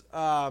Lords.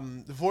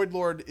 The Void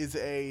Lord is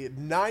a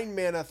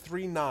 9-mana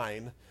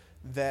 3/9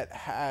 that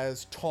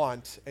has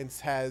taunt and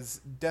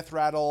has Death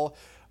Rattle,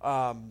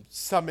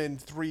 summon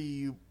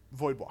 3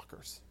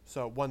 Voidwalkers.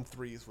 So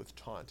 1/3s with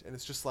taunt, and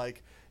it's just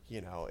like,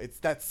 it's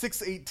that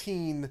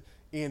 618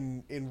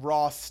 in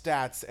raw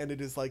stats, and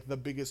it is like the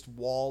biggest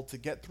wall to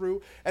get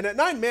through. And at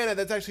 9 mana,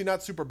 that's actually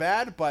not super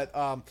bad, but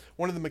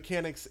one of the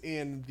mechanics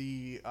in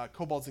the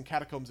Kobolds and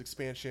Catacombs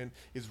expansion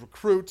is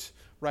recruit,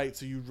 right?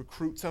 So you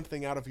recruit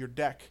something out of your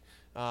deck,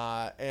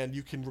 and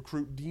you can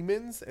recruit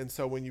demons, and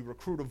so when you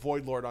recruit a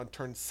Voidlord on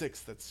turn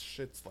 6,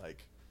 shit's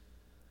like,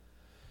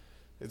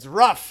 it's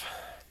rough.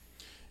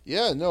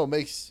 Yeah, no,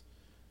 makes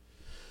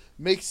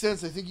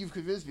sense. I think you've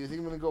convinced me. I think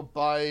I'm gonna go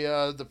buy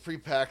the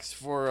pre-packs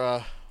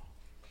for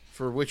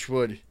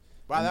Witchwood.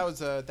 Wow,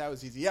 that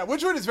was easy. Yeah,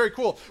 Witchwood is very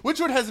cool.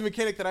 Witchwood has a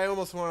mechanic that I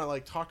almost want to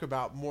like talk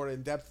about more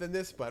in depth than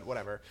this, but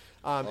whatever.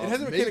 It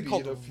has a mechanic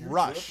called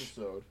Rush.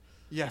 Episode.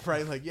 Yeah,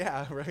 right. Like,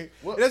 yeah, right.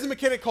 What? It has a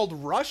mechanic called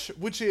Rush,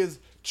 which is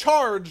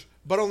charge,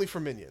 but only for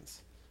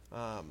minions.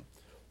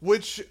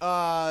 Wait, what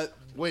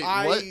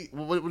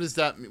does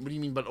that mean? What do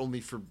you mean, but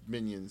only for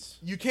minions?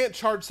 You can't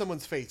charge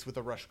someone's face with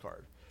a Rush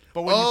card.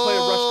 But when you play a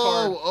Rush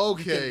card,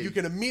 okay. you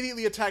can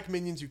immediately attack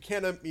minions. You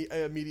can't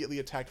immediately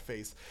attack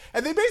face.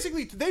 And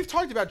they've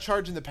talked about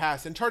charge in the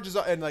past, and charges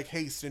and like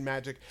haste in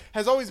Magic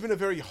has always been a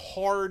very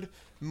hard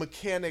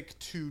mechanic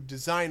to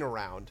design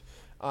around,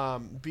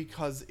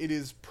 because it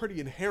is pretty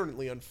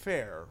inherently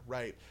unfair,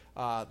 right?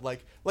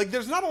 Like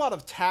there's not a lot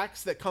of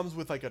tax that comes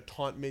with like a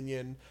taunt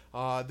minion.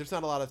 There's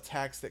not a lot of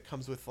tax that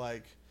comes with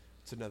like,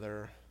 it's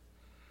another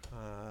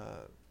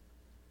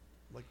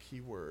like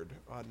keyword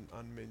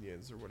on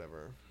minions or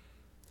whatever.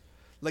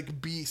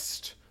 Like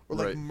Beast or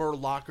like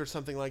Murloc or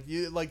something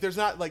there's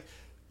not like,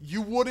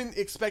 you wouldn't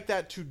expect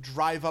that to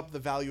drive up the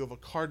value of a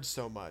card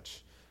so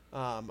much.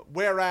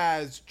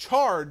 Whereas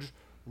Charge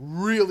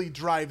really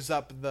drives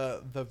up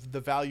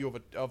the value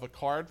of a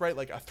card, right?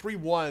 Like a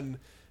 3/1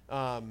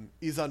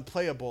 is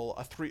unplayable.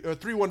 A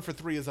 3/1 for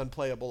 3 is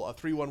unplayable. A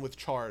 3/1 with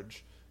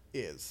Charge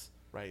is,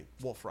 right?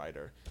 Wolf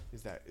Rider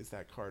is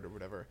that card or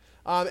whatever.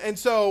 And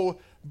so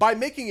by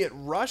making it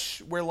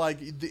Rush, where like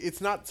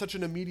it's not such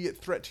an immediate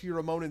threat to your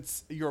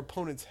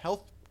opponent's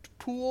health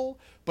pool,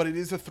 but it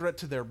is a threat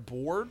to their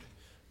board.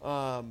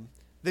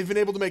 They've been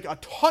able to make a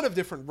ton of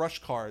different Rush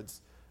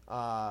cards,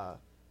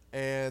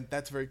 and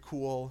that's very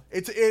cool.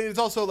 It's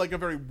also like a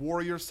very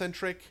warrior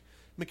centric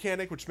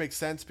mechanic, which makes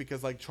sense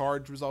because like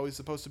Charge was always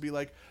supposed to be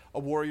like a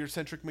warrior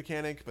centric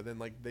mechanic, but then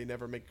like they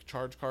never make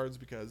Charge cards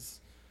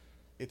because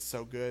it's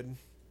so good.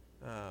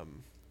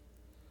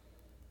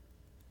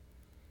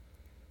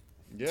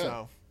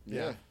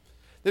 Yeah.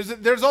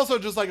 There's also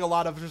just like a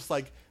lot of just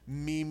like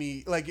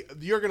meme, like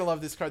you're gonna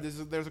love this card.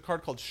 There's a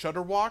card called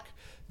Shudderwalk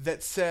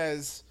that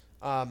says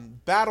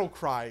Battle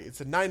Cry.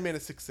 It's a 9-mana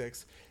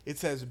 6/6. It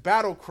says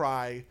Battle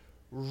Cry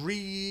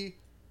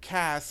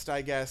recast,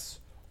 I guess,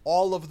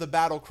 all of the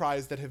battle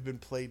cries that have been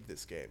played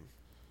this game.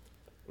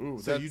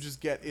 Ooh, so you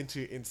just get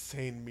into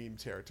insane meme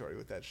territory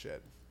with that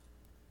shit.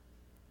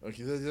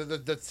 Okay,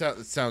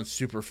 that sounds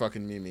super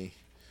fucking memey.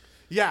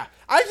 Yeah,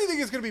 I actually think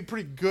it's going to be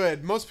pretty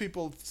good. Most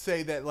people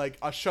say that like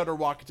a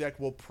Shudderwalk deck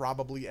will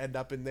probably end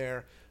up in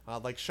there.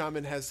 Like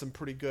Shaman has some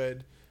pretty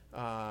good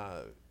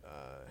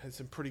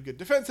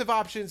defensive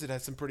options. It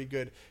has some pretty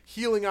good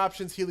healing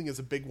options. Healing is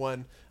a big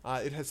one.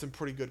 It has some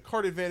pretty good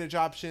card advantage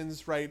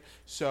options, right?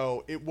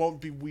 So it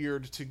won't be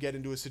weird to get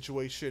into a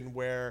situation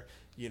where,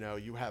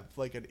 you have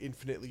like an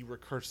infinitely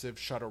recursive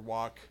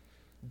Shudderwalk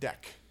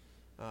deck.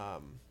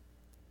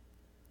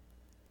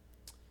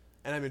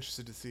 And I'm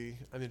interested to see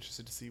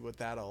what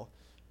that'll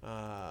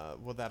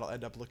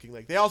end up looking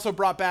like. They also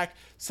brought back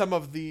some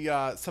of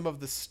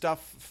the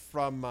stuff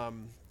from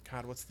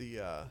what's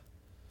the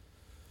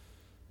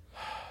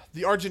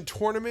Argent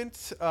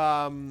Tournament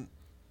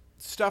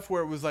stuff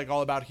where it was like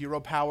all about hero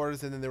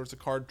powers, and then there was a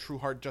card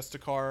Trueheart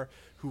Justicar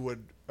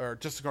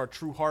Justicar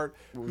Trueheart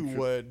who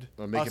would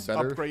make it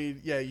better.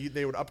 Upgrade. Yeah,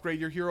 they would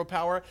upgrade your hero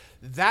power.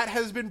 That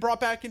has been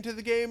brought back into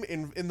the game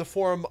in the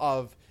form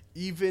of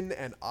even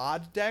and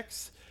odd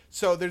decks.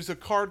 So there's a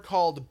card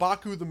called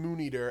Baku the Moon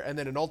Eater, and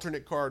then an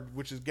alternate card,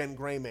 which is Genn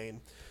Greymane.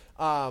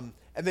 And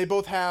they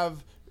both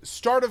have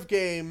start of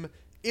game,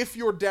 if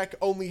your deck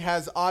only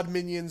has odd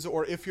minions,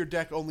 or if your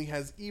deck only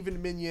has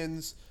even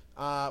minions.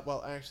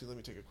 Well, actually, let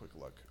me take a quick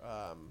look.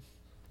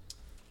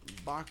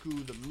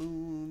 Baku the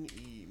Moon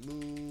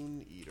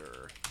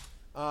Eater.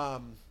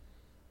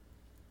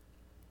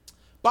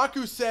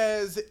 Baku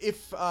says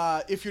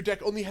if your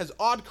deck only has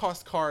odd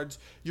cost cards,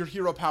 your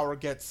hero power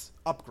gets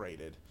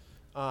upgraded.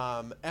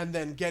 And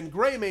then Genn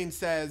Greymane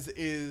says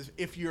is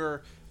if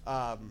your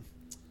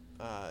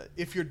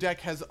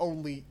deck has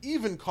only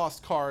even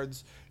cost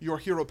cards, your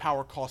hero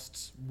power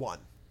costs 1.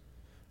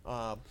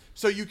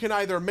 So you can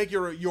either make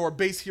your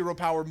base hero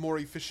power more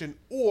efficient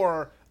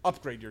or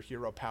upgrade your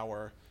hero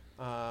power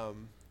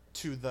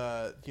to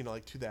the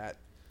to that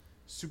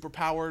super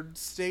powered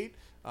state.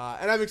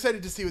 And I'm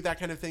excited to see what that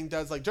kind of thing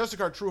does. Like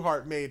Justicar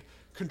Trueheart made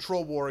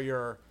Control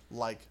Warrior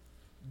like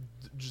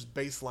just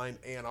baseline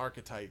and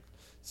archetype.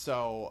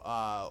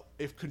 So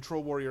if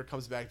Control Warrior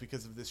comes back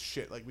because of this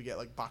shit, like we get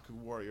like Baku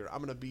Warrior, I'm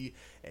gonna be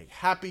a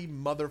happy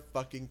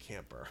motherfucking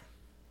camper.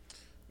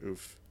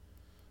 Oof.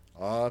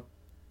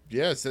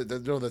 Yes,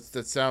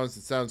 that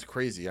sounds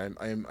crazy.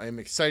 I'm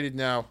excited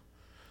now.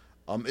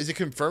 Is it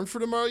confirmed for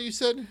tomorrow? You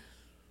said.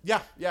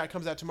 Yeah, it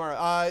comes out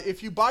tomorrow.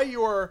 If you buy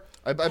your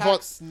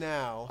packs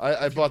now,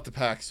 I bought the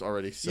packs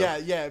already. So.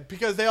 Yeah,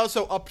 because they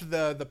also upped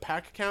the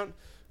pack count.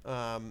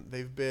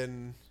 They've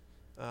been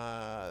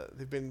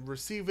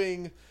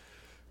receiving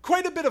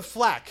quite a bit of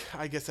flack,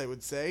 I guess I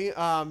would say,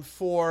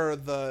 for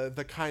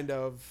the kind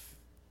of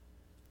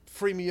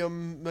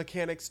freemium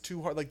mechanics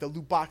too hard, like the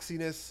loot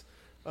boxiness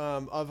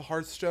of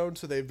Hearthstone.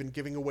 So they've been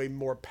giving away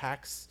more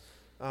packs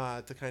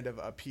to kind of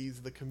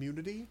appease the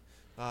community.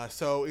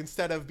 So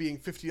instead of being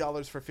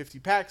 $50 for 50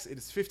 packs, it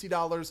is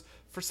 $50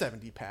 for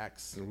 70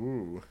 packs.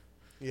 Ooh.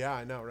 Yeah,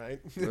 I know, right?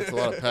 That's a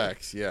lot of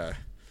packs, yeah.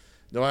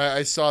 No,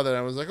 I saw that and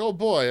I was like, oh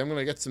boy, I'm going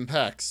to get some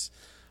packs.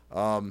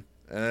 And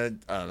I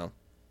don't know.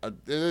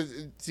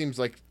 It seems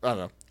like, I don't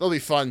know. It'll be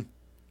fun.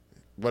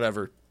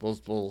 Whatever.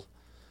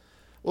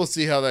 We'll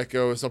see how that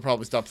goes. I'll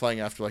probably stop playing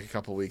after like a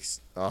couple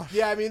weeks.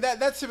 Yeah, I mean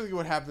that's typically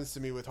what happens to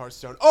me with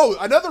Hearthstone. Oh,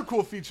 another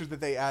cool feature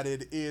that they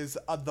added is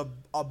a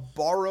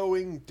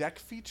borrowing deck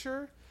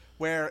feature,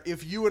 where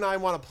if you and I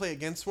want to play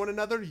against one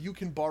another, you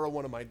can borrow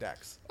one of my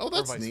decks. Oh,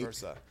 that's or vice neat.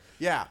 versa.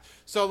 Yeah.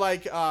 So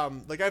like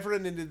I've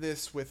run into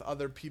this with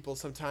other people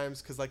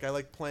sometimes because like I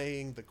like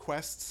playing the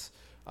quests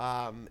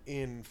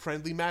in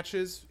friendly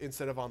matches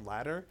instead of on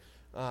ladder,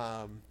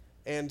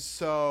 and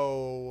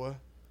so.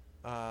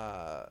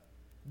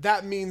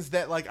 That means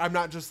that like I'm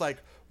not just like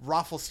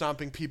raffle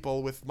stomping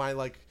people with my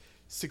like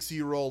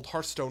 60-year-old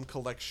Hearthstone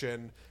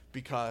collection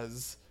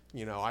because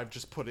I've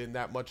just put in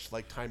that much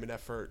like time and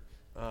effort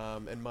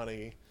and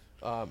money,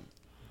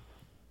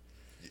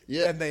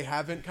 yeah, and they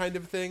haven't kind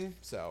of thing.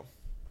 So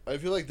I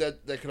feel like that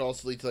could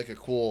also lead to like a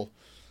cool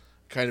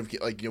kind of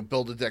like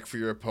build a deck for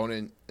your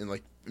opponent and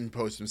like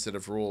impose some set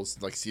of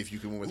rules, like see if you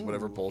can win with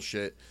whatever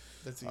bullshit.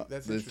 That's they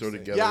interesting. throw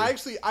together. Yeah,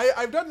 actually,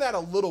 I've done that a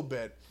little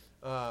bit.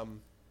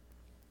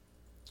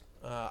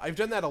 I've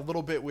done that a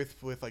little bit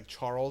with like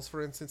Charles,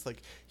 for instance.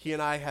 Like he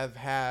and I have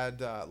had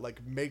like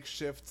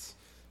makeshifts,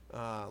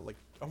 like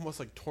almost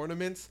like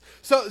tournaments.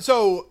 So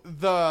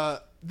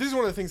this is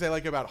one of the things I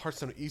like about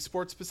Hearthstone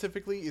esports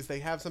specifically is they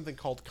have something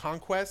called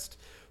Conquest,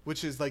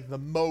 which is like the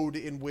mode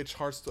in which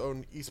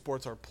Hearthstone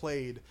esports are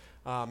played.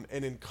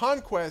 And in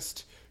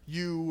Conquest,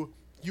 you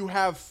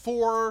have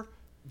 4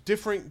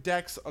 different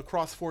decks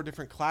across 4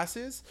 different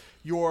classes.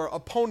 Your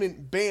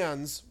opponent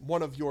bans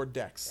one of your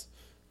decks.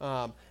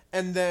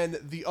 And then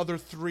the other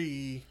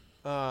 3,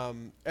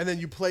 and then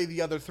you play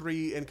the other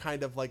 3 in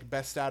kind of like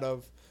best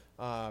of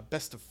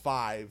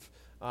 5.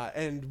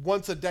 And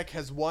once a deck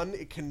has won,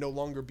 it can no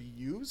longer be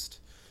used.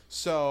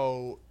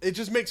 So it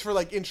just makes for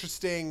like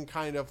interesting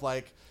kind of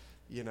like,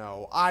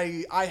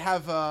 I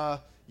have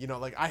a,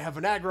 like I have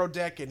an aggro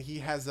deck and he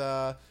has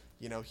a,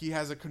 he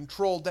has a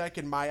control deck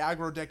and my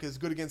aggro deck is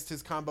good against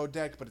his combo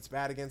deck, but it's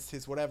bad against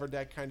his whatever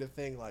deck kind of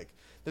thing. Like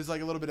there's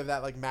like a little bit of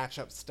that like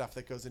matchup stuff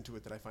that goes into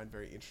it that I find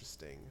very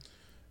interesting.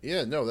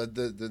 Yeah, no,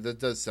 that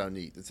does sound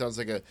neat. It sounds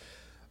like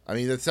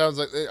that sounds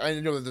like, I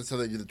know that that's how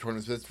they do the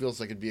tournaments, but it feels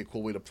like it'd be a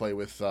cool way to play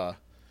with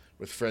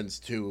friends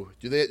too.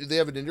 Do they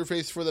have an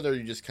interface for that, or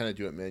you just kind of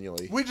do it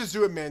manually? We just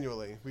do it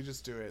manually.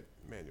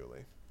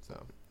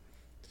 So.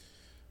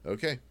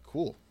 Okay,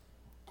 cool.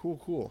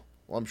 Well,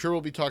 I'm sure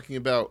we'll be talking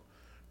about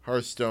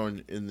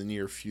Hearthstone in the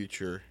near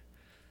future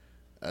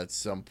at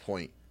some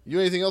point. You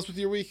do anything else with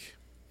your week?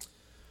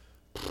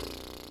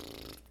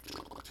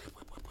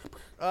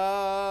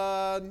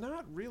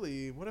 Not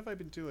really. What have I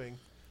been doing?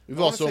 We've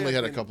also only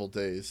had a couple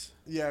days.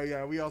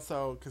 Yeah. We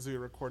also, because we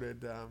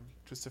recorded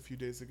just a few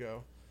days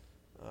ago.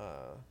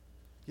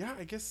 Yeah,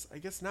 I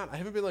guess not. I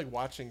haven't been like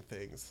watching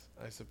things,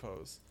 I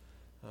suppose.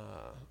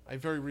 I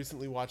very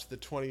recently watched the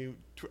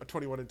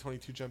 21 and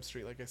 22 Jump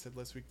Street. Like I said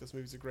last week, those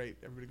movies are great.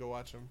 Everybody go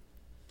watch them.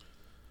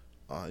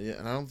 Yeah,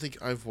 and I don't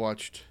think I've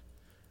watched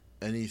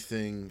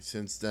anything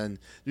since then.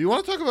 Do you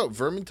want to talk about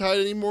Vermintide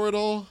anymore at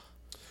all?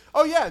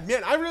 Oh yeah,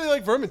 man, I really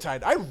like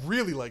Vermintide.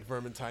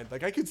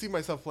 Like I could see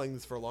myself playing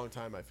this for a long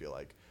time, I feel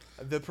like.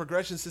 The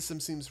progression system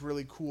seems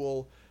really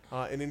cool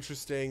and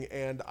interesting,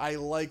 and I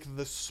like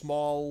the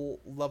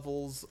small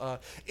levels.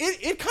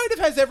 It kind of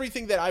has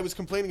everything that I was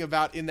complaining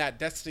about in that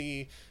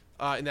Destiny,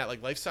 in that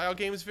like lifestyle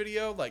games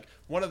video. Like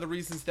one of the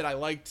reasons that I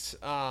liked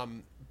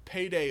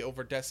Payday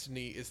over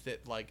Destiny is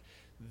that like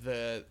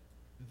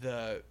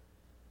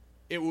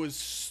it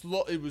was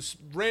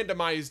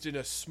randomized in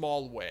a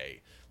small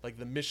way, like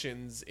the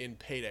missions in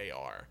Payday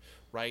are,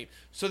 right?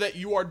 So that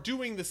you are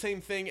doing the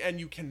same thing and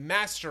you can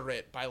master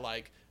it by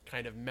like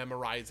kind of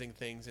memorizing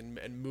things and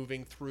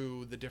moving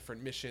through the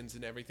different missions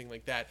and everything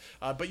like that.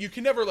 But you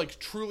can never like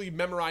truly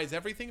memorize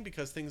everything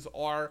because things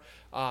are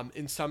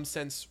in some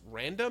sense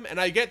random. And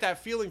I get that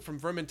feeling from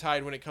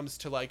Vermintide when it comes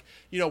to like,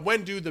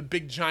 when do the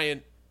big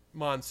giant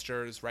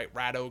monsters, right?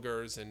 Rat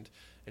ogres and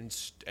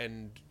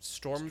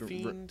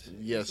Stormfiend.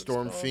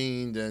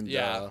 Stormfiend and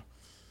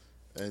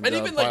And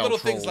even like little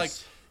things like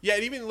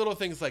and even little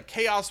things like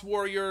Chaos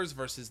Warriors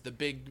versus the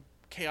big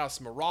Chaos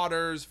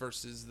Marauders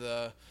versus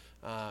the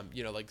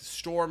like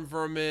Storm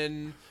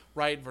Vermin,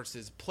 right,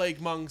 versus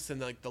Plague Monks,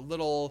 and like the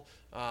little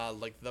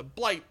like the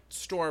Blight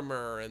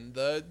Stormer and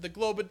the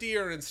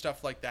Globadier and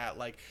stuff like that.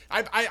 Like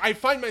I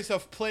find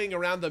myself playing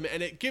around them,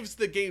 and it gives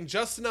the game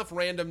just enough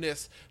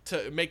randomness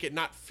to make it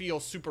not feel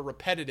super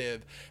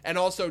repetitive, and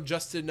also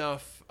just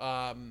enough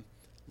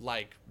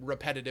like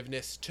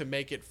repetitiveness to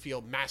make it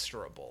feel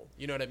masterable.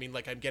 You know what I mean?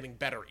 Like I'm getting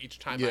better each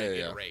time I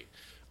iterate.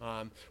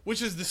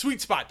 Which is the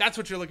sweet spot. That's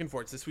what you're looking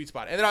for. It's the sweet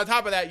spot. And then on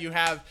top of that, you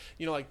have,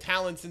 like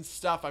talents and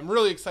stuff. I'm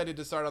really excited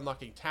to start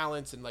unlocking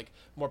talents and like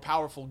more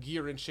powerful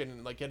gear and shit,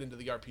 and like get into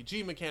the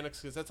RPG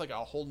mechanics, because that's like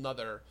a whole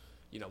nother,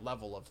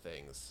 level of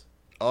things.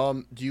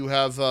 Do you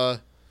have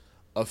a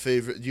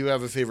favorite? Do you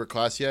have a favorite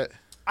class yet?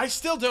 I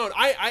still don't.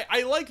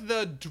 I like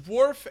the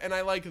dwarf and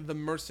I like the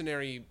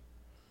mercenary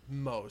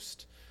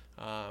most.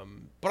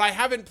 But I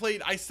haven't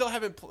played. I still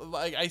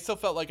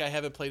felt like I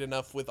haven't played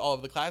enough with all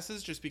of the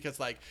classes, just because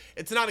like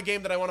it's not a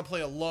game that I want to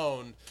play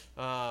alone.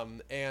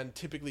 And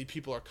typically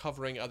people are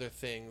covering other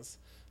things.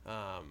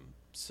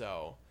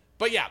 So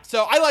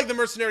I like the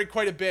mercenary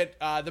quite a bit.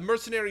 The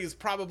mercenary is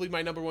probably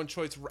my number one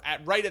choice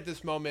right at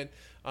this moment.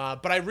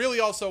 But I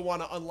really also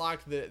want to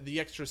unlock the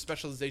extra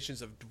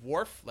specializations of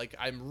dwarf. Like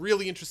I'm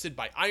really interested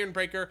by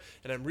Ironbreaker,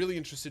 and I'm really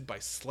interested by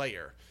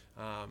Slayer.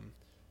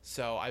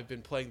 So I've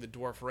been playing the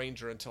Dwarf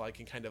Ranger until I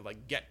can kind of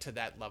like get to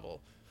that level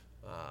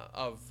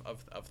of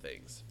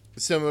things.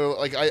 Similar,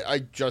 like I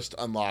just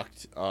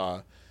unlocked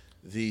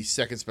the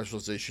second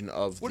specialization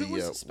of what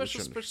was the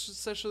special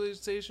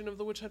specialization of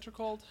the Witch Hunter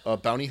called?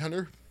 Bounty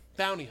Hunter.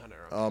 Bounty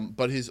Hunter. Okay.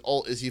 But his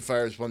ult is he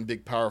fires one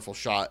big powerful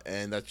shot,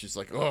 and that's just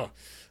like, oh,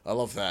 I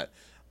love that.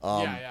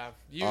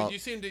 You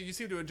seem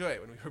to enjoy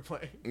it when we were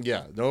playing.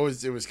 Yeah, no,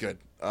 it was good.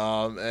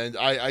 And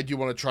I do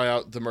want to try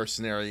out the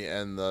mercenary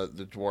and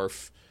the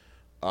dwarf.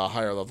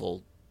 Higher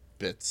level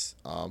bits,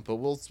 but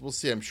we'll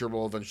see. I'm sure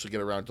we'll eventually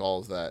get around to all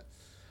of that.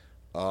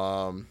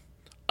 I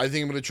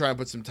think I'm going to try and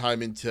put some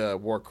time into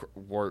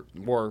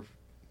Warframe.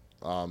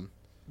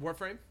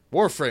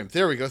 Warframe.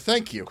 There we go.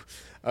 Thank you.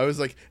 I was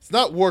like, it's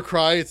not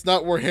Warcry. It's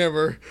not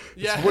Warhammer.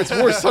 Yeah, it's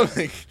War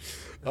something.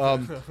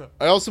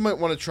 I also might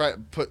want to try.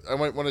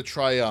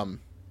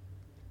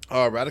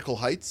 Radical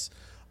Heights.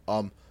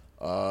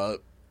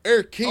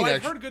 Eric Kane.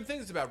 I've heard good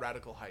things about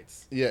Radical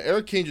Heights. Yeah,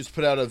 Eric Kane just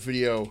put out a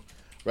video.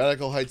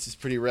 Radical Heights is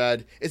pretty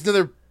rad. It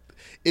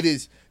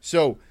is,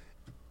 so,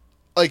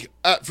 like,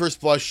 at first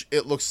blush,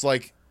 it looks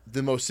like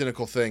the most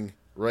cynical thing,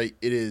 right?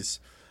 It is,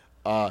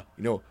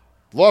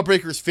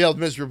 Lawbreakers failed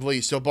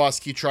miserably, so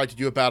Boss Key tried to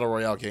do a Battle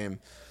Royale game.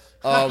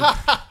 That's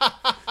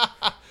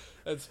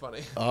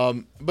funny.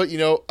 But,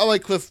 I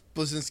like Cliff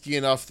Bleszinski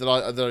enough that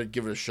I'd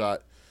give it a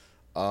shot.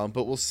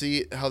 But we'll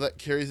see how that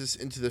carries us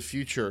into the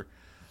future.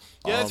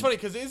 Yeah, that's funny,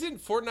 because isn't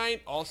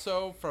Fortnite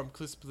also from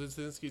Cliff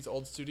Bleszinski's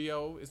old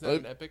studio? Isn't that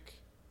an Epic?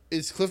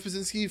 Is Cliff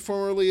Bleszinski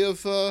formerly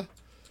of...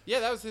 Yeah,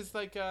 that was his,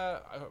 like,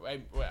 now I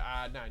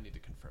need to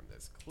confirm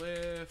this.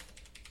 Cliff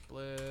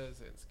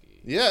Bleszinski.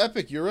 Yeah,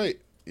 Epic, you're right.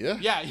 Yeah.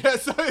 Yeah,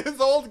 so his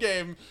old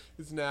game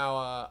is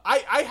now...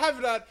 I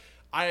have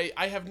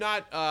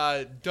not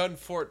done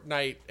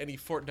any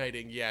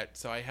Fortniting yet,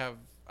 so I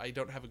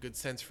don't have a good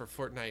sense for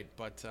Fortnite,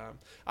 but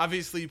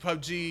obviously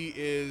PUBG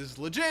is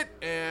legit,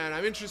 and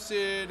I'm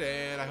interested,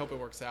 and I hope it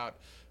works out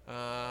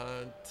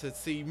to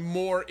see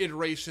more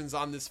iterations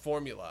on this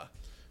formula.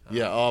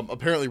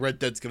 Apparently Red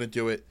Dead's gonna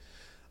do it.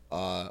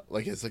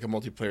 It's like a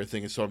multiplayer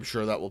thing, so I'm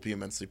sure that will be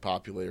immensely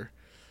popular.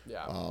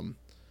 Yeah.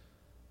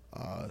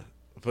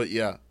 But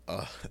yeah,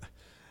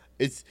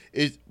 it's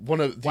one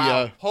of the.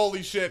 Wow!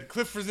 Holy shit!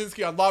 Cliff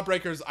Bleszinski on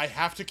Lawbreakers. I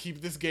have to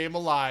keep this game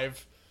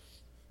alive.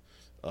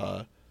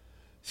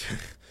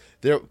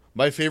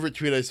 My favorite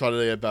tweet I saw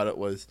today about it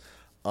was,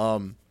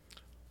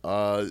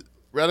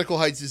 Radical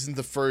Heights isn't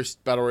the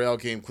first Battle Royale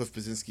game Cliff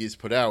Bleszinski has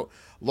put out.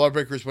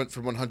 Lawbreakers went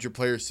from 100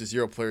 players to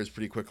 0 players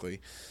pretty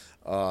quickly.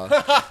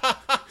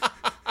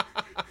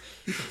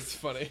 It's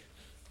funny.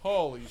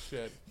 Holy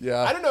shit.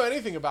 Yeah. I don't know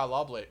anything about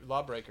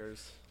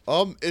Lawbreakers.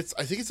 I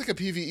think it's like a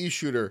PvE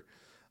shooter,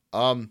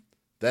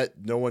 that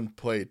no one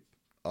played.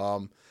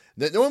 And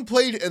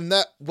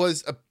that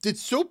did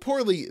so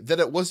poorly that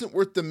it wasn't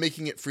worth them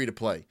making it free to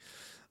play.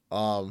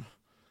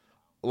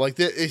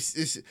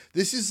 This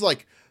is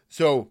like,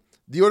 so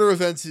the order of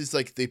events is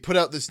like they put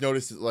out this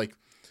notice that like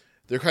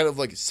they're kind of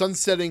like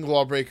sunsetting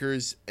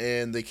Lawbreakers,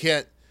 and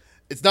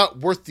it's not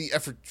worth the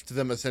effort to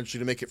them essentially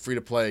to make it free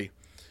to play,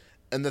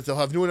 and that they'll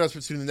have new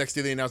announcements soon. The next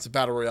day they announce a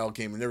Battle Royale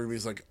game, and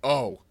everybody's like,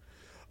 oh,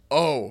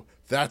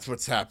 that's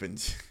what's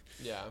happened.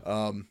 Yeah.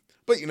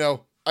 But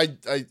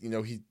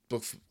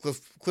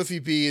Cliffy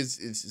B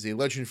is a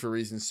legend for a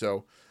reason,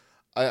 so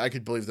I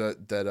could believe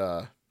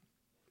that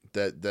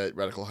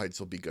Radical Heights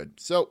will be good.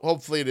 So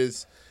hopefully it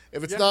is.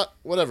 If it's not,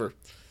 whatever.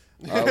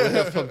 We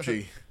have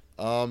PUBG.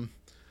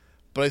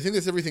 But I think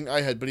that's everything I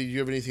had. Buddy, do you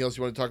have anything else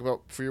you want to talk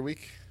about for your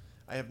week?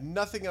 I have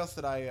nothing else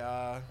that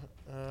I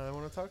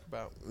want to talk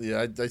about.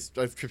 Yeah,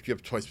 I've tripped you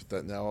up twice with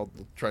that. Now I'll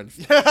try and.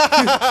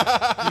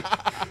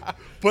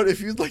 But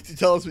if you'd like to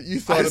tell us what you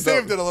thought I about,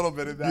 saved it a little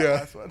bit in that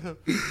last one.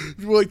 If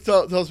you'd like to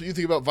tell us what you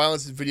think about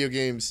violence in video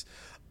games,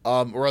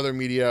 or other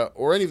media,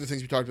 or any of the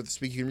things we talked about this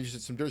week, you can reach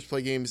us at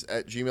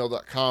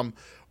subderpsplaygames@gmail.com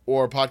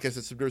or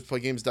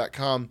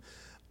podcast@subderpsplaygames.com.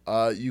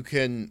 You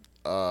can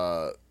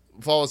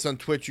follow us on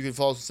Twitch. You can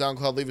follow us on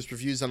SoundCloud. Leave us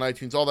reviews on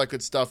iTunes. All that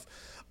good stuff.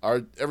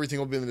 Everything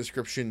will be in the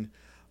description.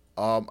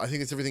 I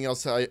think it's everything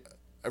else.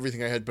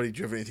 Everything I had, buddy. Do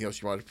you have anything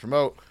else you wanted to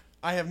promote?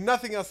 I have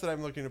nothing else that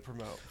I'm looking to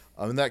promote.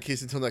 In that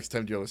case, until next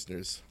time, dear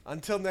listeners.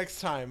 Until next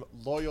time,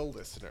 loyal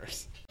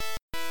listeners.